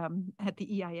Director at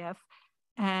the EIF,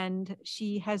 and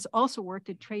she has also worked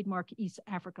at Trademark East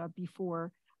Africa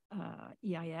before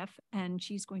EIF, and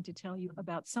she's going to tell you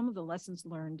about some of the lessons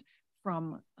learned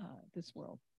from this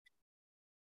world.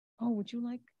 Oh, would you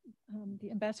like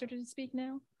the ambassador to speak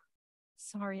now?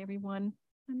 Sorry, everyone.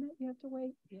 Annette, you have to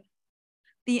wait. Yeah.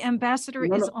 The ambassador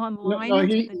is online.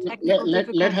 The technical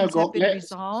difficulties have been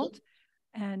resolved.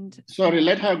 And sorry,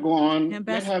 let her go on.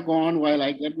 Let her go on while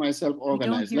I get myself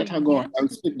organized. Let her go on. I'll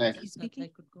speak next. She's speaking.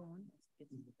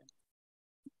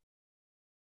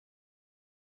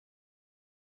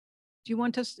 Do you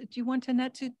want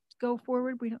Annette to go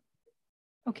forward? We don't.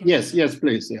 Okay. Yes,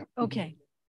 please. Yeah. Okay.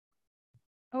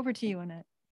 Over to you, Annette.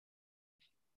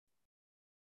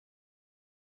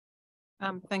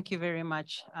 Thank you very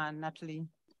much, Natalie.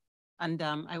 And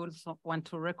I also want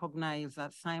to recognize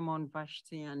Simon,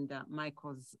 Vashti, and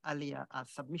Michael's earlier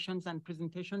submissions and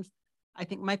presentations. I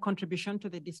think my contribution to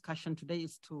the discussion today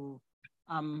is to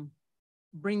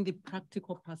bring the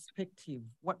practical perspective,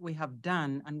 what we have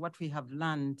done and what we have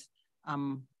learned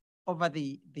over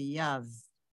the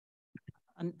years.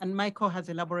 And Michael has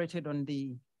elaborated on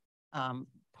the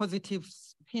positive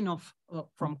spin-off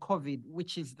from COVID,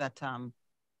 which is that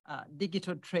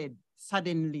digital trade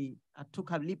suddenly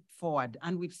took a leap forward,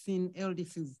 and we've seen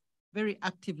LDCs very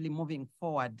actively moving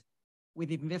forward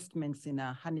with investments in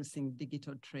harnessing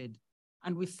digital trade.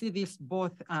 And we see this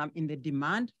both in the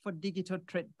demand for digital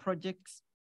trade projects,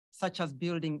 such as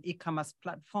building e-commerce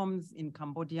platforms in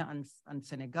Cambodia and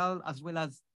Senegal, as well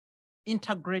as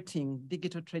integrating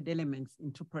digital trade elements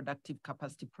into productive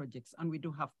capacity projects. And we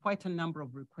do have quite a number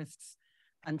of requests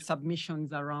and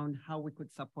submissions around how we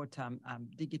could support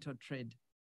digital trade.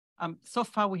 So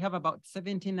far, we have about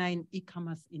 79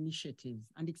 e-commerce initiatives,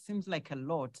 and it seems like a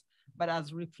lot, but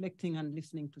as reflecting and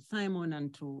listening to Simon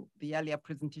and to the earlier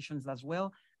presentations as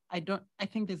well, I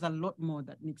think there's a lot more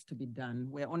that needs to be done.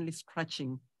 We're only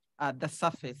scratching the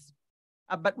surface.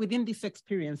 But within this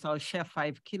experience, I'll share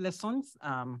 5 key lessons.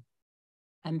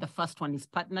 And the first one is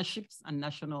partnerships and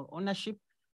national ownership.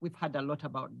 We've heard a lot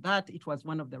about that. It was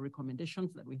one of the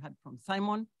recommendations that we had from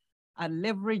Simon.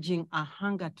 Leveraging a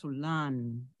hunger to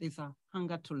learn. There's a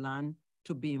hunger to learn,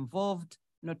 to be involved,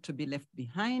 not to be left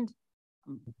behind.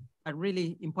 A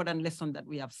really important lesson that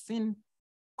we have seen.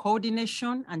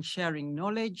 Coordination and sharing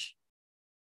knowledge.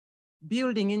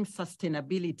 Building in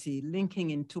sustainability,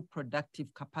 linking into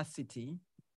productive capacity,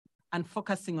 and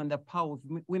focusing on the power of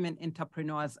women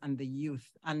entrepreneurs and the youth.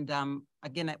 And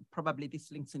again, probably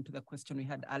this links into the question we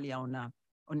had earlier on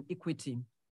equity.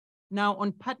 Now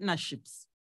on partnerships,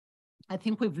 I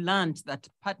think we've learned that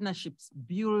partnerships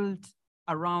built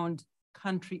around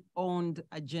country-owned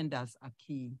agendas are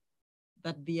key,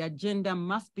 that the agenda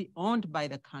must be owned by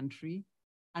the country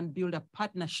and build a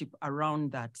partnership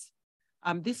around that.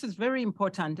 This is very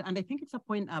important, and I think it's a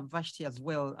point Vashti as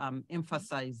well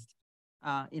emphasized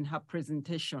in her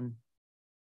presentation.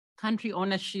 Country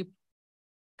ownership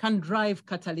can drive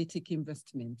catalytic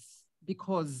investments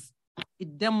because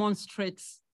it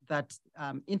demonstrates that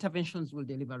interventions will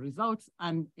deliver results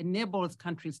and enables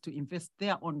countries to invest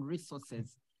their own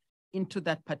resources into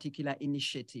that particular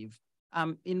initiative.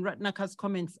 In Ratnakar's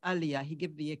comments earlier, he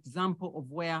gave the example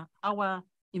of where our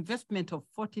investment of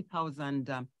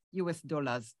 $40,000 US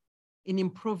in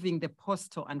improving the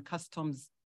postal and customs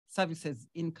services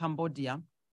in Cambodia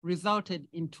resulted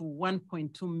into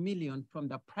 1.2 million from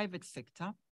the private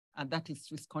sector, and that is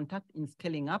Swiss Contact in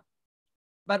scaling up.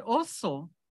 But also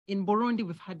in Burundi,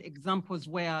 we've had examples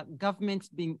where governments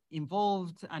being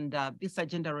involved and this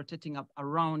agenda rotating up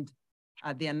around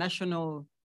their national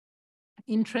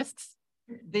interests.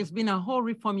 There's been a whole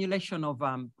reformulation of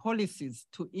policies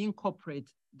to incorporate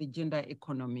the gender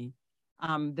economy.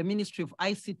 The Ministry of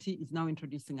ICT is now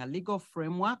introducing a legal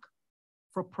framework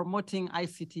for promoting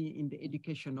ICT in the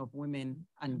education of women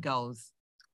and girls.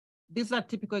 These are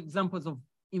typical examples of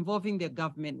involving the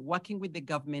government, working with the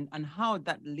government, and how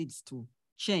that leads to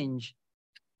change.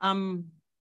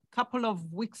 Couple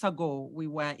of weeks ago, we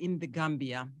were in the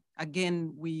Gambia.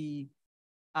 Again, we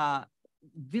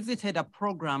visited a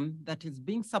program that is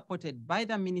being supported by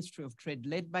the Ministry of Trade,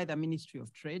 led by the Ministry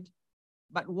of Trade,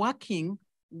 but working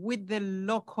with the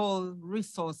local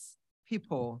resource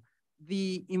people.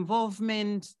 The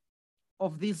involvement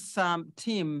of this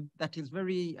team that is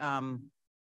very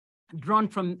drawn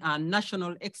from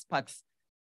national experts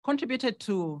contributed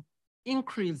to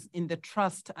increase in the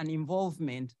trust and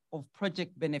involvement of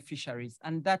project beneficiaries,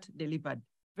 and that delivered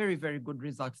very, very good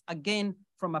results, again,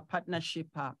 from a partnership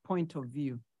point of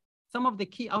view. Some of the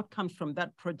key outcomes from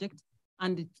that project,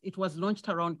 and it was launched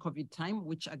around COVID time,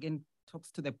 which again talks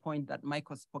to the point that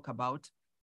Michael spoke about.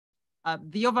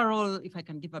 The overall, if I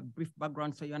can give a brief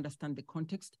background so you understand the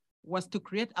context, was to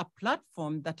create a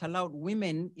platform that allowed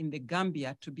women in the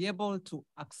Gambia to be able to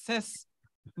access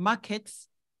markets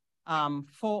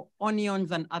for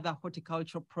onions and other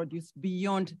horticultural produce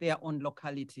beyond their own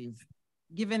localities.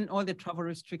 Given all the travel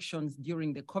restrictions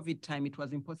during the COVID time, it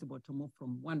was impossible to move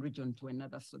from one region to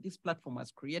another. So this platform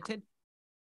was created.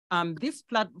 This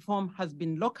platform has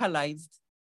been localized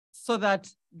so that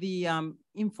the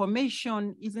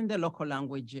information is in the local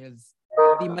languages.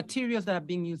 The materials that are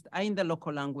being used are in the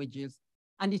local languages,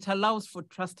 and it allows for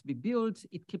trust to be built.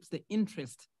 It keeps the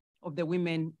interest of the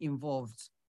women involved.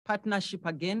 Partnership,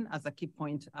 again, as a key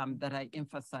point that I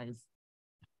emphasize.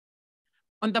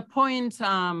 On the point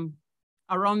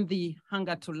around the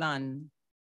hunger to learn,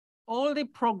 all the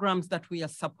programs that we are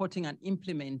supporting and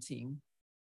implementing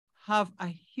have a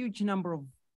huge number of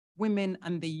women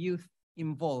and the youth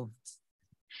involved.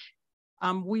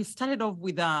 We started off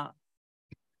with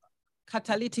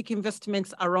catalytic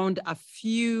investments around a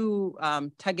few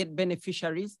target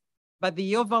beneficiaries, but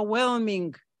the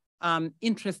overwhelming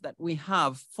interest that we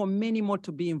have for many more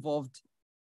to be involved,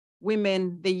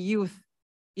 women, the youth,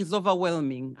 is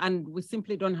overwhelming, and we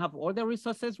simply don't have all the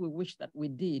resources. We wish that we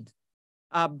did.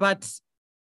 But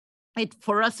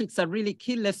for us, it's a really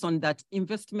key lesson that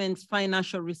investments,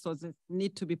 financial resources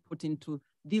need to be put into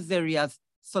these areas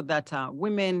so that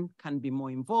women can be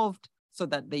more involved, so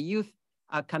that the youth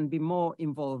can be more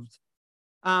involved.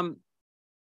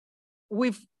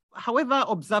 We've, however,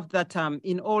 observed that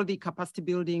in all the capacity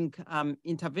building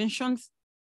interventions,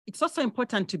 it's also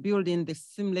important to build in the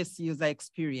seamless user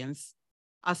experience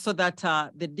so that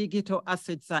the digital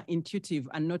assets are intuitive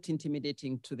and not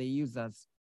intimidating to the users.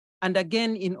 And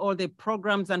again, in all the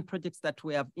programs and projects that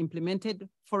we have implemented,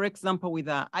 for example, with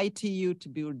our ITU to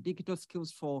build digital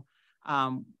skills for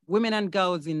women and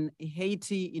girls in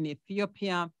Haiti, in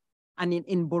Ethiopia, and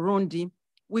in Burundi,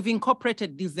 we've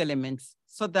incorporated these elements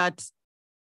so that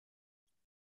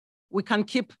we can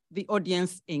keep the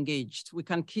audience engaged. We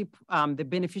can keep the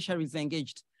beneficiaries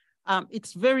engaged.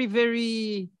 It's very,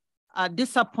 very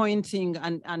disappointing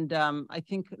and I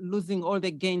think losing all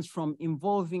the gains from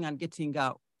involving and getting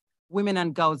women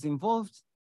and girls involved,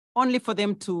 only for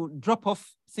them to drop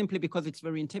off simply because it's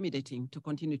very intimidating to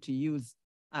continue to use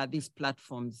these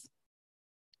platforms.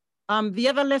 The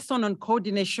other lesson on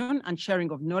coordination and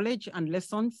sharing of knowledge and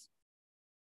lessons,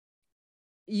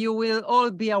 you will all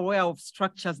be aware of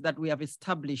structures that we have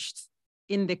established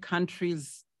in the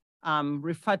countries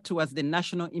referred to as the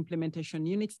national implementation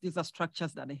units. These are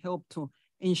structures that help to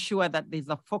ensure that there's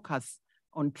a focus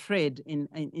on trade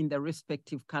in the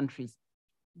respective countries.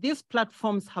 These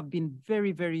platforms have been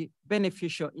very, very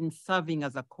beneficial in serving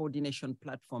as a coordination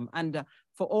platform. And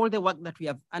for all the work that we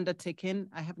have undertaken,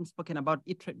 I haven't spoken about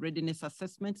e-trade readiness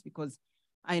assessments because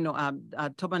I know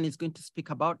Toban is going to speak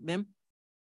about them.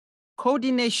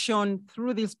 Coordination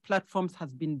through these platforms has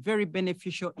been very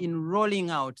beneficial in rolling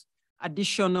out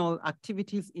additional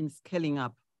activities in scaling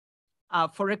up.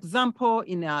 For example,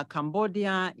 in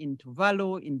Cambodia, in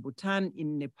Tuvalu, in Bhutan,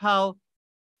 in Nepal,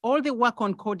 all the work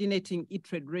on coordinating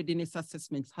e-trade readiness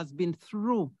assessments has been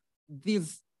through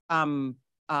these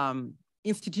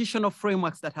institutional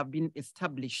frameworks that have been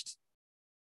established.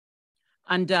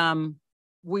 And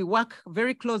we work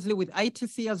very closely with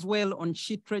ITC as well on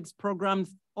SheTrades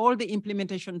programs. All the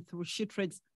implementation through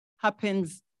SheTrades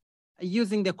happens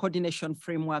using the coordination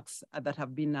frameworks that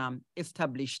have been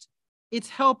established. It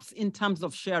helps in terms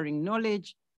of sharing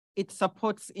knowledge. It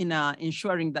supports in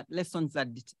ensuring that lessons are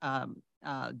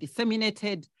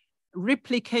disseminated,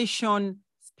 replication,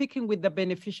 speaking with the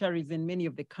beneficiaries in many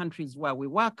of the countries where we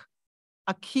work,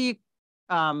 a key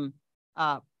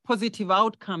positive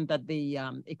outcome that they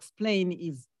explain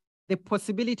is the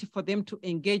possibility for them to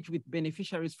engage with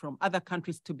beneficiaries from other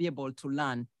countries to be able to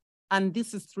learn. And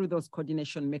this is through those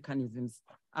coordination mechanisms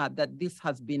that this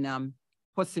has been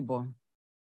possible.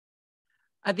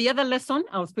 The other lesson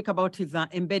I'll speak about is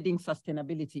embedding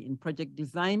sustainability in project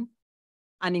design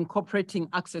and incorporating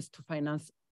access to finance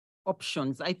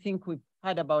options. I think we've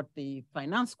heard about the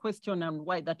finance question and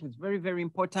why that is very, very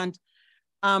important.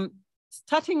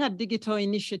 Starting a digital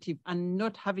initiative and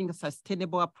not having a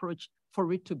sustainable approach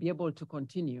for it to be able to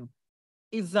continue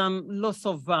is loss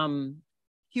of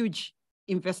huge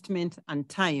investment and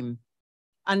time.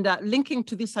 And linking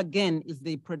to this again is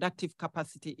the productive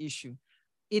capacity issue.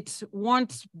 It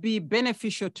won't be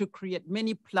beneficial to create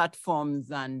many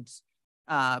platforms and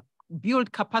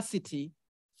build capacity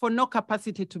for no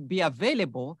capacity to be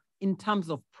available in terms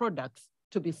of products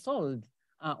to be sold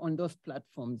on those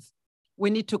platforms. We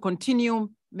need to continue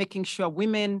making sure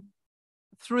women,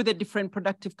 through the different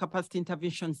productive capacity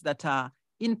interventions that are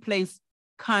in place,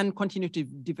 can continue to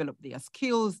develop their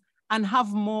skills and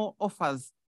have more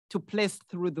offers to place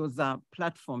through those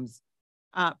platforms.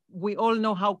 We all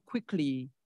know how quickly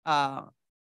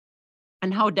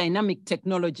and how dynamic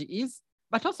technology is,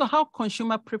 but also how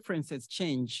consumer preferences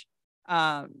change.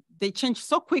 They change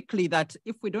so quickly that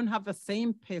if we don't have the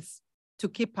same pace to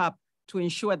keep up to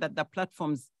ensure that the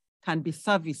platforms can be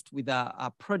serviced with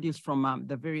produce from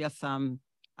the various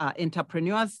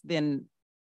entrepreneurs, then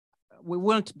we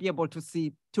won't be able to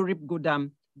reap good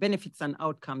benefits and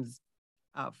outcomes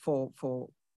for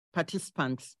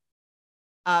participants.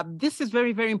 This is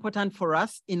very, very important for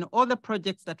us. In all the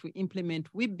projects that we implement,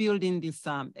 we build in this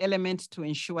element to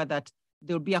ensure that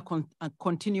there'll be a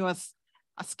continuous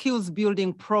skills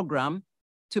building program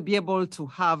to be able to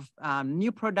have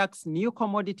new products, new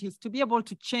commodities, to be able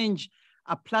to change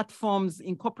platforms,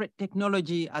 incorporate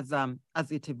technology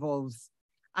as it evolves.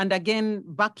 And again,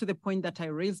 back to the point that I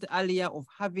raised earlier of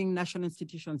having national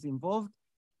institutions involved,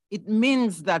 it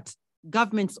means that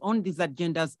governments own these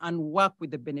agendas and work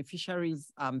with the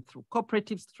beneficiaries through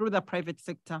cooperatives, through the private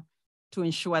sector to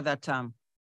ensure that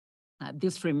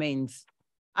this remains.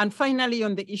 And finally,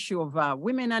 on the issue of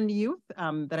women and youth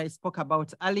that I spoke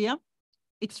about earlier,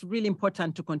 it's really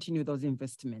important to continue those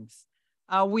investments.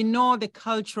 We know the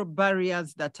cultural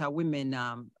barriers that women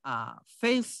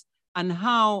face and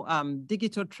how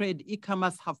digital trade,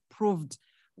 e-commerce have proved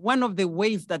one of the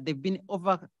ways that they've been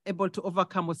able to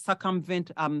overcome or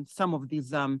circumvent some of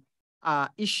these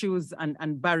issues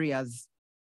and barriers.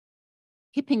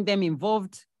 Keeping them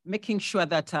involved, making sure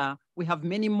that we have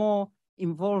many more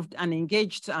involved and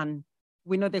engaged. And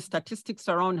we know the statistics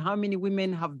around how many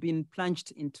women have been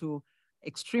plunged into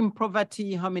extreme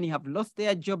poverty, how many have lost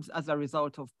their jobs as a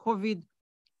result of COVID.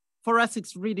 For us,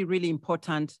 it's really, really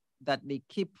important that they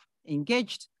keep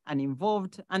engaged and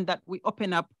involved and that we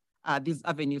open up these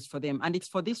avenues for them. And it's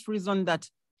for this reason that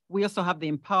we also have the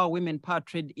Empower Women Power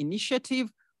Trade initiative,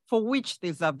 for which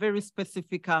there's a very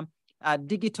specific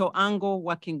digital angle,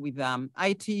 working with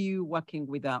ITU, working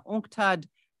with UNCTAD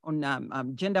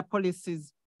on gender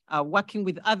policies, working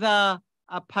with other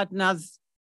partners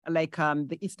like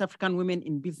the East African Women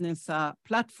in Business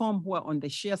platform who are on the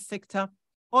share sector.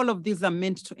 All of these are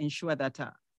meant to ensure that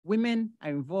women are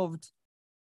involved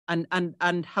and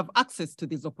have access to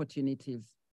these opportunities.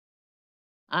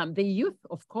 The youth,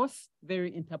 of course,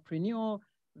 very entrepreneurial,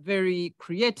 very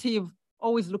creative,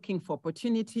 always looking for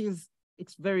opportunities.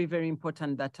 It's very, very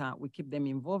important that we keep them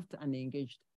involved and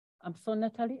engaged. So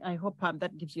Natalie, I hope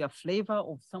that gives you a flavor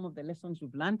of some of the lessons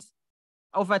we've learned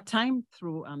over time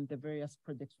through the various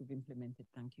projects we've implemented.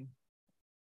 Thank you.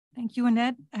 Thank you,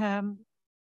 Annette.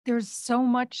 There's so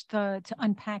much to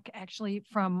unpack actually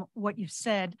from what you've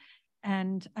said.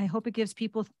 And I hope it gives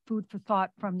people food for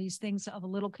thought from these things. Of a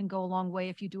little can go a long way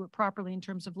if you do it properly in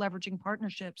terms of leveraging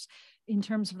partnerships, in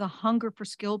terms of the hunger for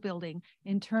skill building,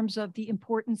 in terms of the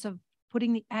importance of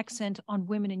putting the accent on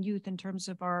women and youth in terms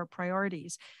of our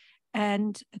priorities.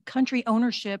 And country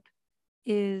ownership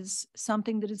is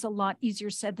something that is a lot easier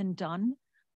said than done.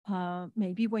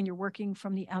 Maybe when you're working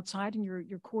from the outside and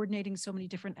you're coordinating so many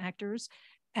different actors.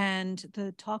 And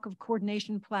the talk of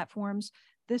coordination platforms,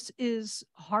 this is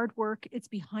hard work. It's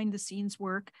behind the scenes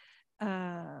work.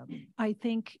 I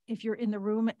think if you're in the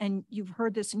room and you've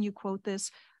heard this and you quote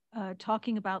this,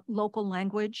 talking about local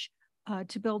language,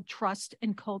 to build trust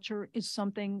and culture is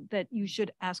something that you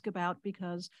should ask about,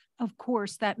 because of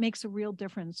course that makes a real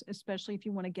difference, especially if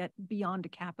you want to get beyond a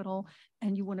capital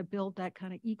and you want to build that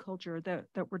kind of e-culture that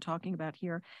we're talking about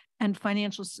here. And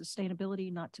financial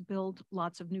sustainability, not to build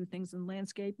lots of new things in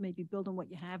landscape, maybe build on what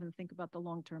you have and think about the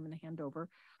long-term and the handover,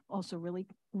 also really,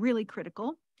 really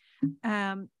critical.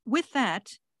 With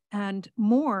that, and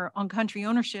more on country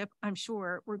ownership, I'm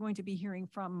sure we're going to be hearing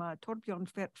from Torbjörn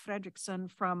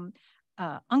Fredriksson from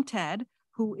UNCTAD,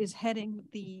 who is heading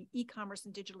the e-commerce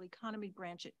and digital economy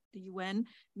branch at the UN.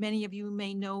 Many of you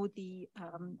may know the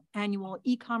annual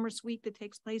e-commerce week that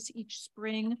takes place each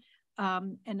spring,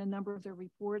 and a number of their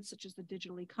reports, such as the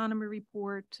digital economy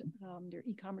report, their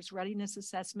e-commerce readiness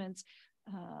assessments.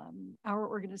 Our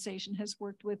organization has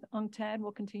worked with UNCTAD.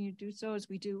 We'll continue to do so, as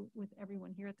we do with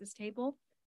everyone here at this table.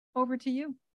 Over to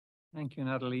you. Thank you,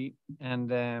 Natalie, and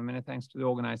many thanks to the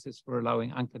organizers for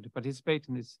allowing UNCTAD to participate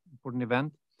in this important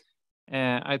event.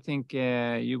 I think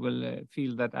you will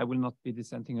feel that I will not be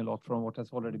dissenting a lot from what has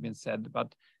already been said,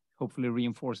 but hopefully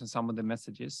reinforcing some of the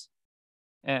messages.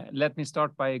 Let me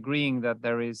start by agreeing that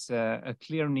there is a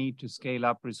clear need to scale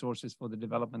up resources for the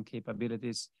development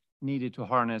capabilities needed to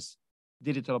harness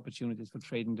digital opportunities for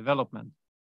trade and development.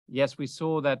 Yes, we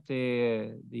saw that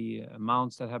the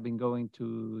amounts that have been going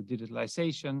to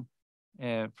digitalization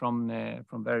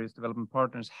from various development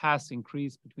partners has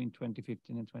increased between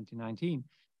 2015 and 2019.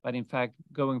 But in fact,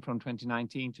 going from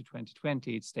 2019 to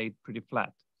 2020, it stayed pretty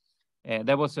flat.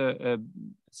 There was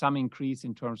some increase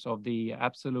in terms of the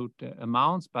absolute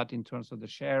amounts, but in terms of the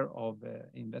share of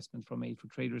investment from aid for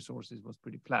trade resources was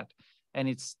pretty flat. And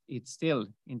it's still,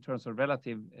 in terms of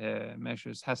relative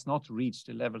measures, has not reached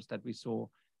the levels that we saw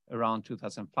around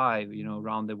 2005,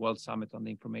 around the World Summit on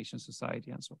the Information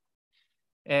Society and so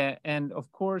on. And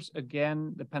of course,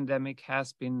 again, the pandemic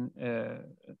has been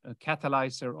a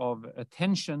catalyzer of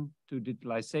attention to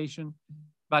digitalization,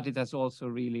 but it has also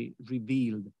really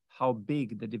revealed how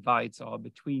big the divides are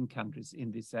between countries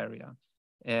in this area.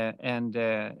 And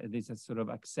this has sort of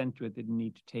accentuated the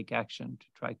need to take action to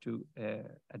try to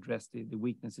address the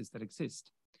weaknesses that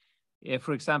exist.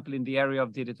 For example, in the area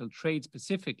of digital trade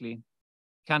specifically,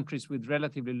 countries with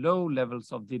relatively low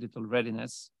levels of digital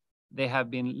readiness, they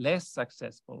have been less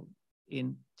successful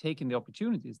in taking the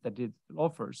opportunities that digital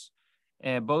offers,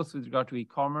 both with regard to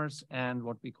e-commerce and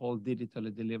what we call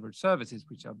digitally delivered services,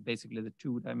 which are basically the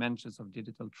two dimensions of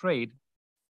digital trade,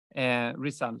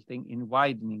 resulting in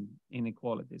widening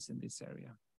inequalities in this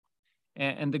area.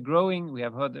 And the growing, we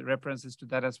have heard the references to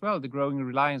that as well, the growing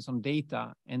reliance on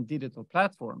data and digital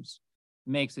platforms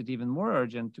makes it even more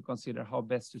urgent to consider how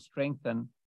best to strengthen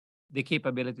the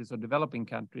capabilities of developing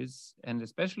countries, and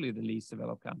especially the least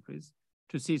developed countries,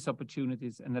 to seize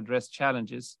opportunities and address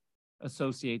challenges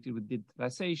associated with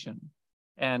digitalization.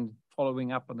 And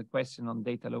following up on the question on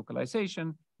data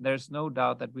localization, there's no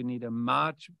doubt that we need a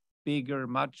much bigger,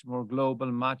 much more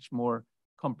global, much more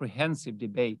comprehensive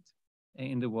debate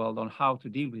in the world on how to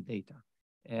deal with data,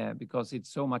 because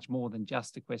it's so much more than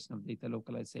just a question of data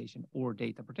localization or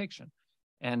data protection.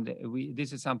 And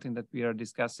this is something that we are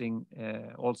discussing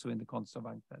also in the context of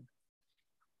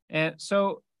UNCTAD.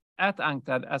 So at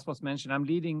UNCTAD, as was mentioned, I'm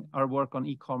leading our work on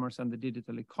e-commerce and the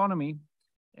digital economy.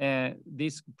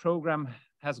 This program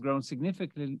has grown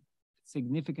significantly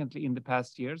in the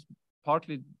past years,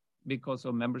 partly because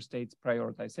of member states'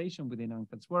 prioritization within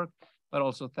UNCTAD's work, but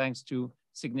also thanks to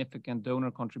significant donor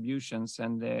contributions.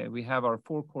 And we have our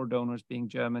 4 core donors being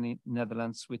Germany,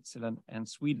 Netherlands, Switzerland, and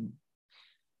Sweden.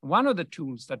 One of the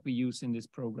tools that we use in this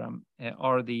program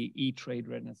are the e-trade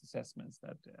readiness assessments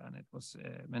that Annette was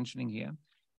mentioning here.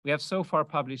 We have so far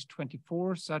published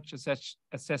 24 such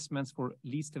assessments for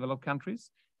least developed countries,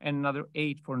 and another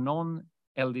 8 for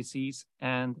non-LDCs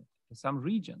and some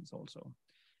regions also.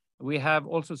 We have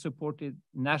also supported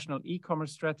national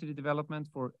e-commerce strategy development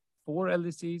for 4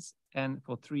 LDCs and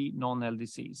for 3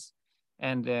 non-LDCs.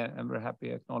 And we're happy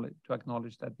to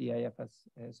acknowledge that the EIF has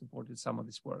supported some of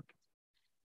this work.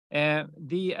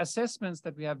 The assessments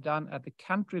that we have done at the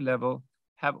country level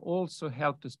have also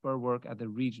helped to spur work at the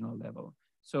regional level.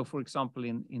 So for example,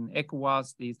 in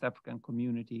ECOWAS, the East African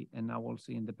Community, and now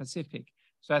also in the Pacific.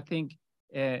 So I think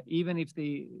even if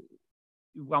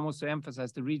one wants to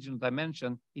emphasize the regional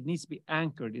dimension, it needs to be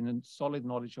anchored in a solid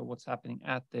knowledge of what's happening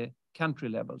at the country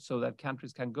level, so that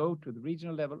countries can go to the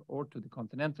regional level or to the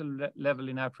continental level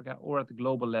in Africa or at the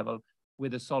global level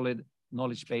with a solid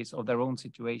knowledge base of their own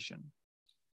situation.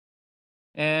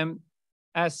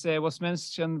 As was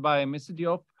mentioned by Mr.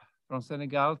 Diop from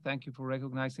Senegal, thank you for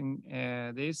recognizing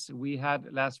this. We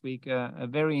had last week a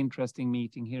very interesting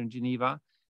meeting here in Geneva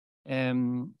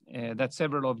that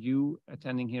several of you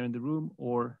attending here in the room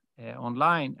or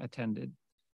online attended.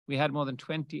 We had more than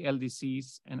 20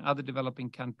 LDCs and other developing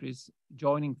countries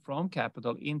joining from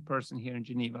capital in person here in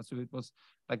Geneva. So it was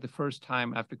like the first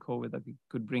time after COVID that we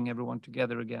could bring everyone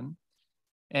together again.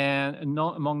 And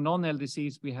among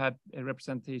non-LDCs, we had a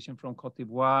representation from Cote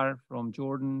d'Ivoire, from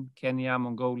Jordan, Kenya,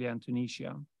 Mongolia, and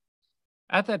Tunisia.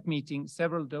 At that meeting,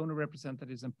 several donor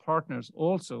representatives and partners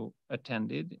also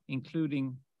attended,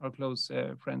 including our close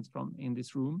friends from in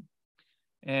this room.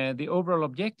 The overall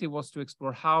objective was to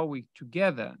explore how we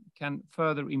together can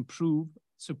further improve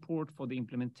support for the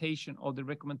implementation of the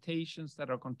recommendations that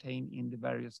are contained in the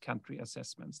various country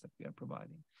assessments that we are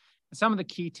providing. And some of the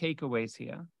key takeaways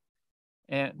here.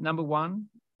 Number one,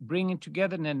 bringing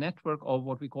together a network of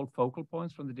what we call focal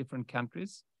points from the different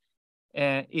countries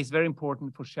is very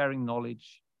important for sharing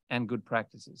knowledge and good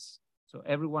practices. So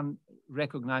everyone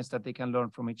recognized that they can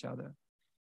learn from each other.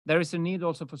 There is a need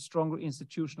also for stronger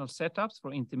institutional setups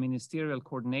for interministerial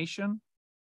coordination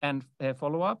and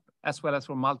follow-up, as well as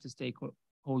for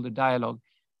multi-stakeholder dialogue.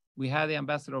 We had the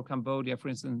ambassador of Cambodia, for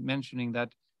instance, mentioning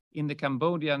that in the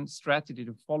Cambodian strategy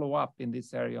to follow up in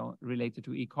this area related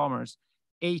to e-commerce,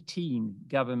 18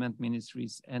 government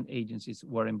ministries and agencies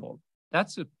were involved.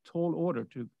 That's a tall order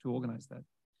to organize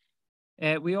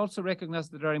that. We also recognize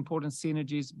that there are important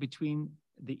synergies between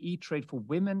the E-Trade for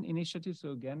Women initiative.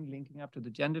 So again, linking up to the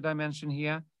gender dimension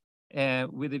here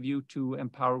with a view to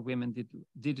empower women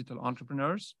digital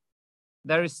entrepreneurs.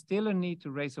 There is still a need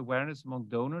to raise awareness among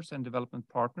donors and development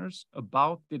partners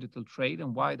about digital trade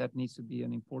and why that needs to be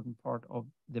an important part of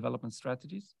development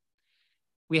strategies.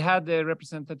 We had the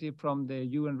representative from the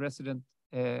UN Resident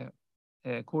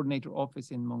Coordinator Office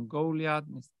in Mongolia,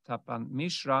 Ms. Tapan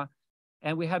Mishra,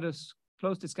 and we had a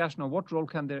close discussion on what role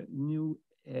can the new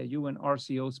UN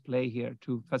RCOs play here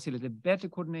to facilitate better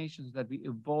coordination so that we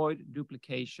avoid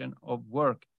duplication of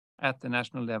work at the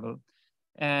national level.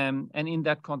 And in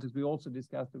that context, we also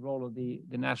discussed the role of the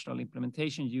national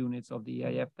implementation units of the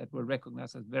EIF that were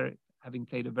recognized as having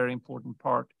played a very important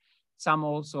part. Some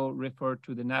also referred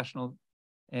to the national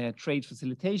trade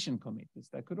facilitation committees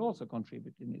that could also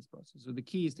contribute in this process. So the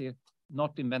key is to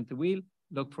not invent the wheel,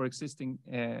 look for existing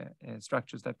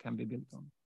structures that can be built on.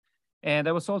 And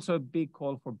there was also a big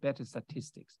call for better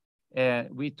statistics.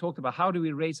 We talked about how do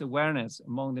we raise awareness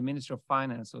among the Minister of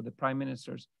Finance or the Prime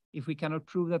Ministers if we cannot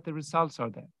prove that the results are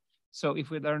there. So if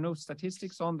there are no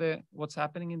statistics on what's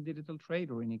happening in digital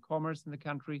trade or in e-commerce in the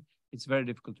country, it's very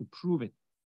difficult to prove it.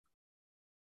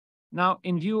 Now,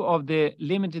 in view of the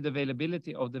limited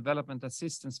availability of development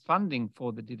assistance funding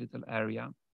for the digital area,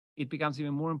 it becomes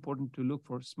even more important to look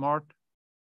for smart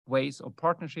ways of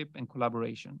partnership and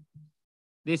collaboration.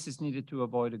 This is needed to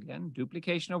avoid, again,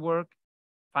 duplication of work,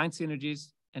 find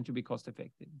synergies, and to be cost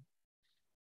effective.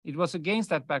 It was against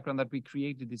that background that we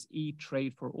created this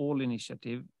E-Trade for All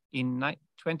initiative. In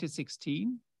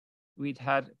 2016, we'd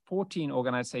had 14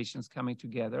 organizations coming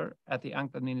together at the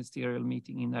UNCTAD ministerial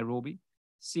meeting in Nairobi,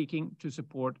 seeking to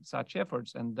support such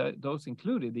efforts. And those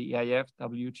included the EIF,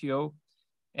 WTO,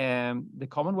 the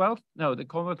Commonwealth. No, the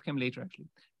Commonwealth came later, actually.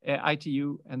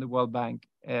 ITU and the World Bank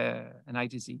and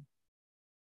ITC.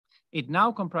 It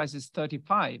now comprises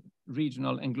 35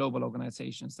 regional and global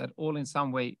organizations that all in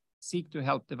some way seek to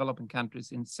help developing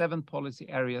countries in 7 policy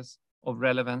areas of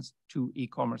relevance to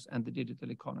e-commerce and the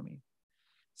digital economy.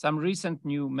 Some recent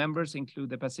new members include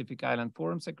the Pacific Island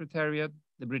Forum Secretariat,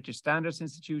 the British Standards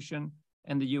Institution,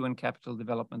 and the UN Capital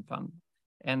Development Fund.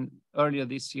 And earlier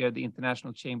this year, the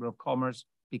International Chamber of Commerce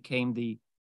became the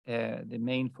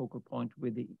main focal point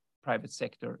with the private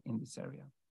sector in this area.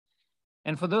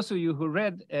 And for those of you who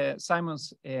read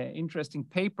Simon's interesting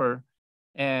paper,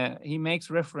 he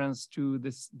makes reference to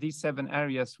these 7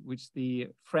 areas which the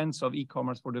Friends of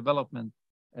E-Commerce for Development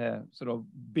sort of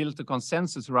built a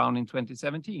consensus around in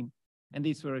 2017. And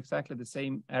these were exactly the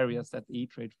same areas that the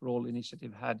E-Trade for All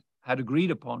initiative had agreed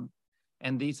upon.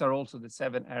 And these are also the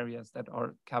 7 areas that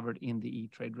are covered in the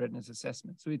E-Trade Readiness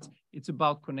Assessment. So it's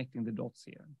about connecting the dots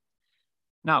here.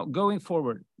 Now, going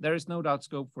forward, there is no doubt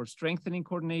scope for strengthening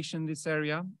coordination in this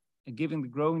area, and given the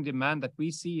growing demand that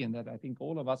we see and that I think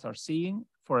all of us are seeing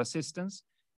for assistance,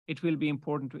 it will be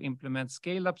important to implement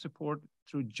scale-up support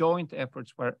through joint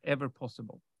efforts wherever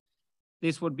possible.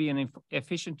 This would be an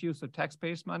efficient use of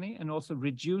taxpayers' money and also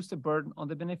reduce the burden on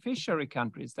the beneficiary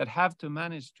countries that have to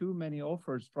manage too many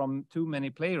offers from too many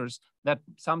players that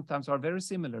sometimes are very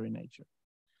similar in nature.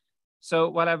 So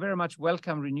while I very much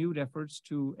welcome renewed efforts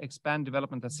to expand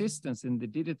development assistance in the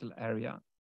digital area,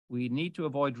 we need to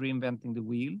avoid reinventing the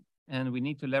wheel, and we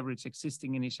need to leverage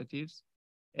existing initiatives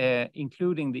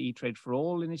including the E-Trade for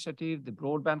All initiative, the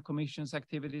Broadband Commission's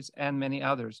activities, and many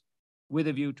others, with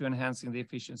a view to enhancing the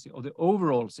efficiency of the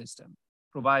overall system,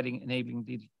 providing enabling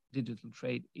digital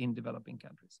trade in developing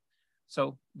countries.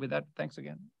 So with that, thanks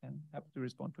again, and happy to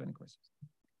respond to any questions.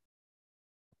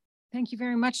 Thank you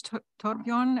very much,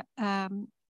 Torbjörn.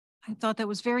 I thought that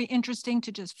was very interesting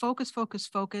to just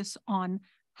focus on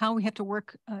how we have to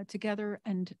work together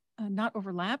and not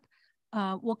overlap.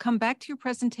 We'll come back to your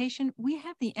presentation. We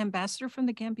have the ambassador from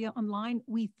the Gambia online.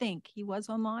 We think he was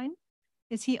online.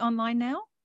 Is he online now?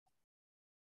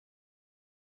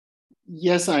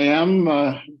 Yes, I am.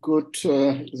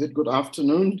 Is it good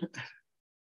afternoon?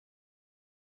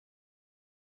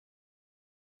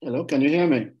 Hello, can you hear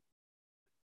me?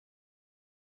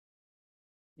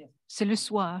 C'est le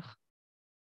soir.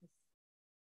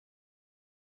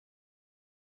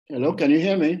 Hello, can you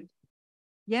hear me?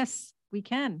 Yes, we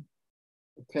can.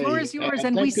 Okay. Floor is yours,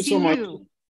 and we see you.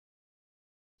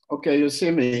 Okay, you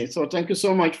see me. So thank you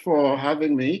so much for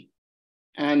having me.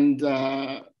 And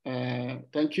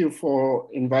thank you for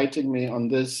inviting me on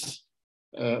this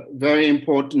very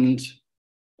important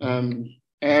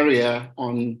area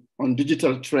on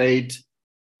digital trade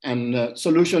and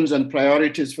solutions and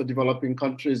priorities for developing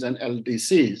countries and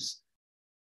LDCs.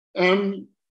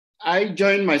 I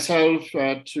joined myself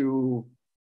to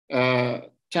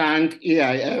thank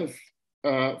EIF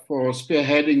for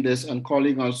spearheading this and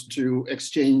calling us to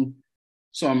exchange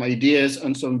some ideas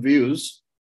and some views.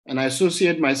 And I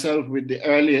associate myself with the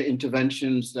earlier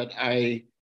interventions that I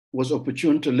was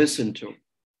opportune to listen to.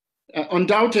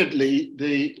 Undoubtedly,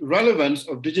 the relevance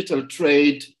of digital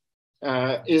trade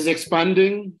is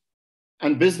expanding,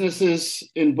 and businesses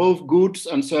in both goods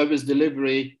and service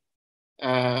delivery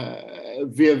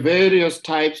via various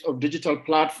types of digital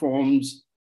platforms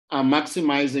are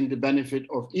maximizing the benefit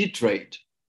of e-trade.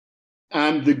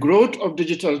 And the growth of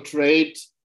digital trade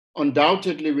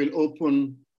undoubtedly will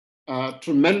open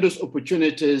tremendous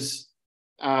opportunities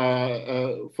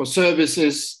for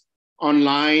services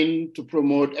online to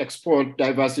promote export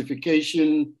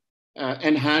diversification,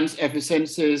 enhance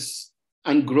efficiencies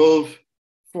and growth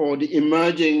for the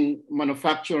emerging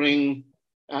manufacturing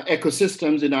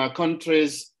ecosystems in our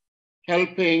countries,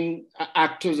 helping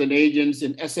actors and agents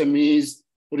in SMEs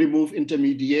remove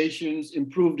intermediations,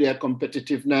 improve their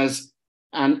competitiveness,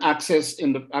 and access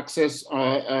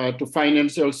to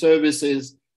financial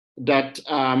services that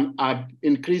are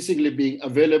increasingly being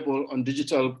available on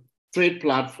digital trade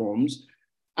platforms,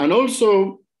 and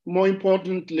also, more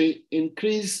importantly,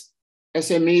 increase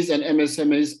SMEs and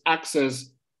MSMEs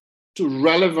access to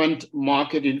relevant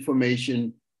market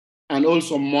information and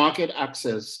also market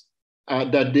access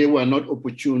that they were not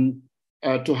opportune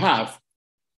to have.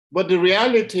 But the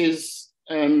reality is,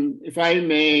 if I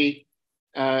may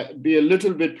be a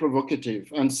little bit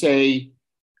provocative and say,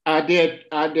 are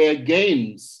there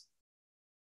gains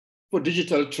for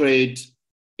digital trade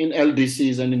in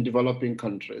LDCs and in developing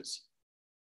countries?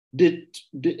 Did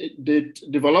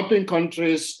developing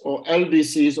countries or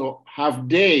LDCs, or have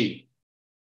they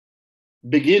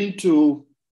begin to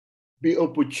be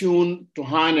opportune to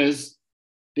harness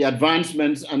the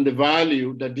advancements and the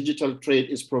value that digital trade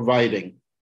is providing?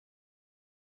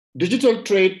 Digital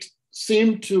trade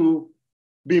seems to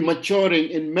be maturing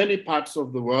in many parts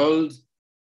of the world,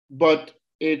 but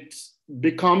it's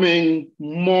becoming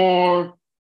more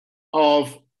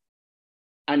of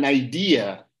an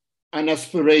idea, an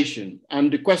aspiration.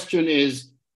 And the question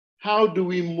is, how do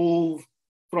we move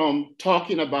from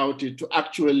talking about it to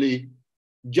actually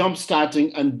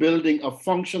jumpstarting and building a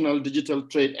functional digital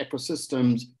trade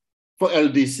ecosystems for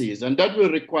LDCs? And that will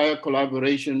require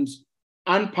collaborations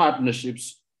and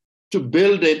partnerships to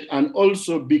build it, and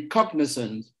also be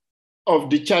cognizant of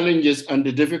the challenges and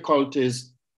the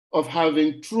difficulties of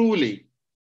having truly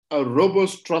a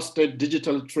robust, trusted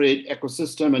digital trade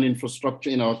ecosystem and infrastructure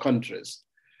in our countries.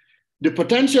 The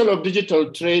potential of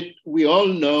digital trade, we all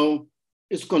know,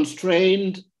 is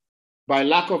constrained by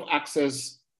lack of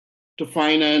access to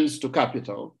finance, to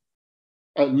capital,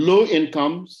 low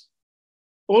incomes.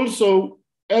 Also,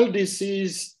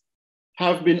 LDCs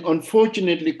have been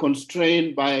unfortunately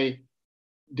constrained by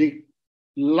the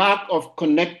lack of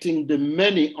connecting the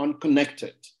many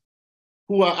unconnected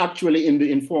who are actually in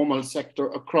the informal sector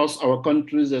across our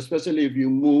countries, especially if you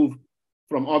move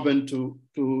from urban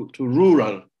to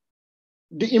rural.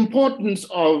 The importance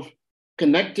of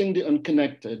connecting the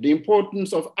unconnected, the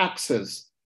importance of access,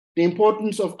 the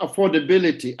importance of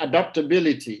affordability,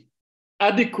 adaptability,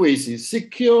 adequacy,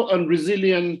 secure and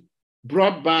resilient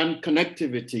broadband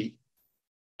connectivity,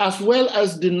 as well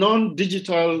as the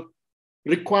non-digital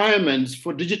requirements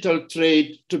for digital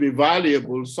trade to be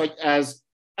valuable, such as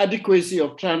adequacy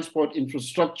of transport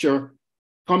infrastructure,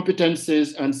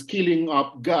 competencies, and skilling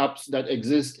up gaps that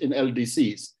exist in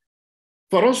LDCs.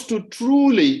 For us to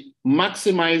truly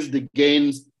maximize the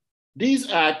gains,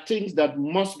 these are things that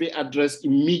must be addressed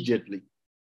immediately.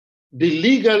 The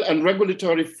legal and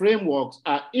regulatory frameworks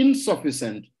are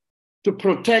insufficient to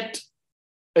protect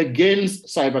against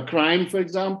cybercrime, for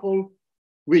example,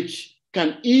 which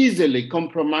can easily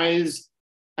compromise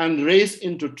and raise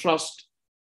into trust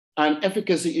and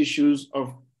efficacy issues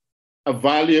of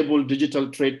valuable digital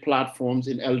trade platforms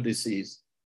in LDCs,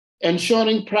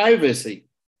 ensuring privacy,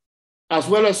 as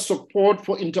well as support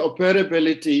for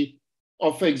interoperability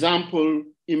of, for example,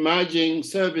 emerging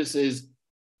services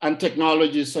and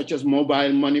technologies such as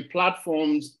mobile money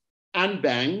platforms and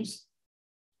banks,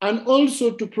 and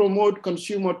also to promote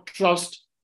consumer trust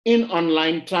in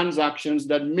online transactions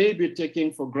that may be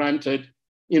taken for granted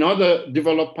in other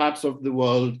developed parts of the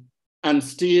world, and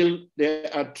still there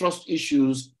are trust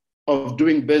issues of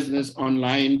doing business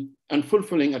online and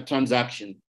fulfilling a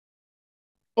transaction.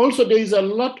 Also, there is a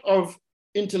lot of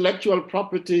intellectual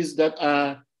properties that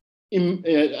are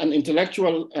and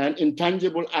intellectual and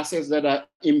intangible assets that are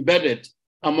embedded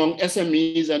among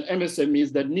SMEs and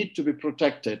MSMEs that need to be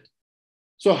protected.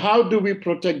 So how do we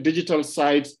protect digital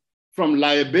sites from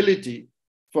liability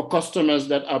for customers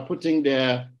that are putting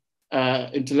their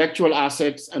intellectual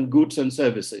assets and goods and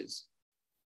services?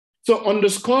 So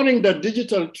underscoring that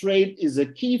digital trade is a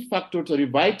key factor to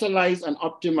revitalize and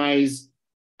optimize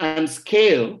and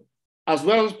scale, as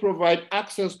well as provide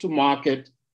access to market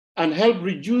and help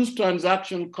reduce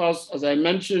transaction costs, as I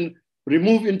mentioned,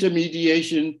 remove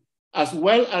intermediation, as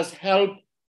well as help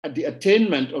at the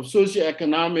attainment of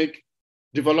socioeconomic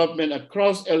development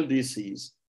across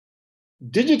LDCs.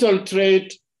 Digital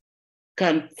trade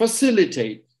can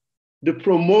facilitate the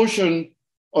promotion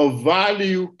of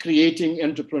value-creating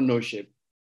entrepreneurship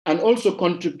and also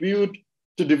contribute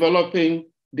to developing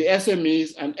the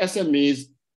SMEs and SMEs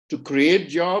to create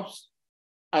jobs,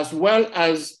 as well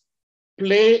as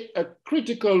play a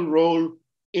critical role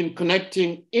in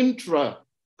connecting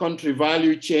intra-country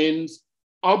value chains,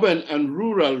 urban and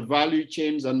rural value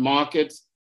chains and markets,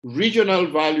 regional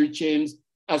value chains,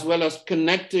 as well as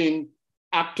connecting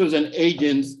actors and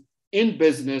agents in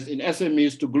business, in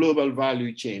SMEs, to global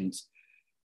value chains.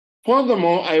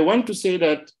 Furthermore, I want to say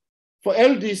that for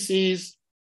LDCs,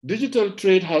 digital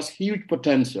trade has huge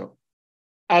potential,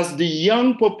 as the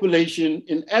young population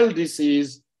in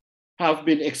LDCs have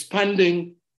been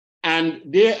expanding and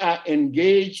they are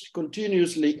engaged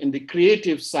continuously in the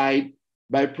creative side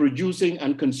by producing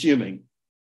and consuming.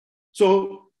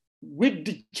 So with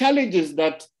the challenges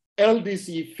that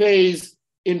LDC face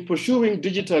in pursuing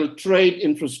digital trade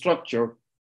infrastructure,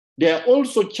 there are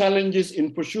also challenges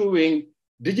in pursuing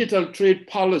digital trade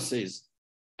policies,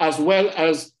 as well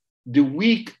as the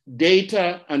weak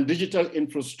data and digital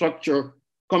infrastructure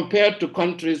compared to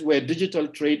countries where digital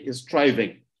trade is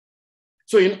thriving.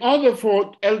 So in order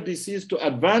for LDCs to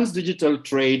advance digital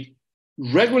trade,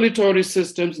 regulatory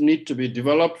systems need to be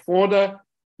developed further,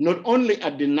 not only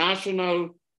at the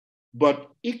national, but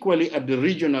equally at the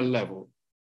regional level.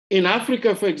 In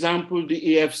Africa, for example,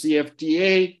 the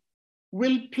AfCFTA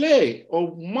will play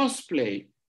or must play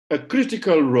a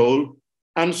critical role,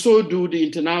 and so do the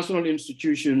international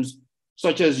institutions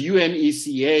such as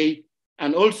UNECA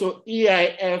and also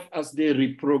EIF as they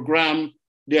reprogram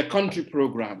their country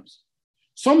programs.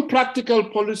 Some practical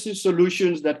policy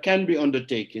solutions that can be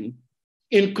undertaken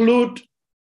include,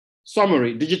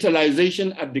 summary,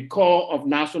 digitalization at the core of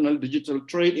national digital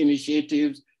trade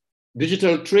initiatives,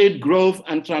 digital trade growth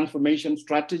and transformation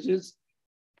strategies.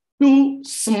 2,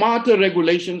 smarter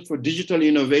regulations for digital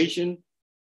innovation.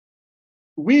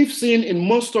 We've seen in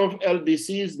most of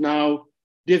LDCs now,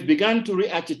 they've begun to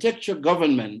re-architecture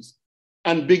governments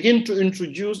and begin to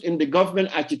introduce in the government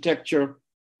architecture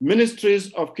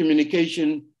ministries of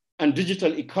communication and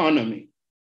digital economy.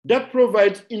 That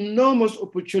provides enormous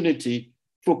opportunity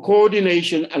for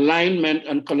coordination, alignment,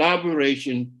 and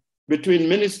collaboration between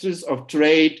ministries of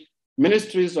trade,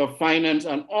 ministries of finance,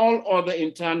 and all other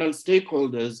internal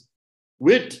stakeholders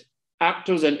with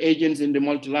actors and agents in the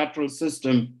multilateral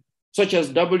system, such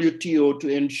as WTO, to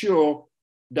ensure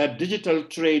that digital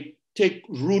trade take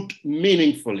root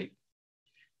meaningfully.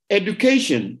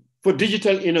 Education for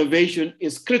digital innovation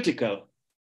is critical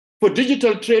for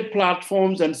digital trade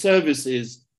platforms and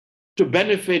services to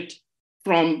benefit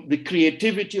from the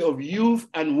creativity of youth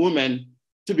and women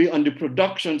to be on the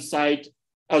production side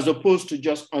as opposed to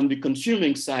just on the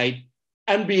consuming side,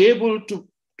 and be able to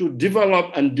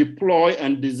develop and deploy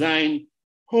and design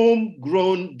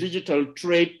homegrown digital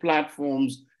trade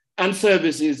platforms and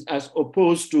services as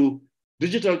opposed to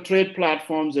digital trade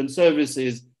platforms and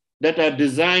services that are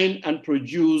designed and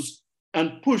produced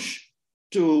and pushed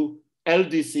to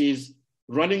LDCs,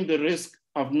 running the risk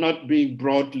of not being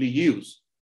broadly used.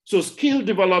 So skill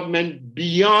development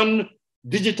beyond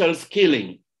digital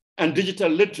skilling and digital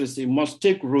literacy must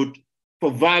take root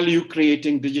for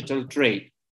value-creating digital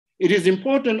trade. It is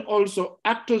important also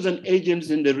actors and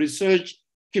agents in the research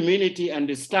community and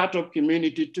the startup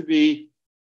community to be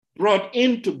brought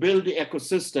in to build the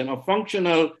ecosystem, a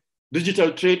functional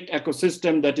digital trade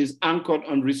ecosystem that is anchored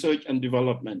on research and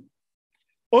development.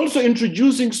 Also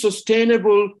introducing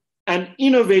sustainable and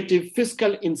innovative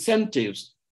fiscal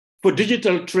incentives for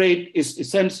digital trade is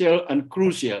essential and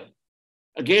crucial.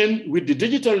 Again, with the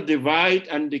digital divide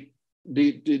and the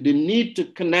need to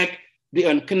connect the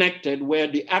unconnected, where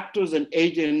the actors and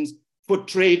agents for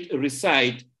trade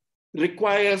reside,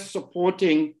 requires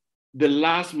supporting the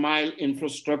last mile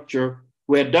infrastructure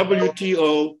where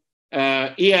WTO,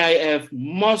 EIF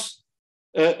must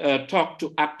talk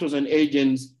to actors and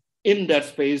agents in that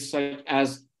space, such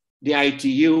as the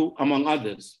ITU, among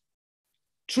others.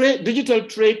 Digital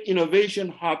trade innovation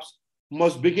hubs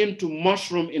must begin to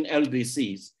mushroom in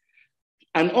LDCs,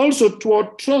 and also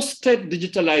toward trusted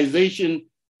digitalization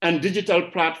and digital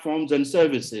platforms and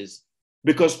services,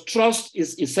 because trust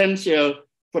is essential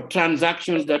for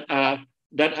transactions that are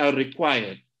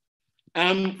required.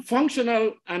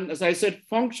 Functional, and as I said,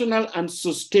 functional and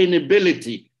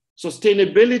sustainability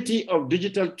of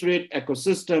digital trade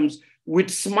ecosystems with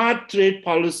smart trade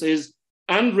policies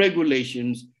and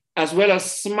regulations, as well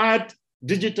as smart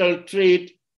digital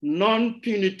trade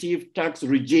non-punitive tax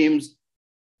regimes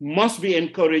must be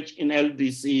encouraged in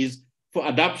LDCs for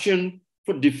adoption,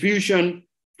 for diffusion,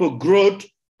 for growth,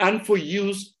 and for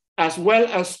use, as well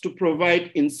as to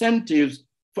provide incentives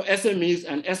for SMEs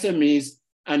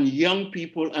and young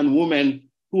people and women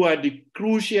who are the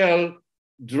crucial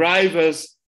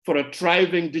drivers for a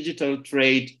thriving digital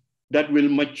trade that will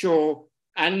mature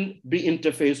and be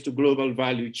interfaced to global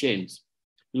value chains.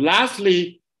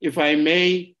 Lastly, if I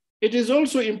may, it is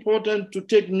also important to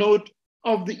take note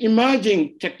of the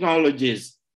emerging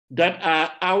technologies that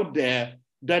are out there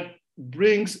that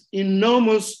brings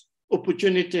enormous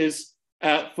opportunities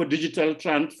for digital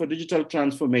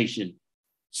transformation.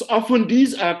 So often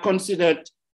these are considered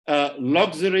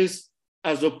luxuries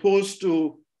as opposed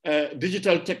to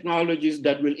digital technologies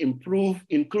that will improve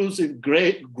inclusive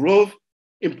growth,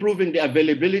 improving the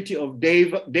availability of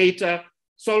data,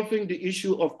 solving the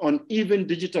issue of uneven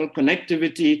digital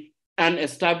connectivity, and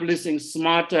establishing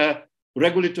smarter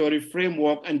regulatory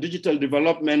framework and digital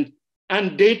development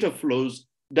and data flows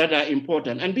that are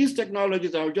important. And these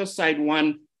technologies, I'll just cite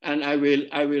one, and I will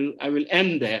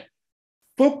end there.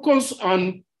 Focus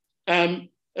on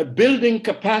building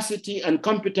capacity and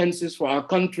competencies for our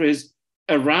countries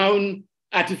around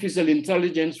artificial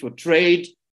intelligence for trade,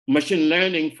 machine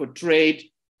learning for trade,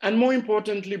 and more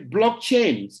importantly,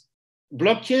 blockchains.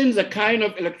 Blockchains are kind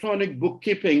of electronic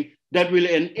bookkeeping that will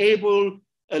enable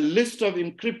a list of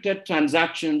encrypted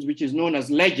transactions, which is known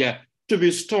as ledger, to be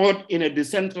stored in a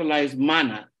decentralized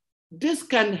manner. This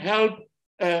can help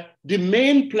the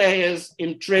main players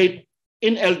in trade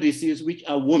in LDCs, which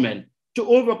are women, to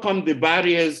overcome the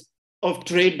barriers of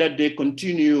trade that they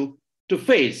continue to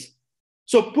face.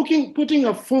 So putting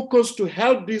a focus to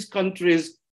help these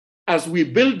countries as we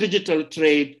build digital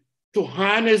trade to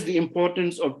harness the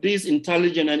importance of these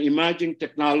intelligent and emerging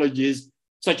technologies,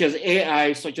 such as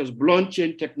AI, such as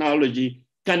blockchain technology,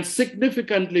 can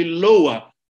significantly lower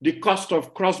the cost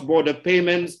of cross-border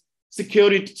payments,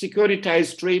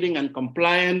 securitized trading and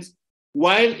compliance,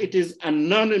 while it is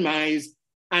anonymized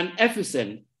and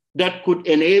efficient, that could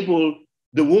enable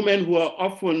the women who are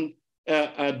often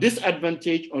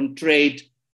disadvantaged on trade,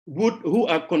 who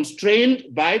are constrained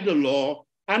by the law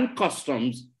and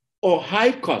customs or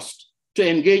high cost to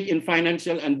engage in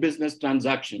financial and business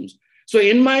transactions. So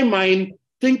in my mind,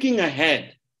 thinking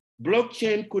ahead,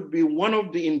 blockchain could be one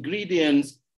of the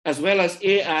ingredients, as well as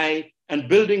AI and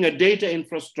building a data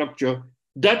infrastructure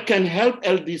that can help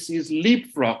LDCs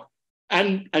leapfrog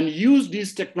and use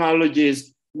these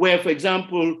technologies where, for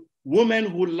example, women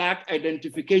who lack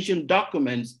identification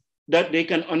documents, that they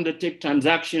can undertake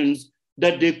transactions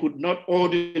that they could not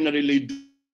ordinarily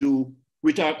do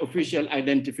without official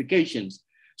identifications.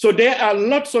 So there are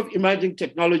lots of emerging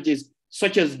technologies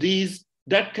such as these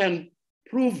that can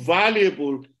prove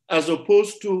valuable as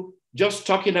opposed to just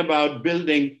talking about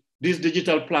building these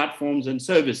digital platforms and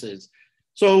services.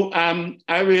 So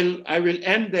I will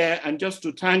end there, and just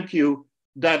to thank you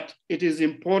that it is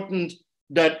important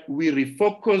that we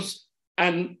refocus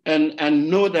and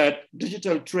know that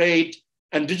digital trade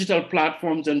and digital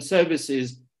platforms and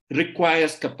services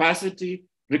requires capacity,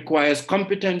 requires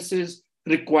competencies,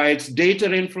 requires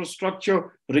data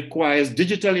infrastructure, requires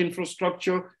digital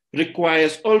infrastructure,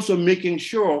 requires also making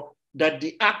sure that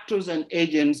the actors and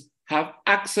agents have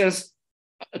access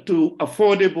to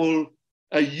affordable,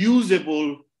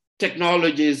 usable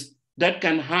technologies that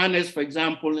can harness, for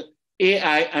example,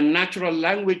 AI and natural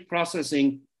language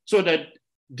processing so that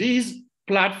these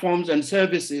platforms and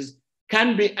services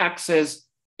can be accessed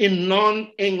in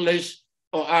non-English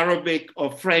or Arabic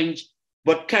or French,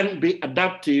 but can be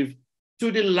adaptive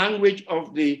to the language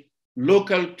of the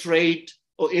local trade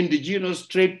or indigenous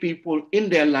trade people in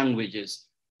their languages,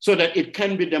 so that it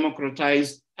can be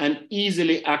democratized and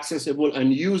easily accessible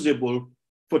and usable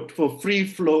for free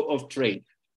flow of trade.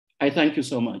 I thank you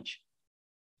so much.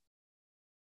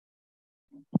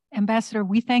 Ambassador,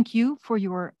 we thank you for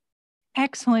your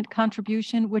excellent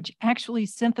contribution, which actually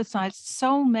synthesized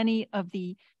so many of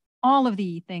all of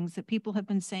the things that people have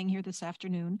been saying here this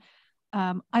afternoon.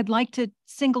 I'd like to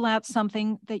single out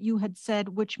something that you had said,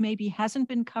 which maybe hasn't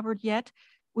been covered yet,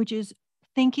 which is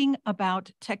thinking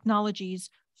about technologies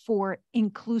for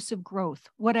inclusive growth,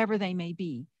 whatever they may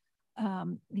be,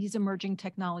 these emerging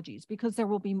technologies, because there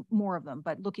will be more of them,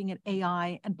 but looking at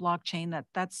AI and blockchain,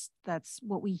 that's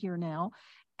what we hear now,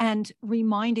 and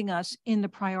reminding us in the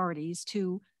priorities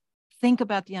to think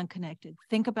about the unconnected,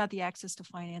 think about the access to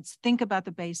finance, think about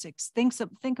the basics,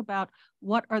 think about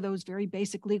what are those very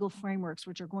basic legal frameworks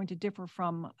which are going to differ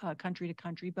from country to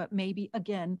country, but maybe,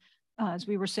 again, as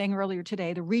we were saying earlier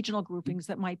today, the regional groupings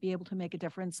that might be able to make a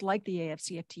difference, like the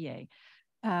AFCFTA.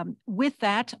 With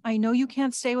that, I know you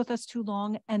can't stay with us too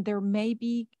long, and there may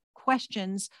be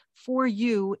questions for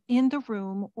you in the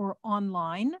room or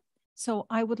online. So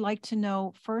I would like to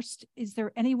know first, is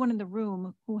there anyone in the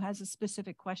room who has a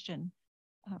specific question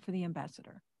for the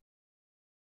ambassador?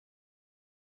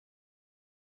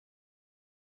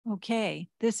 Okay,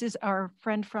 this is our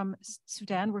friend from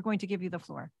Sudan. We're going to give you the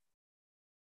floor.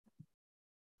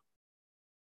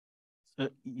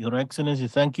 Your Excellency,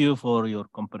 thank you for your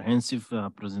comprehensive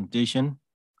presentation.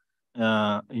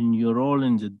 In your role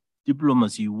in the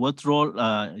diplomacy, what role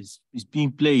is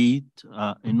being played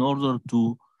in order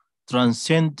to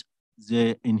transcend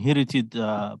the inherited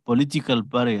political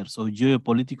barriers or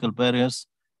geopolitical barriers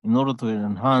in order to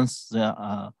enhance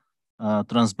the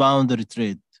transboundary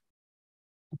trade?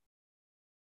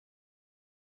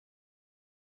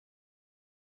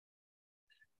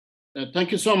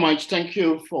 Thank you so much. Thank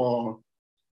you for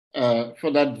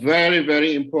that very,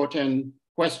 very important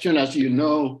question. As you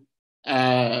know,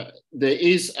 there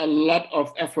is a lot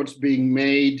of efforts being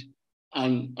made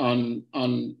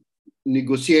on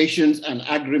negotiations and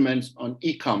agreements on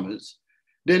e-commerce.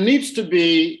 There needs to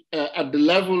be, at the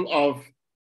level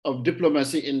of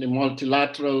diplomacy in the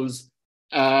multilaterals,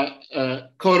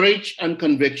 courage and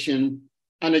conviction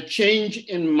and a change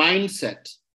in mindset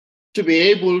to be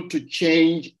able to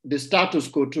change the status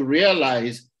quo, to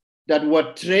realize that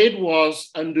what trade was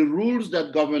and the rules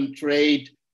that govern trade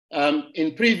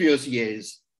in previous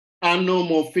years are no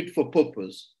more fit for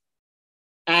purpose.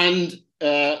 And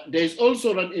there's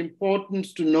also an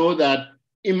importance to know that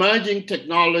emerging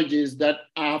technologies that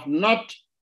have not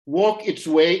worked its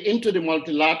way into the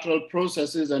multilateral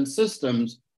processes and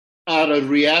systems are a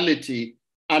reality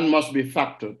and must be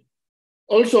factored.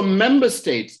 Also, member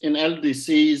states in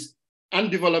LDCs and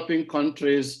developing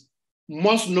countries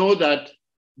must know that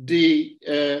these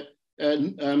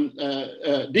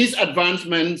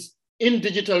advancements in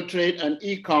digital trade and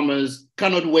e-commerce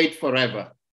cannot wait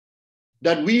forever,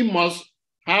 that we must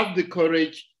have the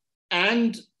courage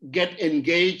and get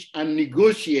engaged and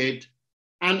negotiate,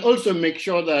 and also make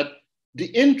sure that the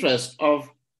interests of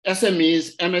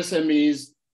SMEs, MSMEs,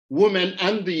 women,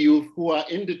 and the youth who are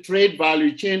in the trade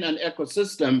value chain and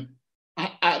ecosystem,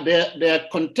 their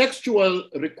contextual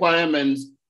requirements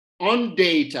on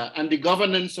data and the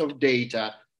governance of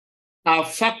data are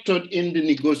factored in the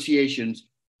negotiations,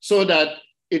 so that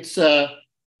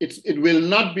it will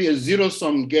not be a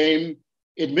zero-sum game.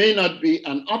 It may not be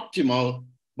an optimal,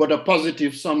 but a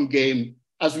positive sum game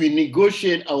as we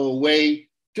negotiate our way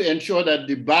to ensure that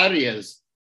the barriers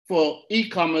for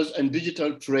e-commerce and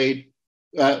digital trade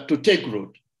to take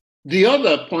root. The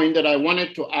other point that I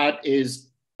wanted to add is,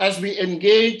 as we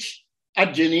engage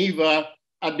at Geneva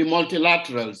at the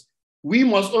multilaterals, we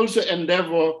must also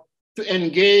endeavor to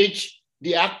engage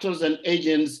the actors and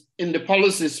agents in the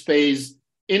policy space,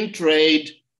 in trade,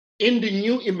 in the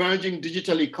new emerging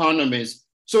digital economies,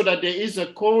 so that there is a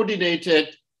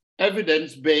coordinated,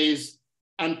 evidence-based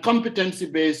and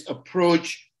competency-based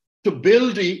approach to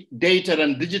build the data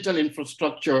and digital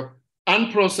infrastructure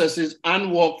and processes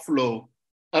and workflow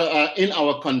in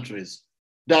our countries.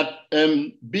 that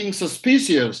being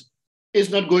suspicious is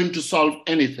not going to solve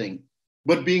anything,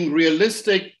 but being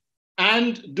realistic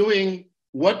and doing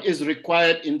what is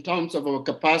required in terms of our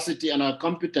capacity and our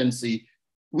competency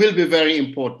will be very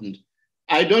important.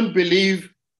 I don't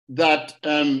believe that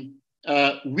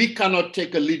we cannot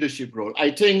take a leadership role.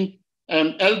 I think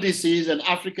LDCs and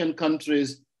African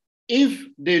countries, if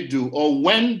they do, or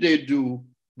when they do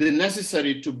the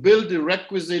necessary to build the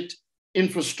requisite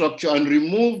infrastructure and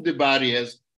remove the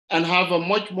barriers and have a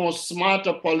much more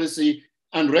smarter policy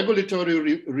and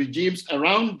regulatory regimes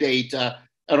around data,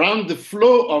 around the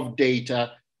flow of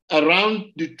data,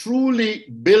 around the truly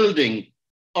building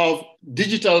of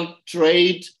digital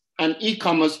trade and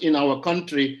e-commerce in our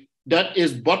country that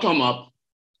is bottom up,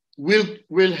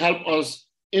 will help us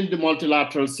in the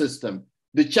multilateral system.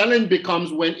 The challenge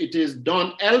becomes when it is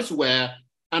done elsewhere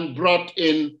and brought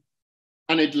in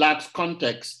and it lacks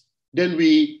context, then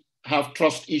we have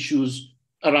trust issues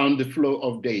around the flow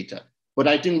of data. But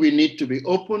I think we need to be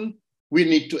open, we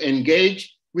need to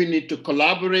engage, we need to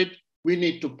collaborate, we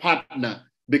need to partner,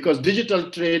 because digital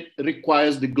trade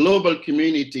requires the global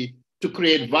community to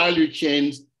create value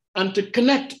chains and to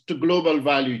connect to global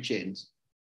value chains.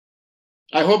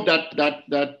 I hope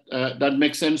that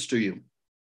makes sense to you.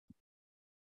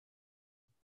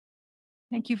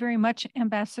 Thank you very much,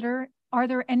 Ambassador. Are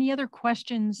there any other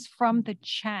questions from the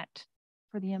chat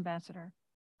for the Ambassador?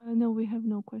 No, we have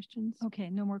no questions. Okay,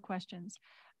 no more questions.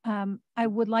 I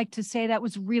would like to say that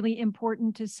was really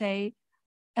important to say,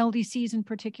 LDCs in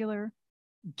particular,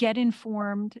 get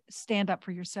informed, stand up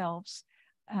for yourselves,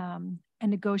 and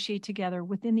negotiate together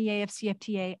within the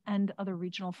AFCFTA and other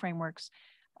regional frameworks.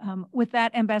 With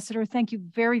that, Ambassador, thank you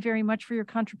very, very much for your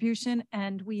contribution,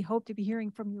 and we hope to be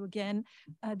hearing from you again.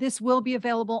 This will be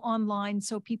available online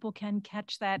so people can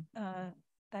catch that,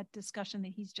 that discussion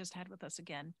that he's just had with us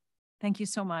again. Thank you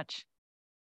so much.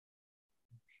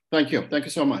 Thank you. Thank you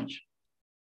so much.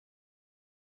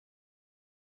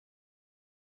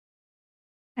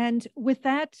 And with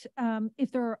that,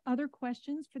 if there are other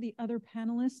questions for the other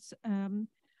panelists,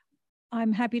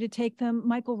 I'm happy to take them.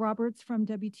 Michael Roberts from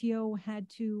WTO had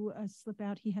to slip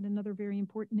out. He had another very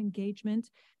important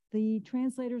engagement. The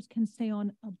translators can stay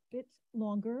on a bit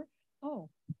longer. Oh,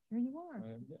 here you are.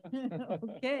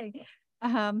 Okay.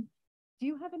 Do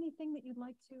you have anything that you'd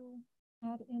like to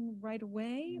add in right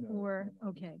away? No, or,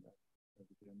 okay.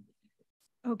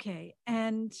 Okay,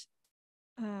 and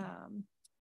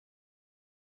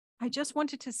I just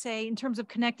wanted to say, in terms of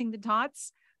connecting the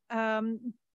dots,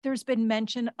 there's been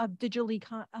mention of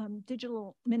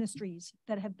digital ministries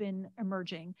that have been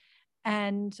emerging.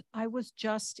 And I was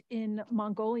just in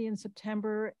Mongolia in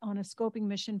September on a scoping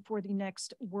mission for the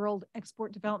next World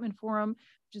Export Development Forum,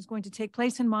 which is going to take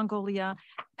place in Mongolia.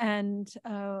 And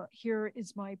here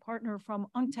is my partner from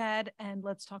UNCTAD, and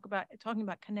let's talking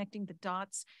about connecting the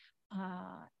dots.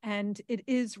 And it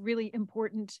is really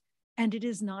important, and it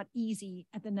is not easy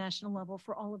at the national level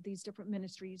for all of these different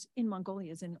ministries in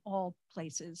Mongolia, as in all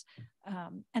places.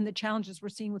 And the challenges we're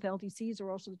seeing with LDCs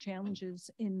are also the challenges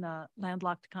in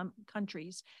landlocked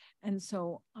countries. And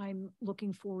so I'm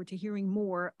looking forward to hearing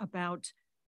more about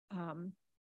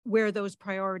where those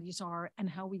priorities are and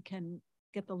how we can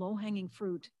get the low-hanging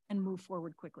fruit and move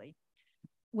forward quickly.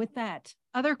 With that,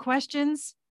 other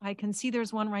questions? I can see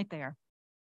there's one right there.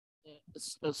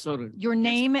 Sorry. Your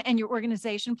name and your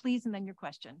organization, please, and then your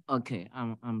question. Okay,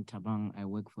 I'm Tabang. I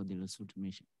work for the Lesotho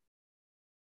Mission.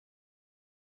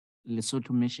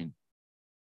 Lesotho Mission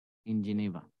in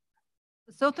Geneva.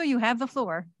 Lesotho, you have the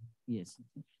floor. Yes.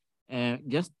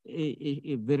 Just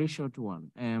a very short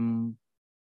one.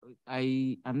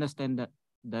 I understand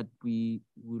that we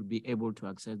will be able to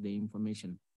access the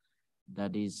information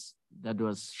that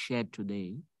was shared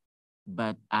today,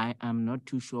 but I am not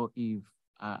too sure if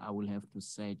I will have to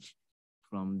search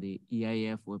from the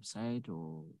EIF website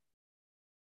or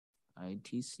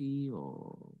ITC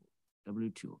or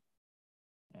WTO.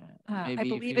 I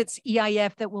believe it's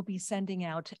EIF that will be sending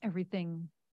out everything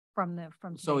from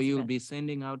So you'll event. be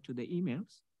sending out to the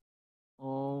emails,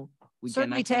 or we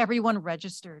Certainly to everyone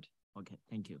registered. Okay,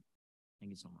 thank you. Thank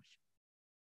you so much.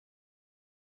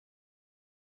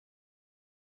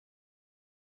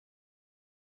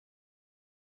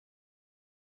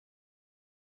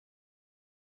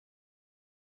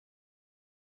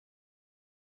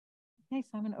 Okay,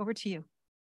 Simon, over to you.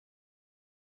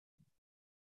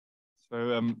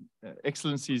 So,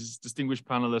 Excellencies, distinguished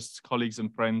panelists, colleagues,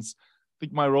 and friends, I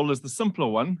think my role is the simpler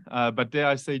one, but dare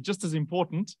I say just as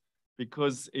important,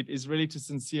 because it is really to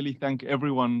sincerely thank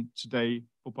everyone today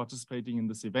for participating in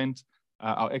this event,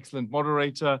 our excellent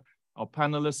moderator, our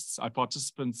panelists, our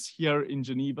participants here in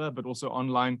Geneva, but also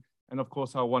online, and of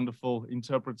course, our wonderful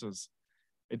interpreters.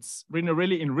 It's been a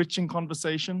really enriching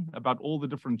conversation about all the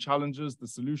different challenges, the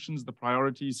solutions, the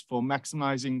priorities for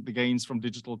maximizing the gains from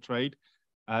digital trade.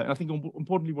 And I think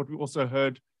importantly, what we also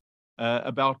heard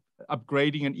about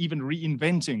upgrading and even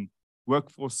reinventing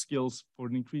workforce skills for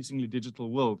an increasingly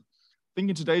digital world. I think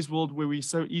in today's world where we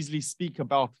so easily speak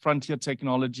about frontier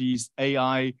technologies,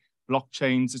 AI,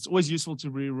 blockchains, it's always useful to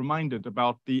be reminded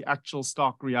about the actual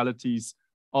stark realities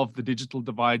of the digital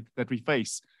divide that we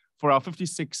face. For our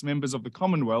 56 members of the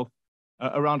Commonwealth,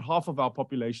 around half of our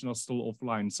population are still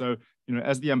offline. So,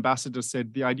 as the ambassador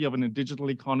said, the idea of a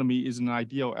digital economy is an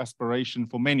idea or aspiration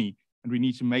for many, and we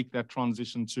need to make that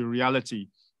transition to reality.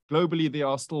 Globally, there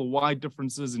are still wide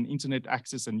differences in internet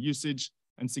access and usage,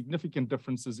 and significant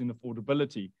differences in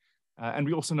affordability. And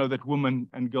we also know that women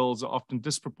and girls are often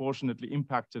disproportionately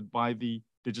impacted by the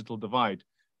digital divide.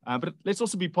 But let's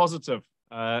also be positive,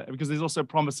 because there's also a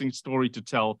promising story to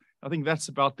tell. I think that's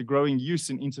about the growing use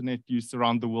in internet use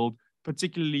around the world,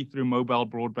 particularly through mobile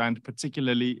broadband,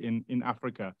 particularly in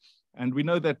Africa. And we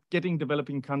know that getting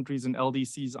developing countries and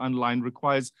LDCs online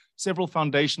requires several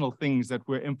foundational things that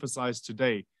were emphasized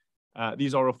today.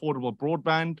 These are affordable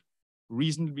broadband,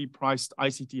 reasonably priced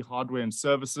ICT hardware and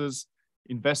services,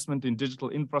 investment in digital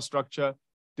infrastructure,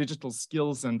 digital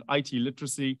skills and IT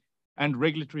literacy, and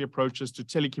regulatory approaches to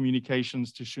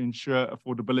telecommunications to ensure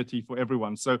affordability for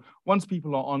everyone. So once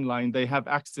people are online, they have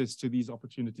access to these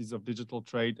opportunities of digital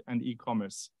trade and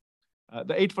e-commerce.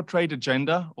 The Aid for Trade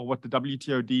agenda, or what the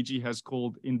WTO DG has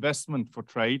called investment for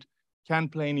trade, can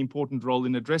play an important role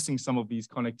in addressing some of these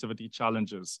connectivity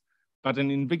challenges. But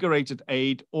an invigorated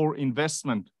aid or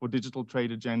investment for digital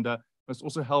trade agenda must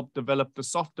also help develop the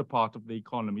softer part of the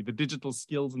economy, the digital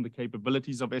skills and the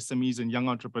capabilities of SMEs and young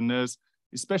entrepreneurs,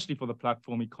 especially for the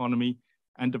platform economy,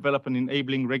 and develop an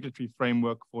enabling regulatory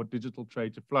framework for digital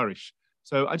trade to flourish.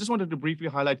 So I just wanted to briefly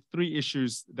highlight 3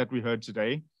 issues that we heard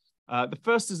today. The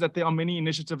first is that there are many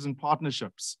initiatives and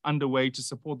partnerships underway to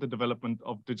support the development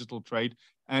of digital trade,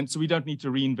 and so we don't need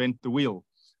to reinvent the wheel.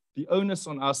 The onus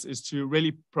on us is to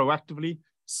really proactively,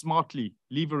 smartly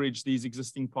leverage these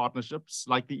existing partnerships,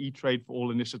 like the E-Trade for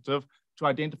All initiative, to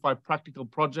identify practical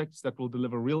projects that will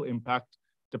deliver real impact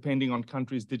depending on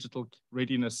countries' digital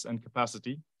readiness and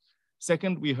capacity.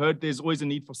 Second, we heard there's always a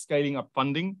need for scaling up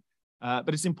funding,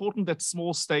 but it's important that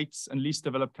small states and least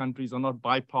developed countries are not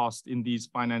bypassed in these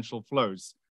financial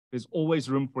flows. There's always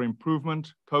room for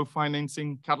improvement,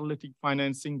 co-financing, catalytic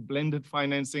financing, blended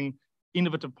financing,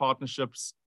 innovative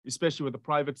partnerships, especially with the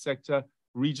private sector,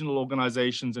 regional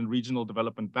organizations, and regional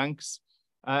development banks.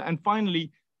 And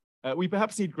finally, we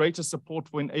perhaps need greater support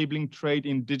for enabling trade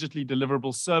in digitally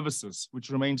deliverable services, which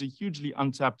remains a hugely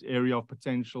untapped area of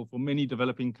potential for many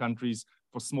developing countries,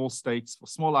 for small states, for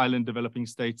small island developing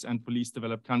states, and for least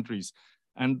developed countries.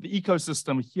 And the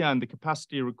ecosystem here and the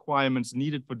capacity requirements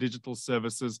needed for digital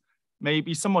services may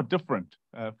be somewhat different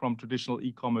from traditional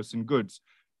e-commerce and goods.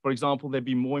 For example, there'd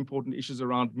be more important issues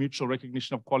around mutual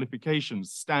recognition of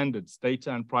qualifications, standards,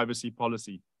 data, and privacy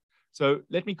policy. So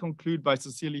let me conclude by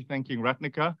sincerely thanking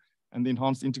Ratnica and the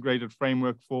Enhanced Integrated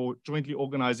Framework for jointly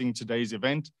organizing today's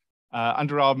event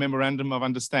under our Memorandum of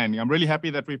Understanding. I'm really happy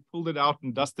that we've pulled it out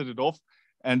and dusted it off,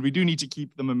 and we do need to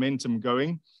keep the momentum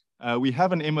going. We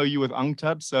have an MOU with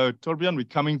UNCTAD, so Torbjörn, we're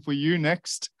coming for you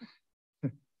next.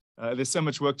 There's so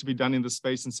much work to be done in this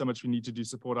space and so much we need to do to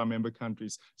support our member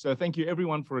countries. So thank you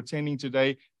everyone for attending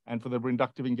today and for the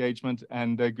productive engagement,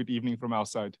 and good evening from our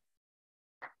side.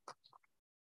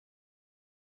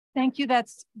 Thank you.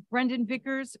 That's Brendan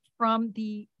Vickers from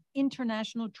the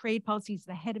International Trade Policy. He's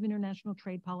the head of International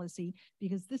Trade Policy,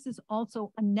 because this is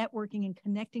also a networking and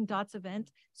connecting dots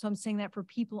event. So I'm saying that for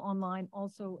people online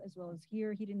also, as well as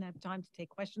here. He didn't have time to take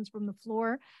questions from the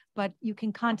floor, but you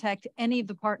can contact any of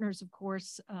the partners, of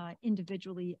course,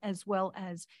 individually, as well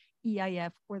as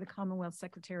EIF or the Commonwealth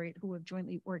Secretariat, who have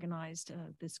jointly organized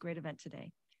this great event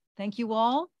today. Thank you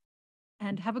all,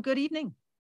 and have a good evening.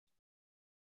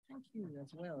 Thank you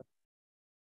as well.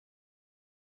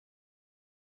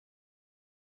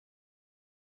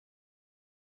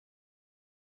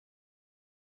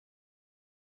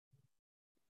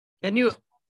 Can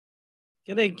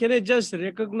I just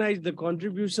recognize the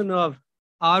contribution of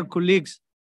our colleagues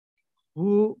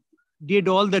who did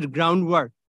all the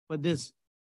groundwork for this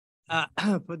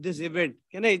event?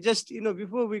 Can I just,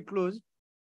 before we close,